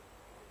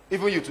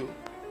 Even you too.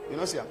 You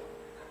know, see him.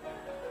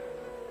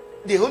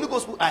 The Holy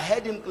Ghost, I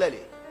heard him clearly.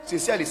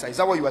 Sincerely, sir. Is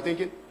that what you were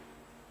thinking?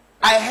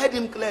 I heard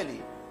him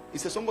clearly. He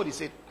said, somebody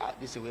said,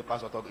 this is the way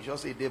Pastor talk. You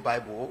just say the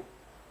Bible.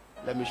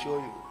 Let me show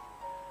you.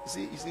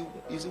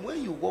 You see,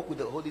 when you walk with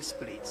the Holy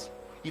Spirit,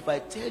 if I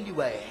tell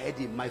you I heard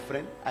him, my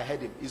friend, I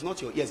heard him. It's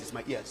not your ears, it's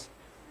my ears.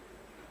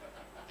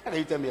 And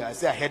you tell me, I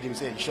say I heard him,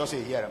 say, you sure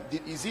say hear him.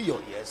 Is he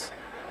your ears?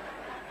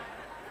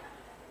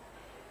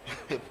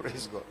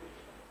 Praise God.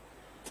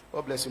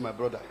 God bless you, my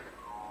brother.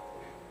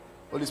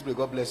 Holy Spirit,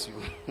 God bless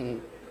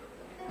you.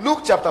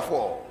 Luke chapter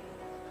 4.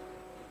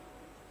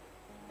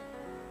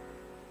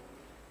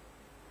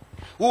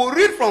 We'll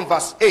read from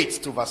verse 8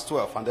 to verse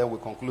 12 and then we'll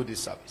conclude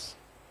this service.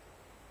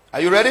 Are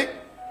you ready?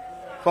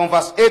 From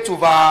verse 8 to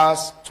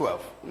verse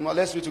 12. Now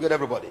let's read together,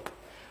 everybody.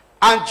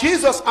 And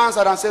Jesus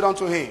answered and said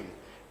unto him,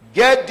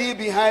 get thee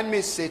behind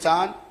me,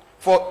 Satan,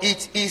 for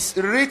it is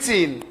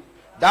written,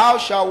 thou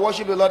shalt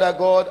worship the Lord thy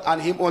God,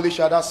 and him only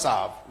shalt thou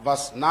serve.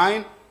 Verse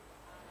 9.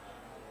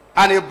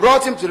 And he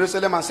brought him to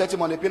Jerusalem and set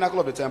him on the pinnacle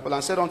of the temple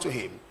and said unto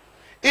him,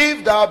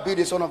 if thou be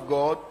the Son of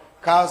God,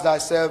 cast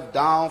thyself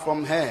down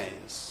from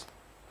hence.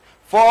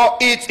 For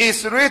it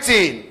is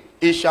written,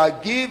 he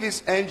shall give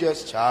his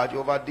angels charge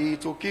over thee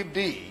to keep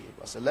thee.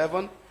 Verse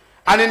 11.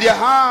 And in their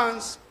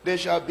hands they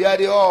shall bear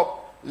thee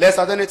up, lest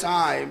at any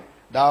time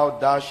thou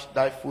dash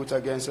thy foot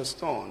against a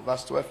stone.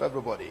 Verse 12,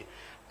 everybody.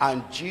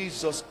 And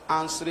Jesus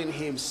answering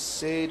him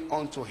said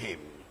unto him,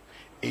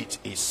 it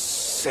is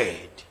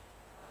said.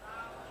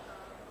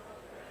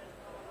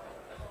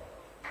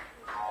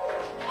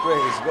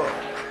 Praise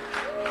God.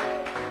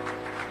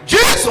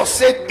 Jesus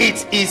said,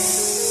 it is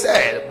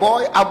said.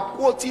 Boy, I'm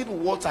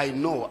quoting what I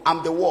know.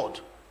 I'm the word.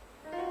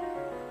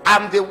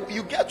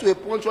 You get to a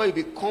point where you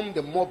become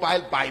the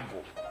mobile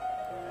Bible.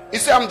 He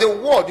said, I'm the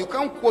word. You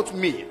can't quote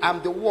me.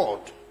 I'm the word.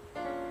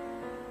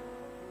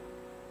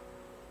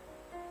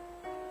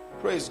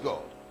 Praise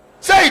God.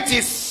 Say, it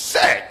is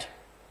said.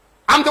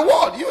 I'm the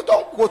word. You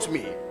don't quote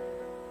me.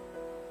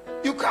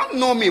 You can't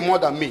know me more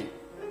than me.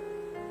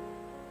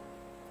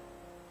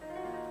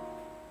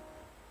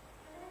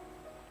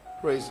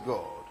 Praise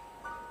God.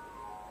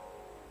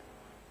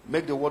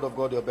 Make the word of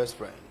God your best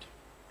friend.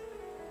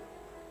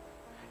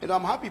 You know,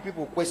 I'm happy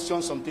people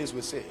question some things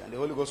we say, and the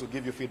Holy Ghost will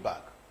give you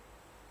feedback.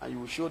 And you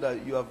will show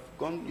that you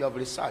have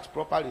researched,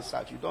 proper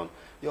research.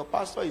 Your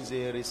pastor is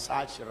a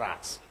research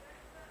rat.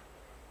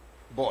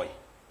 Boy,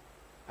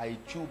 I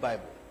chew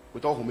Bible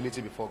with all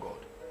humility before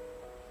God.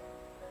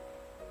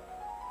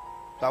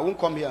 So I won't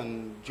come here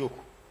and joke,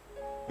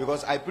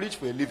 because I preach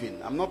for a living.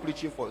 I'm not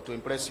preaching to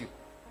impress you.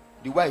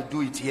 The way I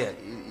do it here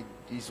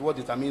is what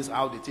determines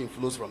how the thing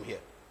flows from here.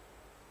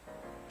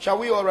 Shall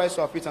we all rise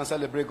to our feet and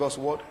celebrate God's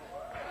word?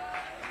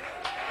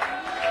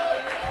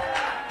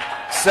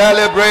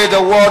 Celebrate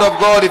the word of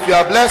God if you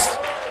are blessed.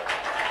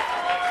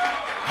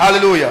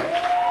 Hallelujah.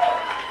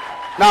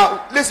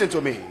 Now, listen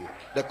to me.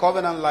 The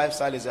covenant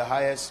lifestyle is the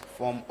highest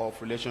form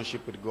of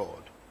relationship with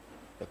God.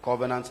 The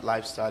covenant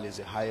lifestyle is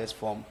the highest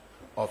form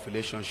of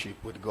relationship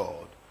with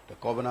God. The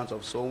covenant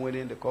of soul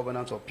winning, the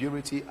covenant of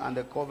purity, and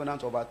the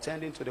covenant of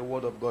attending to the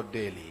word of God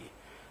daily.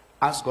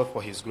 Ask God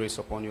for his grace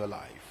upon your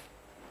life.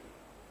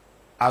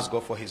 Ask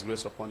God for his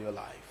grace upon your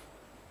life.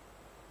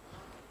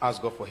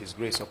 Ask God for his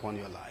grace upon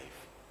your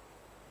life.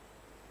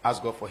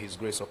 Ask God for his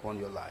grace upon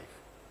your life.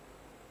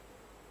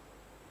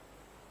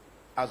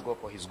 Ask God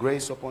for his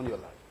grace upon your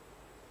life.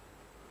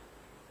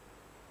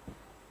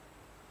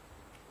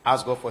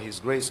 Ask God for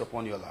his grace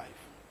upon your life.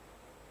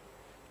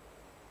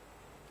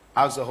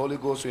 Ask the Holy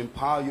Ghost to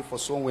empower you for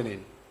soul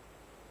winning.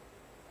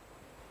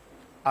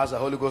 Ask the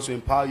Holy Ghost to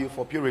empower you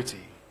for purity.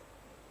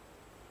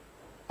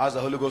 Ask the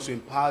Holy Ghost to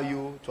empower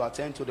you to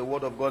attend to the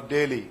word of God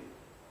daily.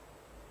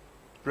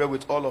 Pray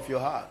with all of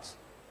your heart.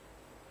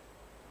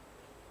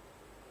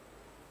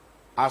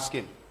 Ask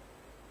him.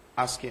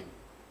 Ask him.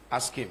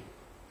 Ask him.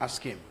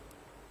 Ask him.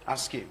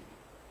 Ask him.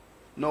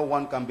 No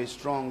one can be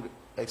strong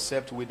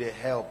except with the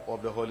help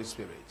of the Holy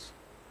Spirit.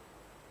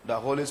 The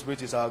Holy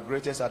Spirit is our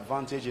greatest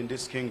advantage in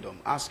this kingdom.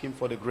 Ask him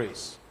for the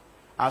grace.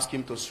 Ask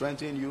him to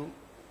strengthen you,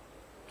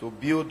 to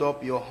build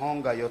up your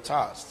hunger, your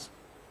thirst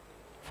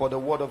for the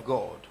word of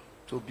God,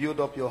 to build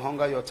up your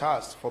hunger, your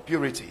thirst for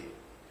purity,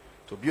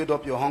 to build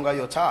up your hunger,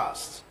 your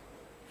thirst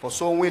for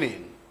soul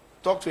winning.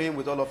 Talk to him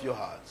with all of your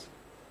heart.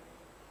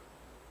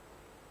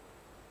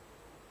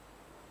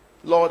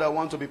 Lord, I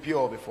want to be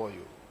pure before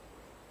you.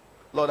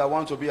 Lord, I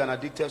want to be an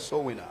addicted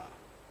soul winner.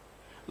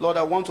 Lord,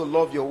 I want to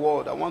love your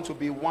word. I want to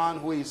be one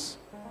who is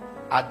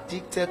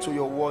addicted to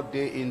your word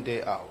day in,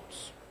 day out.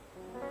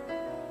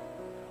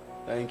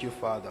 Thank you,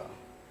 Father.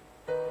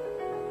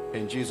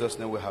 In Jesus'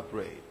 name we have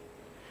prayed.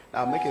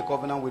 Now make a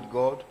covenant with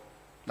God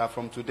that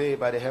from today,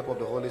 by the help of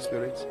the Holy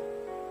Spirit,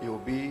 you will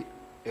be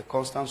a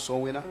constant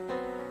soul winner.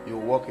 You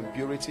will walk in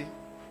purity.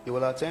 You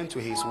will attend to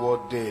his word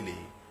daily.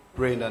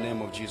 Pray in the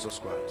name of Jesus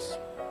Christ.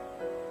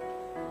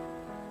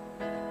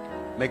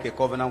 Make a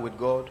covenant with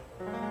God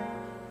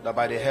that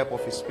by the help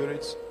of his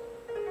Spirit,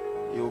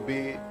 you will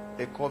be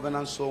a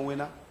covenant soul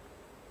winner.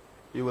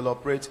 You will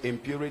operate in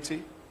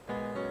purity.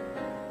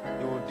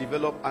 You will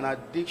develop an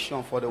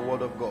addiction for the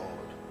word of God.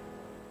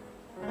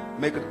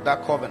 Make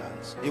that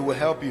covenant. It will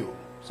help you.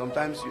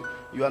 Sometimes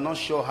you are not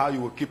sure how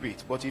you will keep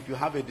it, but if you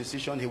have a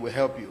decision, he will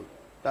help you.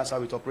 That's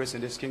how it operates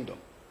in this kingdom.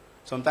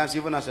 Sometimes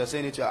even as you're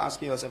saying it, you're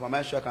asking yourself, am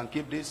I sure I can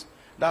keep this?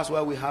 That's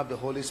why we have the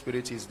Holy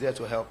Spirit. He's there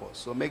to help us.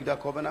 So make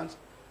that covenant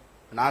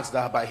and ask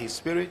that by his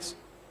Spirit,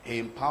 he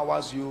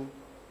empowers you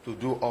to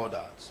do all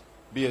that.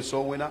 Be a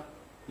soul winner,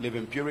 live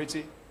in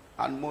purity,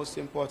 and most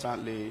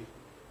importantly,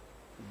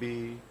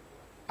 be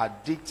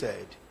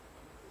addicted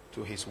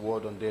to his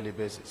word on a daily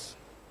basis.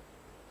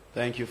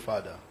 Thank you,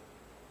 Father.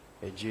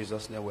 In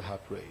Jesus' name we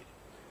have prayed.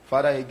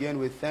 Father, again,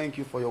 we thank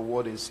you for your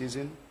word in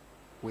season.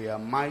 We are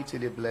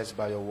mightily blessed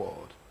by your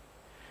word.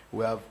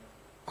 We have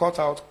cut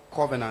out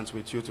covenants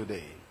with you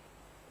today.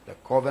 The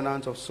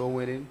covenant of soul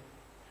winning,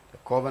 the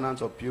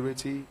covenant of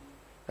purity,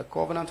 the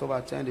covenant of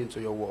attending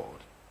to your word.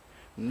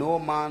 No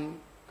man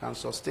can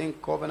sustain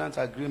covenant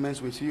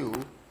agreements with you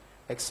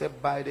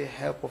except by the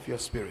help of your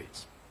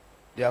Spirit.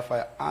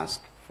 Therefore, I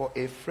ask for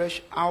a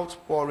fresh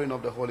outpouring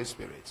of the Holy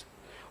Spirit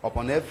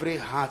upon every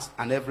heart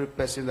and every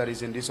person that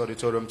is in this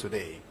auditorium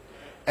today.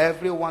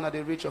 Everyone at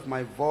the reach of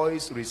my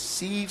voice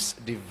receives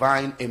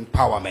divine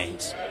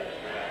empowerment.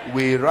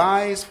 We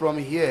rise from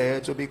here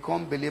to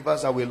become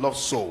believers that will love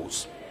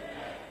souls.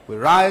 We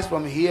rise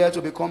from here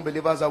to become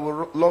believers that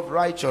will love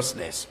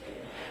righteousness.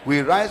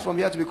 We rise from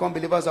here to become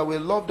believers that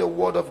will love the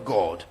word of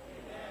God.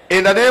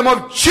 In the name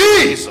of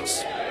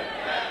Jesus,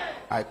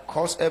 I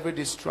curse every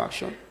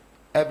distraction,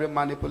 every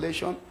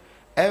manipulation,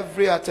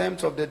 Every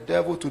attempt of the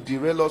devil to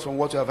derail us from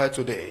what you have heard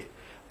today,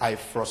 I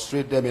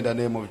frustrate them in the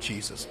name of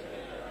Jesus.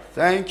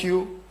 Thank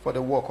you for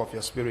the work of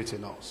your Spirit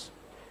in us.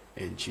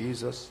 In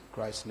Jesus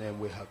Christ's name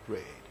we have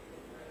prayed.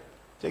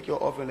 Take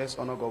your offering. Let's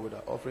honor God with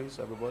our offerings,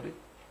 everybody.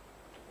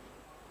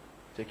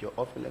 Take your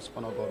offering. Let's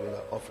honor God with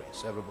our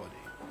offerings, everybody.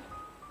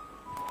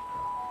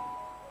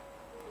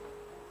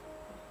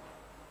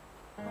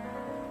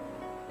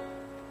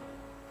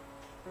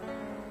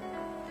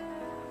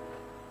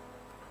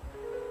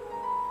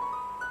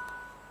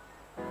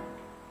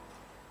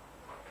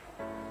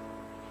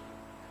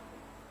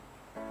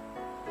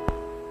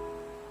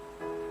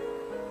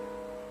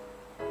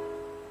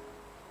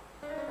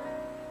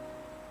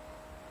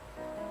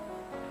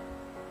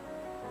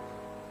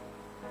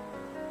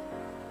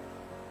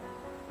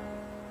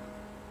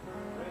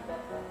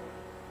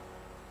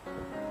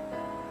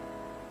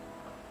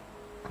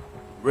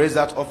 Raise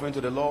that offering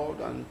to the Lord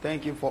and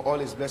thank Him for all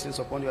His blessings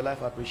upon your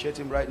life. I appreciate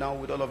Him right now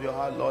with all of your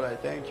heart. Lord, I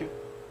thank you.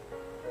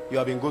 You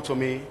have been good to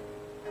me.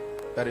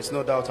 There is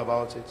no doubt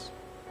about it.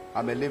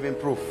 I'm a living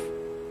proof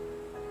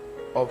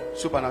of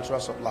supernatural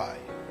supply.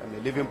 I'm a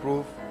living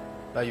proof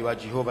that you are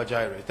Jehovah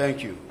Jireh.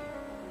 Thank you.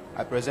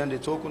 I present a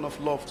token of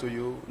love to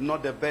you.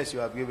 Not the best you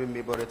have given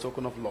me, but a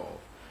token of love.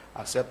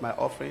 Accept my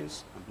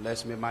offerings and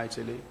bless me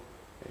mightily.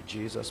 In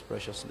Jesus'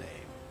 precious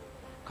name.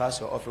 Cast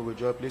your offering with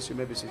joy. Please, you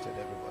may be seated,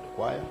 everybody.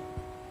 Choir.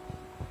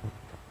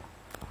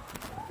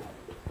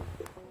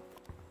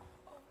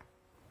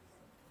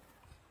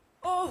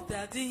 Oh,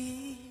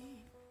 Daddy,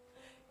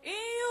 in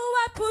you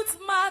I put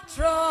my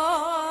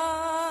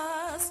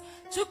trust.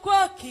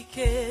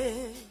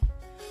 Chukwokike,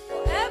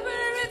 for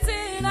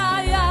everything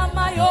I am,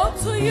 I owe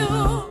to you.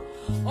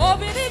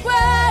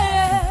 Obinigwe,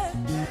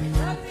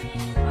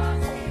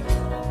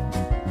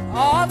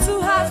 all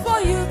too hard for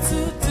you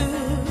to do.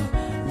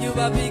 You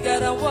are bigger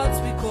than what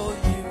we call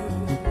you.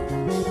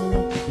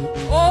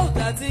 Oh,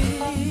 Daddy,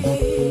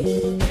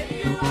 in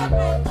you I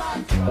put my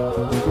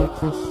trust.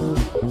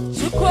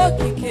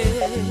 Chukwokike,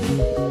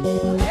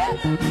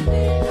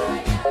 everything I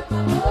am,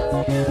 I owe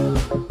to you.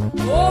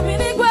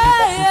 Obinigwe,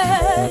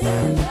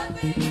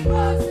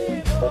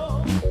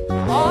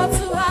 all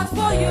too hard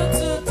for you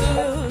to do.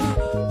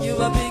 You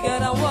are bigger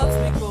than what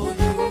we call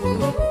you.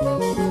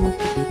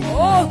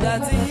 Oh,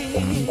 Daddy,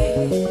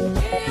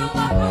 you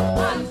are put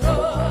my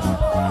trust.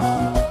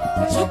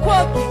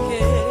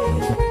 Chukwokike,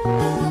 everything I am, I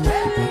owe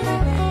to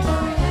you.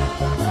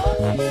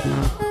 Obinigwe,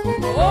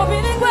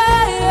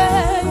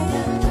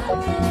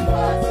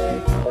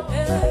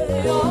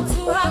 all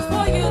too hard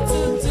for you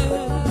to do.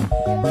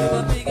 You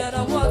are bigger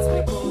than what we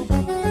call you.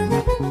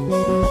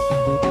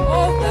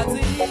 Oh,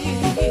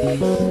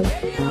 Daddy,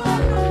 you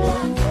are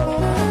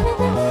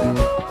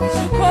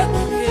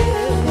Chukwokike,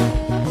 everything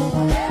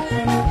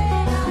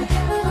I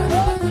am, I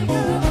owe to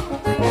you.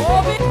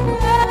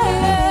 Obinigwe,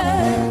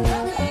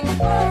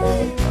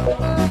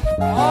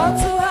 all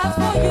too hard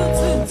for you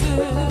to do.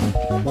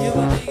 You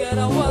are bigger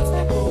than what we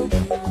call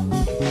you.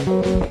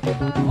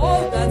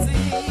 Oh, Daddy,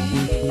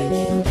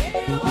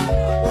 you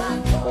are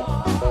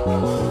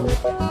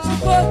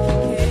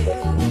Chukwokike,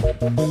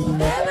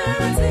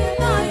 everything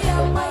I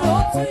am, I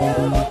owe to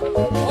you.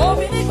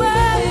 Obinigwe,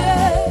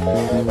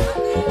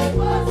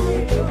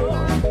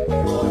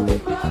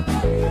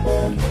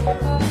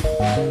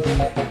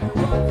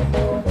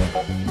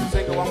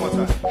 Sing it one more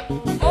time.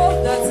 oh,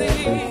 Daddy,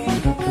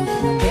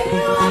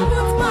 you are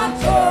put my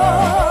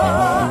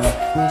trust.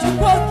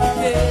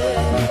 Chukwokike,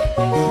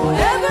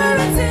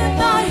 everything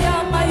I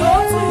am, I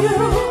owe to you.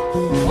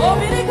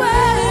 Obinigwe,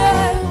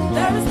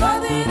 there is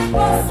nothing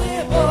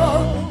impossible.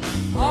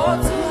 All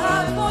too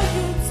hard for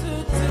you to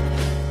do.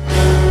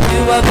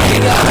 You are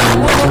bigger than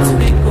what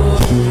we call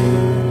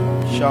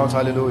you. Shout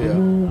hallelujah.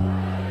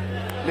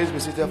 Please be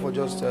seated for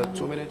just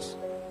 2 minutes.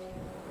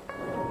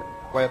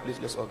 Quiet, please.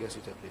 Let's all get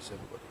seated, please,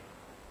 everybody.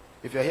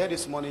 If you're here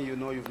this morning, you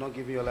know you've not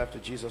given your life to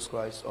Jesus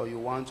Christ, or you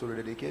want to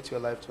rededicate your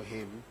life to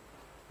Him,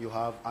 you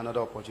have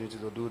another opportunity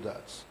to do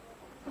that.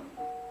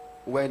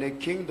 We're in a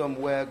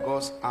kingdom where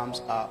God's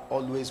arms are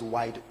always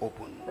wide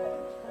open.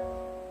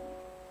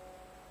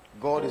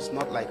 God is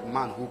not like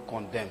man who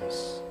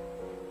condemns.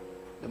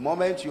 The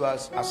moment you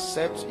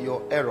accept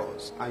your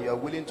errors and you are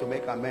willing to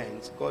make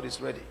amends, God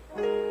is ready.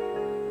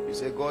 You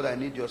say, God, I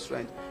need your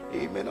strength.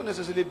 It may not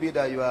necessarily be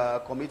that you are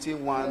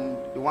committing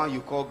the one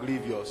you call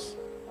grievous.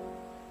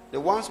 The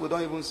ones we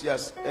don't even see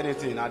as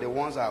anything are the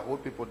ones that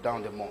hold people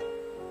down the more.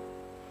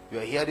 You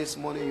are here this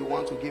morning, you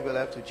want to give your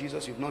life to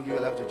Jesus, you've not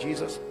given your life to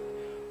Jesus,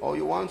 or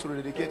you want to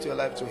dedicate your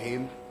life to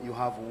Him, you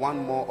have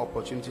one more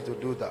opportunity to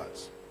do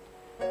that.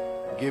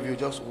 I'll give you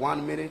just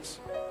 1 minute,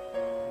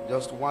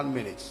 just 1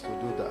 minute to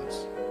do that.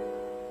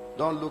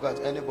 Don't look at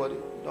anybody,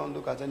 don't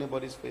look at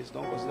anybody's face,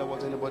 don't consider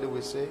what anybody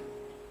will say.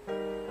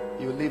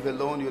 You live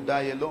alone, you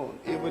die alone.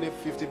 Even if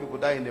 50 people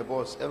die in the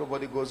bus,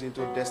 everybody goes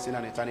into destiny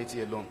and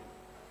eternity alone.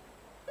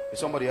 Is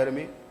somebody hearing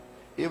me?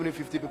 Even if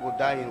 50 people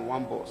die in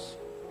one bus.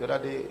 The other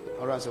day,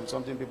 around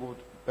something people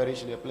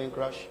perished in a plane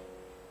crash.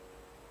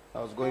 I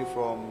was going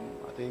from,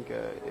 I think,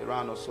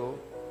 Iran or so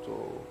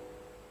to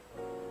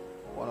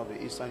one of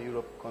the Eastern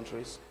Europe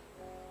countries.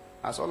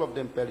 As all of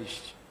them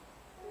perished,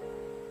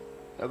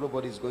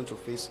 everybody is going to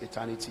face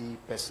eternity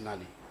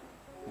personally.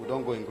 We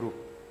don't go in group.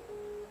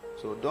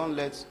 So don't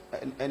let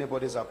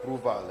anybody's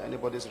approval,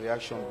 anybody's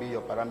reaction be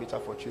your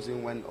parameter for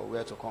choosing when or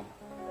where to come.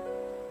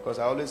 Because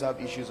I always have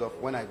issues of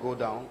when I go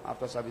down,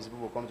 after service, people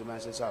will come to me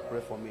and say, sir, pray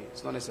for me.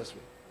 It's not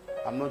necessary.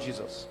 I'm not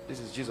Jesus. This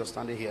is Jesus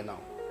standing here now.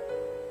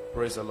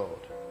 Praise the Lord.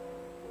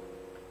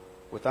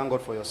 We thank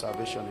God for your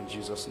salvation in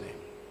Jesus' name.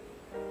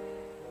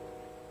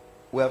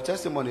 We have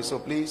testimonies, so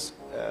please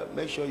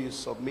make sure you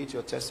submit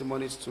your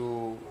testimonies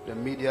to the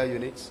media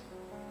units.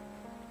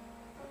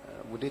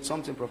 We did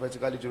something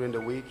prophetically during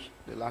the week,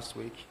 the last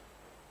week,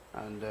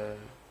 and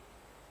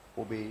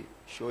we'll be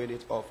showing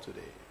it off today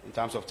in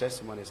terms of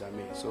testimonies, I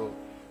mean. So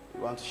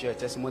you want to share a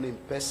testimony in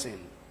person.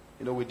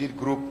 You know, we did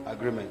group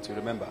agreement, you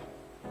remember.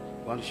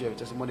 You want to share a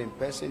testimony in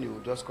person, you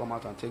will just come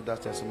out and take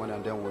that testimony,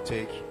 and then we'll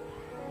take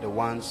the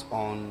ones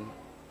online,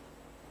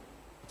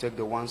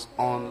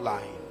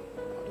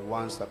 the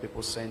ones that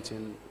people sent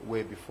in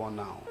way before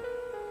now.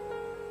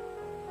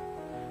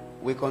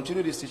 We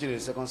continue this teaching in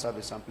the second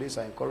service, and please,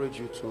 I encourage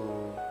you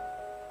to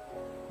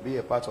be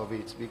a part of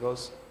it,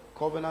 because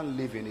covenant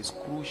living is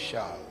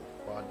crucial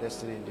for our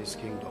destiny in this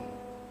kingdom.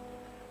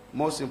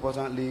 Most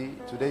importantly,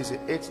 today is the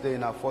 8th day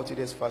in our 40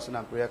 days fasting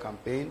and prayer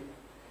campaign.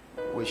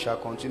 We shall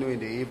continue in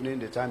the evening.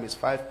 The time is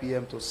 5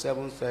 p.m. to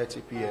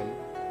 7:30 p.m.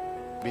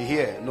 Be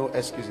here. No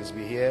excuses.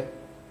 Be here.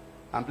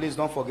 And please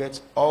don't forget,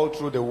 all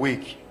through the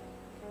week,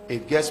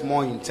 it gets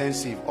more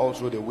intensive all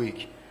through the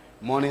week.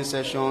 Morning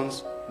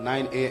sessions,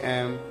 9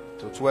 a.m.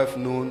 to 12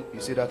 noon. You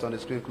see that on the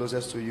screen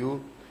closest to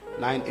you.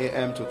 9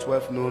 a.m. to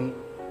 12 noon.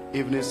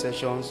 Evening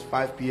sessions,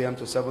 5 p.m.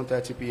 to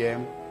 7:30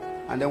 p.m.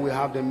 And then we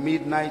have the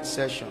midnight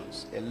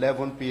sessions,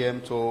 11 p.m.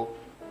 to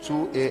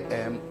 2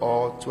 a.m.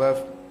 or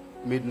 12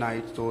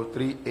 midnight to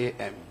 3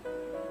 a.m.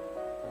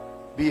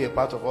 Be a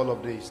part of all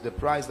of this. The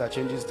price that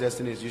changes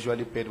destiny is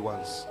usually paid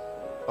once.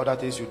 Other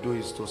things you do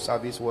is to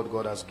service what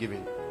God has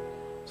given.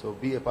 So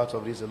be a part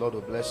of this. The Lord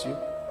will bless you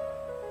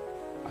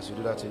as you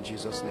do that in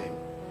Jesus' name.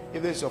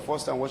 If this is your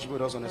first time worshiping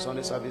with us on a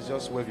Sunday service,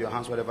 just wave your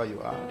hands wherever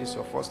you are. This is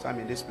your first time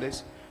in this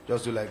place,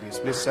 just do like this.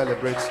 Please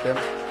celebrate them.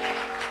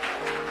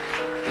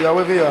 You are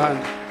waving your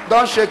hand.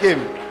 Don't shake him.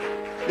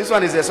 This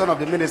one is the son of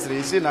the ministry.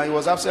 You see now, he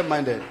was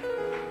absent-minded.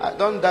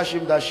 Don't dash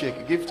him that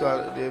shake. Give to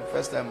the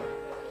first time.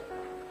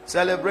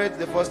 Celebrate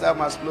the first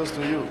time as close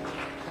to you.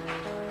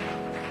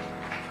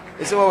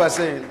 You see what we're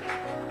saying?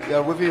 You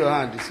are waving your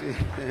hand, you see.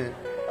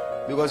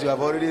 Because you have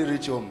already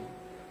reached home.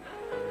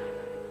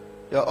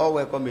 You are all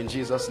welcome in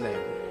Jesus' name.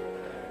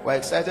 We're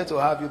excited to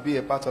have you be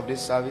a part of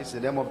this service.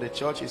 The name of the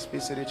church is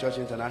Peace City Church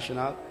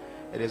International.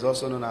 It is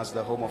also known as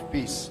the Home of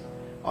Peace.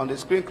 On the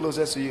screen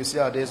closest to you, see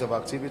our days of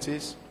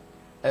activities.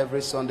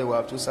 Every Sunday we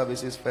have 2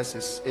 services. First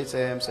is 8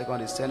 a.m.,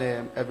 second is 10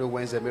 a.m. Every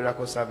Wednesday,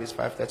 miracle service,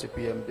 5:30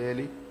 p.m.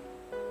 daily.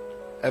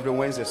 Every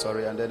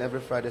Wednesday, and then every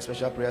Friday,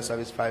 special prayer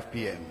service, 5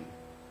 p.m.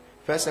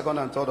 First, second,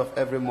 and third of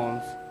every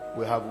month,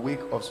 we have week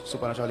of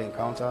supernatural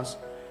encounters,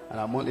 and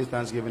our monthly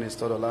Thanksgiving is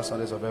third or last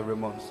Sundays of every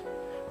month.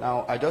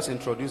 Now, I just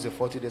introduced the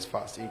 40 days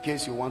fast. In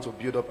case you want to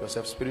build up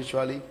yourself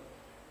spiritually,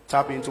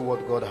 tap into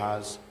what God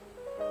has.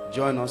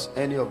 Join us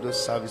any of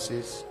those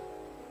services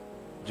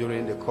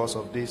during the course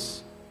of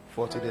this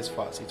 40 days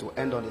fast. It will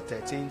end on the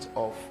 13th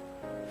of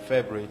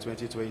February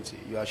 2020.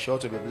 You are sure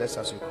to be blessed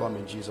as you come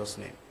in Jesus'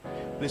 name.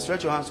 Please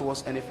stretch your hands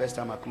towards any first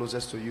timer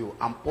closest to you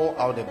and pour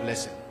out the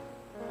blessing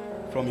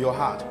from your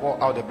heart.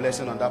 Pour out the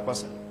blessing on that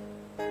person.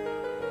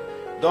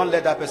 Don't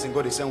let that person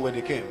go the same way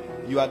they came.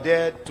 You are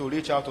there to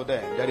reach out to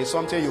them. There is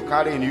something you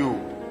carry in you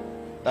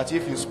that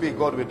if you speak,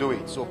 God will do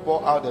it. So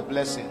pour out the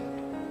blessing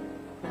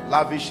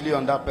lavishly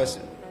on that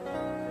person.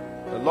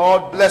 The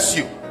Lord bless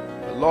you.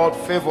 The Lord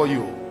favor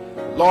you.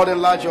 The Lord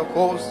enlarge your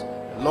cause.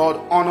 The Lord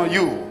honor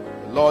you.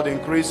 The Lord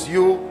increase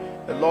you.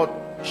 The Lord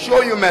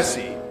show you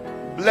mercy.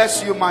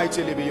 Bless you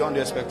mightily beyond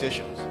the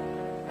expectations.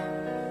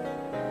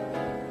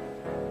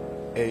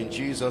 In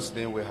Jesus'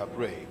 name we have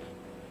prayed.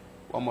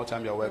 One more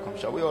time, you're welcome.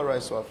 Shall we all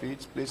rise to our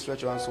feet? Please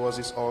stretch your hands towards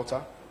this altar.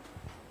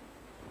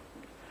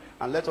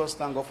 And let us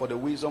thank God for the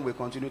wisdom we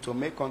continue to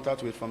make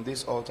contact with from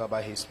this altar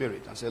by His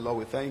Spirit. And say, Lord,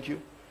 we thank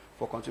you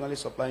for continually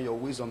supplying your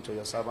wisdom to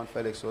your servant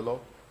Felix. So,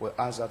 Lord, we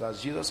ask that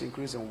as Jesus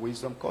increased in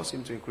wisdom, cause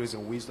him to increase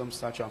in wisdom,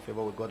 stature, and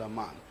favor with God and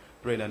man.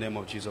 Pray in the name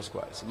of Jesus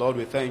Christ. Lord,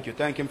 we thank you.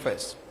 Thank him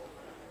first.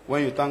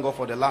 When you thank God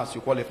for the last,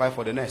 you qualify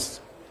for the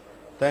next.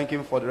 Thank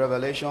him for the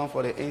revelation,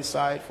 for the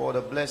insight, for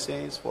the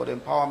blessings, for the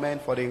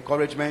empowerment, for the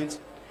encouragement,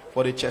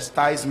 for the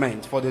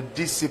chastisement, for the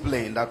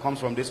discipline that comes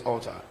from this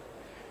altar.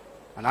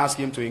 And ask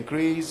him to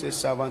increase his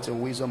servant in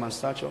wisdom and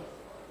stature.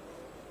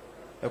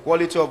 The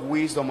quality of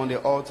wisdom on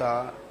the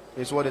altar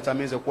is what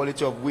determines the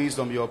quality of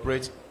wisdom you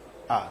operate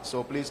at.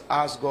 So please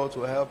ask God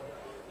to help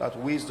that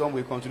wisdom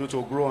will continue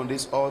to grow on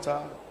this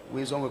altar.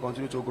 Wisdom will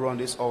continue to grow on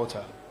this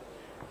altar.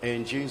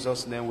 In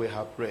Jesus' name we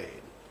have prayed.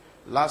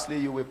 Lastly,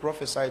 you will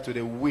prophesy to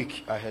the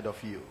week ahead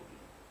of you.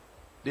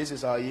 This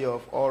is our year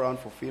of all-round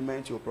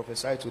fulfillment. You will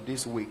prophesy to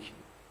this week.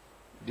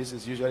 This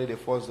is usually the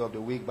first day of the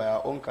week by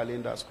our own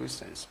calendar as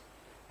Christians.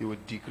 You will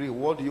decree.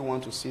 What do you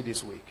want to see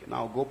this week?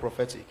 Now go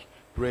prophetic.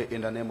 Pray in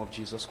the name of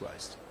Jesus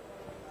Christ.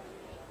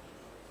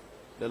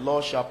 The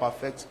Lord shall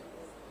perfect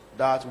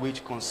that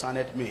which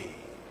concerneth me.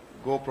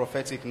 Go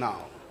prophetic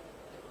now.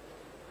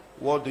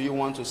 What do you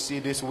want to see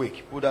this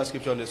week? Put that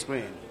scripture on the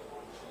screen.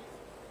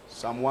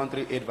 Psalm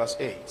 138 verse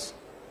 8.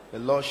 The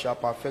Lord shall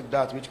perfect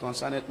that which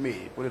concerneth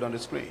me. Put it on the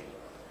screen.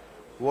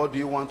 What do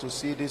you want to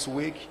see this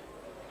week?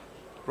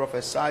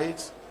 Prophesy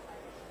it.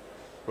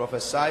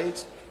 Prophesy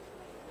it.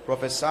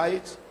 Prophesy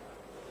it.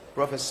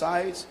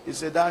 Prophesy it. He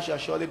said, thou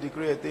shalt surely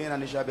decree a thing,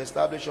 and it shall be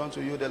established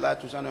unto you the light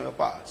to shine on your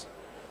path.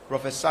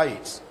 Prophesy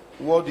it.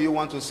 What do you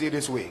want to see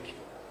this week?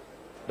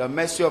 The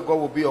mercy of God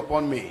will be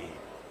upon me.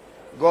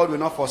 God will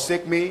not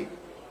forsake me.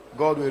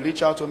 God will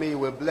reach out to me. He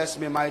will bless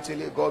me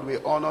mightily. God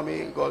will honor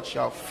me. God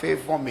shall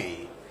favor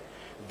me.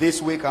 This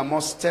week I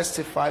must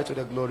testify to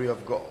the glory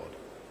of God.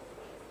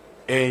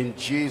 In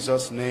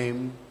Jesus'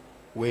 name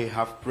we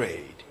have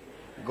prayed.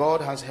 God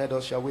has heard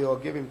us. Shall we all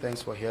give him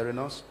thanks for hearing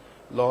us?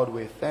 Lord,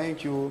 we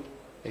thank you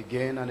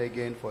again and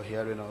again for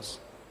hearing us.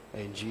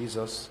 In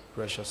Jesus'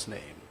 precious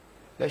name.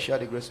 Let's share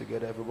the grace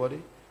together, everybody.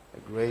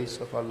 The grace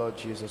of our Lord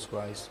Jesus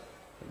Christ,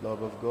 the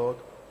love of God,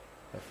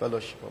 the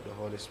fellowship of the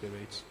Holy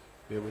Spirit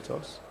be with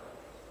us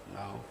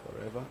now,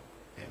 forever.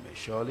 Amen.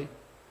 Surely,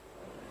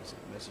 his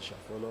mercy shall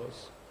follow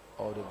us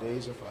all the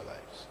days of our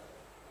lives.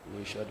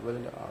 We shall dwell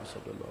in the house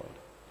of the Lord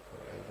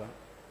forever.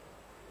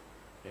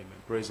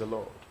 Amen. Praise the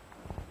Lord.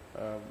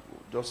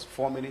 Just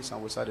 4 minutes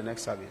and we'll start the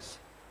next service.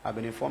 I've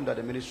been informed that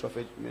the Ministry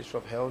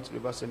of Health,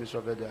 Riverside Ministry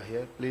of Health, they are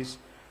here. Please,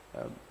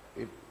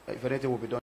 if anything will be done.